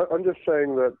 so I'm just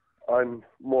saying that I'm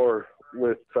more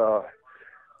with The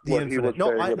what infinite. he was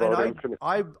No, saying about infinite.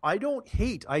 I don't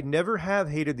hate. I never have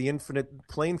hated the infinite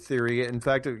plane theory. In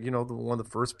fact, one of the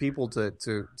first people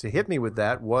to hit me with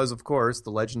that was, of course, the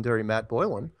legendary Matt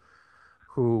Boylan,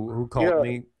 who called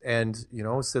me and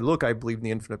said, "Look, I believe in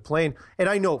the infinite plane." And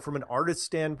I know from an artist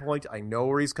standpoint, I know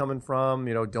where he's coming from.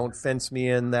 Don't fence me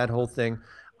in, that whole thing.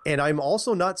 And I'm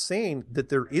also not saying that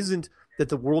that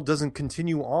the world doesn't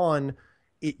continue on,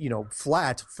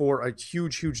 flat for a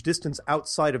huge distance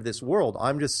outside of this world.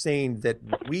 I'm just saying that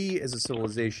we as a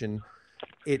civilization,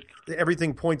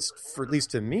 everything points, for at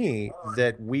least to me,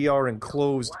 that we are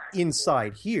enclosed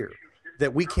inside here,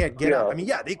 that we can't get out. I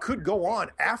mean, they could go on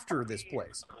after this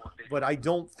place, but I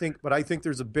think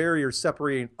there's a barrier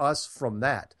separating us from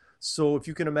that. So if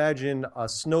you can imagine a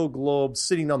snow globe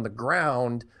sitting on the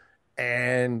ground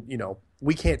and,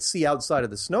 we can't see outside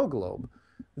of the snow globe,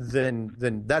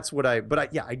 then that's what I know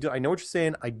what you're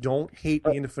saying. I don't hate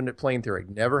the infinite plane theory.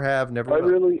 Never have, never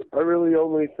will. I really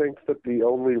only think that the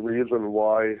only reason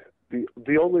why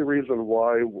the only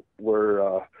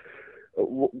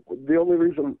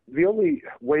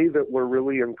way that we're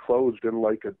really enclosed in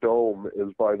like a dome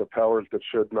is by the powers that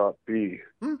should not be.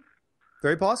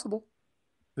 Very possible.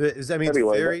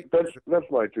 Anyway, that's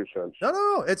my 2 cents.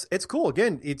 No, it's cool.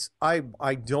 Again,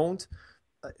 I don't.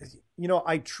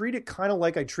 I treat it kind of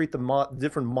like I treat the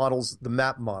different models, the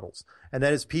map models, and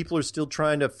that is people are still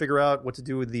trying to figure out what to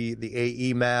do with the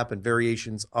AE map and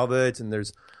variations of it. And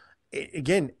there's,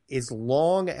 again, as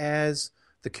long as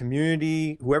the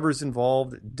community, whoever's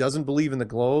involved, doesn't believe in the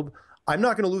globe, I'm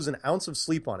not going to lose an ounce of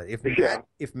sleep on it.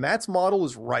 If Matt's model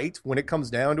is right, when it comes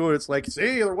down to it, it's like,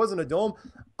 see, there wasn't a dome,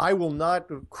 I will not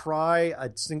cry a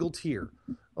single tear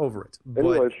over it.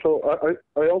 Anyway, so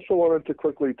I also wanted to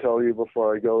quickly tell you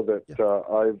before I go that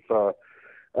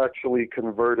I've actually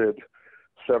converted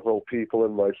several people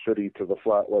in my city to the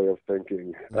flat way of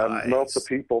thinking. Nice. And not the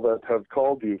people that have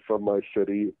called you from my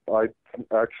city. I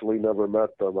actually never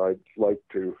met them. I'd like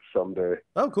to someday.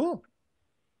 Oh, cool.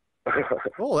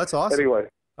 Cool, that's awesome. Anyway.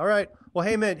 All right. Well,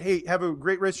 hey, man, have a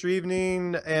great rest of your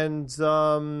evening, and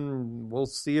we'll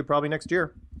see you probably next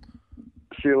year.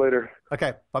 See you later.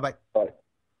 Okay, bye-bye. Bye.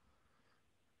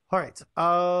 All right.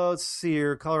 Let's see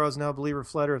here. Colorado's now a believer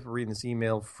flat Earth. We're reading this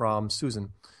email from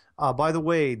Susan. By the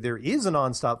way, there is a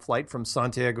nonstop flight from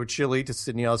Santiago, Chile to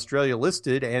Sydney, Australia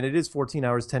listed, and it is 14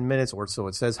 hours, 10 minutes, or so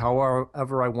it says.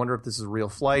 However, I wonder if this is a real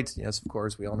flight. Yes, of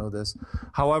course, we all know this.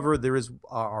 However, there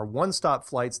are one-stop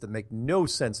flights that make no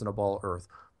sense in a ball of Earth.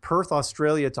 Perth,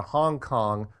 Australia to Hong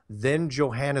Kong, then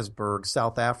Johannesburg,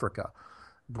 South Africa.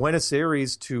 Buenos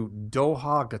Aires to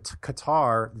Doha,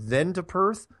 Qatar, then to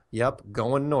Perth. Yep,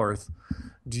 going north.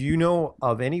 Do you know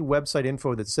of any website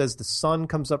info that says the sun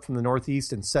comes up from the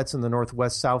northeast and sets in the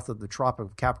northwest south of the Tropic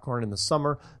of Capricorn in the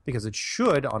summer? Because it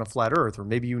should on a flat Earth, or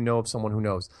maybe you know of someone who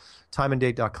knows.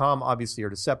 Timeanddate.com obviously are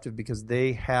deceptive because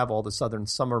they have all the southern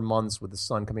summer months with the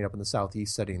sun coming up in the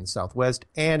southeast, setting in the southwest,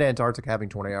 and Antarctica having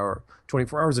 24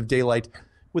 hours of daylight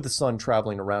with the sun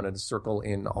traveling around in a circle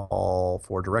in all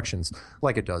four directions,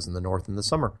 like it does in the north in the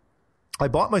summer. I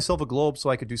bought myself a globe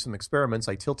so I could do some experiments.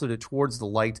 I tilted it towards the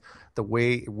light the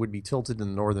way it would be tilted in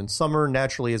the northern summer.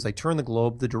 Naturally, as I turned the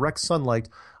globe, the direct sunlight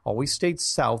always stayed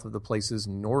south of the places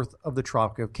north of the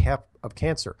Tropic of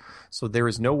Cancer. So there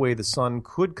is no way the sun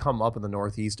could come up in the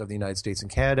northeast of the United States and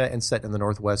Canada and set in the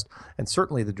northwest. And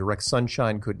certainly the direct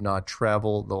sunshine could not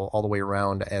travel all the way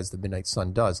around as the midnight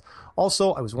sun does.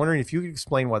 Also, I was wondering if you could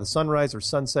explain why the sunrise or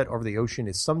sunset over the ocean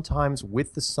is sometimes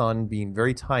with the sun being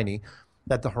very tiny,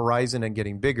 at the horizon and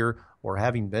getting bigger, or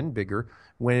having been bigger,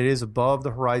 when it is above the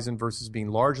horizon versus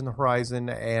being large in the horizon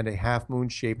and a half moon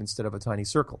shape instead of a tiny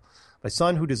circle. My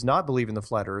son, who does not believe in the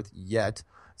flat earth yet,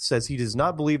 says he does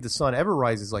not believe the sun ever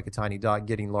rises like a tiny dot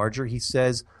getting larger. He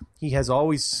says he has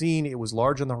always seen it was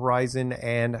large on the horizon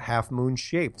and half moon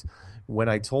shaped. When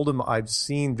I told him I've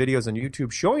seen videos on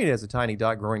YouTube showing it as a tiny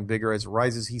dot growing bigger as it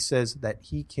rises, he says that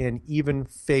he can even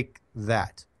fake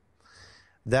that.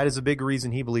 That is a big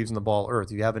reason he believes in the ball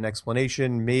Earth. If you have an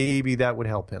explanation, maybe that would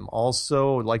help him.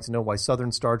 Also, I'd like to know why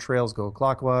southern star trails go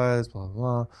clockwise, blah, blah,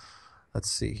 blah. Let's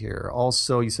see here.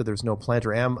 Also, you said there's no plant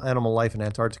or animal life in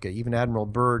Antarctica. Even Admiral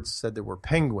Byrd said there were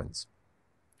penguins.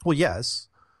 Well, yes,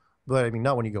 but I mean,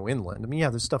 not when you go inland. I mean, yeah,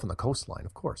 there's stuff on the coastline,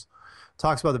 of course.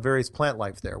 Talks about the various plant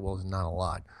life there. Well, there's not a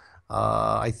lot.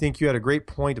 I think you had a great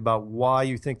point about why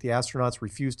you think the astronauts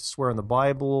refused to swear in the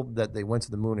Bible that they went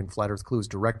to the moon in Flat Earth Clues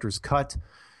Director's Cut.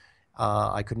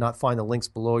 I could not find the links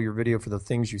below your video for the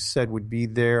things you said would be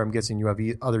there. I'm guessing you have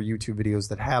other YouTube videos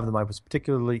that have them. I was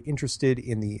particularly interested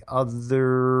in the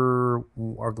other,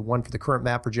 or the one for the current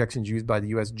map projections used by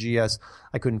the USGS.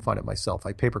 I couldn't find it myself.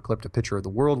 I paperclipped a picture of the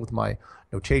world with my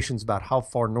notations about how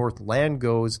far north land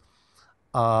goes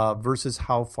versus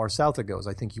how far south it goes.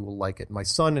 I think you will like it. My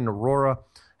son in Aurora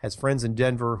has friends in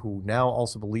Denver who now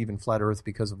also believe in Flat Earth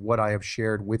because of what I have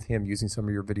shared with him using some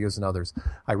of your videos and others.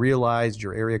 I realized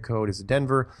your area code is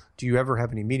Denver. Do you ever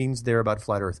have any meetings there about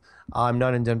Flat Earth? I'm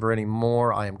not in Denver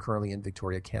anymore. I am currently in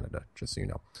Victoria, Canada, just so you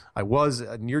know. I was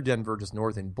near Denver, just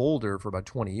north in Boulder for about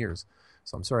 20 years.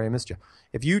 So I'm sorry I missed you.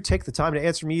 If you take the time to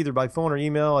answer me either by phone or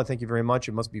email, I thank you very much.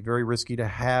 It must be very risky to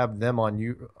have them on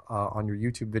you on your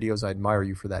YouTube videos. I admire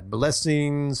you for that.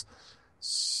 Blessings,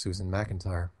 Susan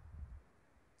McIntyre.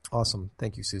 Awesome.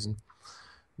 Thank you, Susan.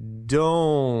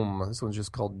 Dome. This one's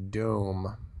just called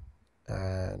Dome.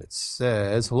 And it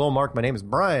says, hello, Mark. My name is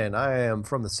Brian. I am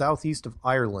from the southeast of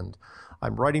Ireland.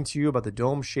 I'm writing to you about the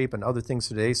dome shape and other things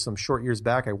today. Some short years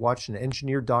back, I watched an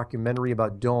engineer documentary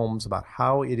about domes, about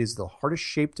how it is the hardest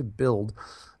shape to build,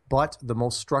 but the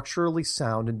most structurally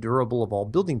sound and durable of all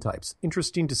building types.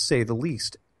 Interesting to say the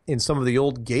least. In some of the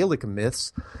old Gaelic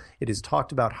myths, it is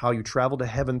talked about how you travel to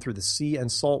heaven through the sea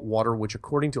and salt water, which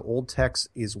according to old texts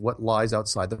is what lies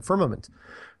outside the firmament.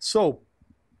 So,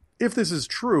 if this is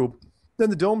true, then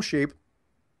the dome shape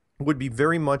would be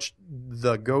very much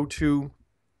the go-to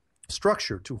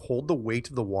structure to hold the weight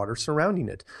of the water surrounding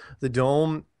it. The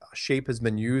dome shape has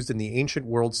been used in the ancient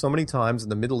world so many times in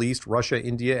the Middle East, Russia,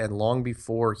 India, and long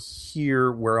before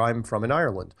here where I'm from in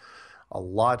Ireland. A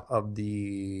lot of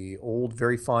the old,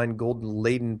 very fine,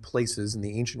 golden-laden places in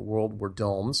the ancient world were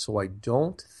domes, so I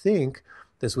don't think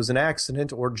this was an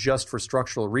accident or just for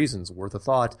structural reasons. Worth a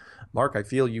thought. Mark, I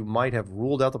feel you might have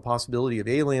ruled out the possibility of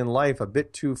alien life a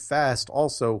bit too fast.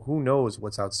 Also, who knows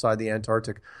what's outside the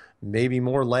Antarctic? Maybe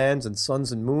more lands and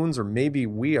suns and moons, or maybe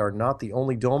we are not the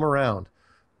only dome around.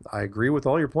 I agree with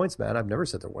all your points, man. I've never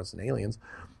said there wasn't aliens.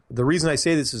 The reason I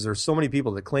say this is there's so many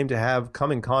people that claim to have come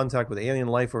in contact with alien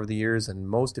life over the years, and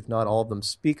most, if not all of them,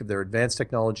 speak of their advanced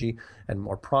technology and,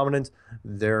 more prominent,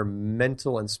 their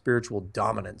mental and spiritual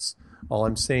dominance. All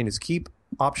I'm saying is keep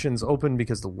options open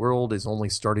because the world is only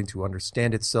starting to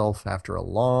understand itself after a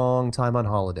long time on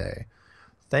holiday.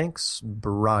 Thanks,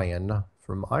 Brian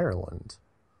from Ireland.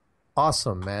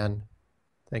 Awesome, man.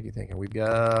 Thank you, thank you. We've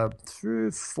got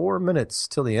 4 minutes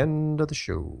till the end of the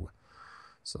show.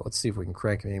 So let's see if we can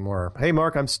crank any more. Hey,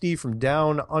 Mark, I'm Steve from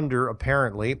Down Under,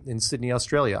 apparently, in Sydney,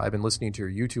 Australia. I've been listening to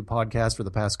your YouTube podcast for the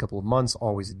past couple of months,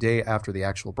 always a day after the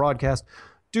actual broadcast,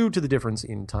 due to the difference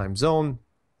in time zone,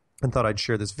 and thought I'd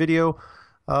share this video.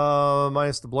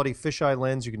 Minus the bloody fisheye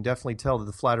lens, you can definitely tell that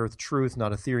the flat earth truth,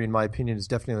 not a theory in my opinion, is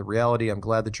definitely the reality. I'm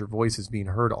glad that your voice is being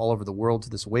heard all over the world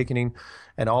to this awakening,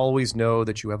 and always know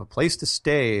that you have a place to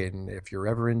stay, and if you're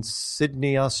ever in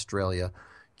Sydney, Australia,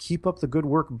 keep up the good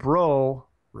work, bro.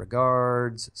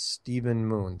 Regards, Stephen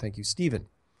Moon. Thank you, Stephen.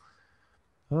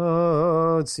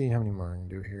 Let's see how many more I can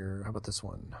do here. How about this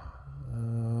one?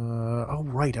 Oh,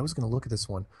 right. I was going to look at this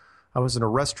one. I was in a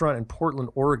restaurant in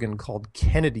Portland, Oregon called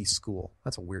Kennedy School.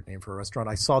 That's a weird name for a restaurant.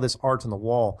 I saw this art on the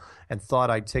wall and thought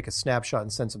I'd take a snapshot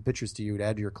and send some pictures to you to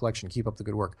add to your collection. Keep up the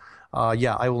good work.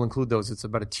 Yeah, I will include those. It's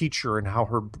about a teacher and how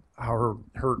her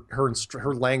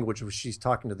language, when she's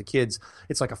talking to the kids,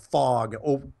 it's like a fog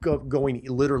going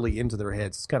literally into their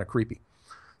heads. It's kind of creepy.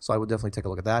 So I would definitely take a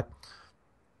look at that.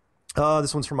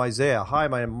 This one's from Isaiah. Hi,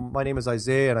 my name is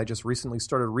Isaiah, and I just recently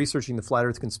started researching the Flat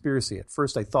Earth conspiracy. At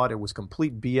first, I thought it was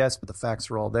complete BS, but the facts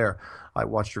are all there. I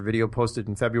watched your video posted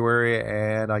in February,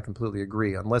 and I completely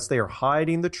agree. Unless they are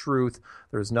hiding the truth,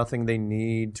 there is nothing they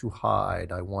need to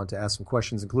hide. I want to ask some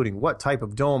questions, including what type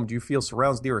of dome do you feel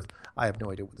surrounds the Earth? I have no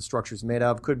idea what the structure is made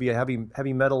of. Could be a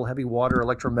heavy metal, heavy water,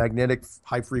 electromagnetic,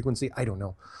 high frequency. I don't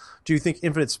know. Do you think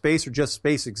infinite space or just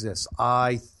space exists?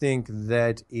 I think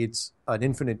that it's an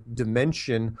infinite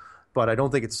dimension, but I don't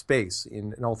think it's space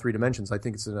in all three dimensions. I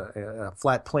think it's a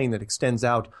flat plane that extends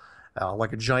out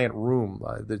like a giant room.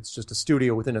 That's just a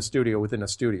studio within a studio within a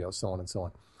studio, so on and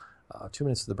so 2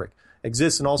 minutes to the break.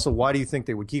 Exists, and also, why do you think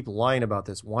they would keep lying about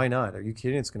this? Why not? Are you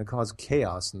kidding? It's going to cause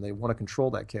chaos, and they want to control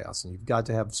that chaos, and you've got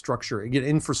to have structure, get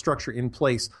infrastructure in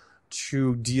place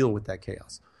to deal with that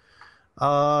chaos.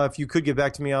 If you could get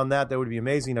back to me on that, that would be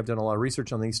amazing. I've done a lot of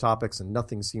research on these topics, and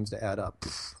nothing seems to add up.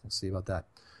 We'll see about that.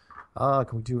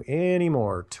 Can we do any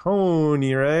more?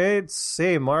 Tony, right?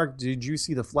 Say, Mark, did you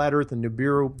see the Flat Earth and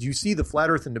Nibiru? Do you see the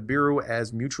Flat Earth and Nibiru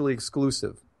as mutually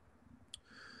exclusive?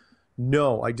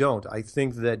 No, I don't. I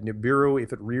think that Nibiru,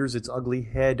 if it rears its ugly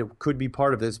head, could be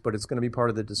part of this, but it's going to be part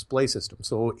of the display system.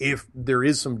 So if there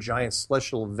is some giant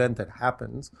celestial event that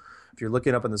happens, if you're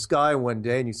looking up in the sky one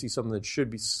day and you see something that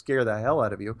should scare the hell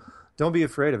out of you, don't be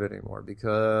afraid of it anymore,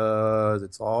 because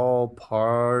it's all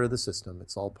part of the system.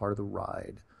 It's all part of the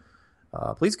ride.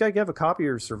 Please, guys, have a copy of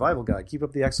your survival guide. Keep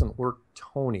up the excellent work,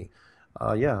 Tony.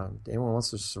 Yeah, anyone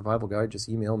wants a survival guide, just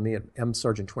email me at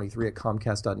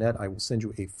msargent23@comcast.net. I will send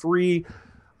you a free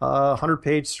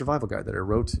 100-page survival guide that I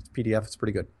wrote. It's PDF. It's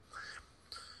pretty good.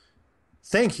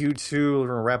 Thank you to, we're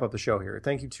going to wrap up the show here.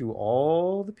 Thank you to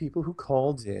all the people who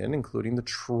called in, including the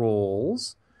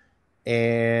trolls.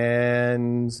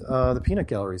 And the Peanut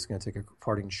Gallery is going to take a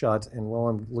parting shot. And while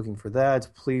I'm looking for that,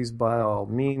 please, by all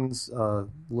means,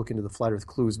 look into the Flat Earth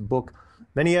Clues book.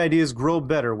 Many ideas grow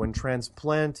better when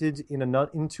transplanted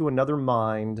into another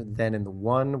mind than in the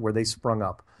one where they sprung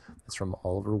up. That's from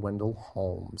Oliver Wendell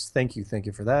Holmes. Thank you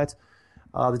for that.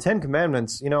 The Ten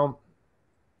Commandments,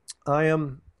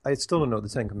 I still don't know the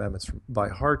Ten Commandments by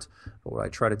heart, but what I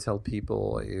try to tell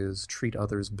people is treat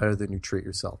others better than you treat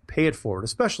yourself. Pay it forward,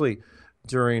 especially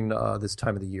during this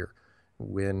time of the year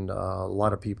when a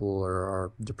lot of people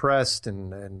are depressed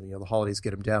and the holidays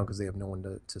get them down because they have no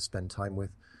one to spend time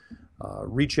with.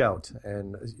 Reach out,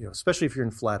 and especially if you're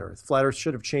in Flat Earth. Flat Earth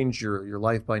should have changed your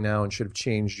life by now, and should have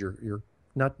changed your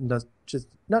not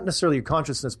necessarily your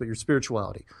consciousness, but your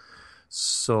spirituality.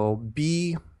 So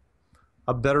be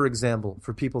a better example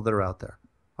for people that are out there.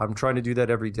 I'm trying to do that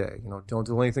every day. Don't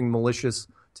do anything malicious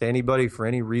to anybody for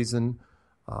any reason.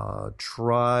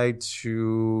 Try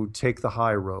to take the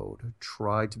high road.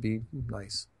 Try to be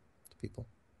nice to people.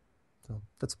 So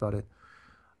that's about it.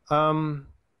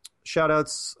 Shout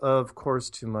outs, of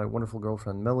course, to my wonderful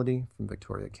girlfriend Melody from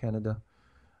Victoria, Canada.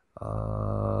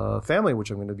 Family, which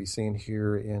I'm going to be seeing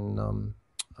here in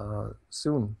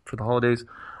soon for the holidays.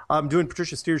 I'm doing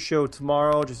Patricia Steer's show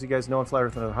tomorrow, just so you guys know, on Flat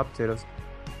Earth and Hot Potatoes.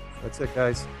 That's it,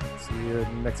 guys. See you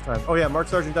next time. Oh, yeah,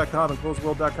 marksargent.com and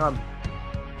closeworld.com.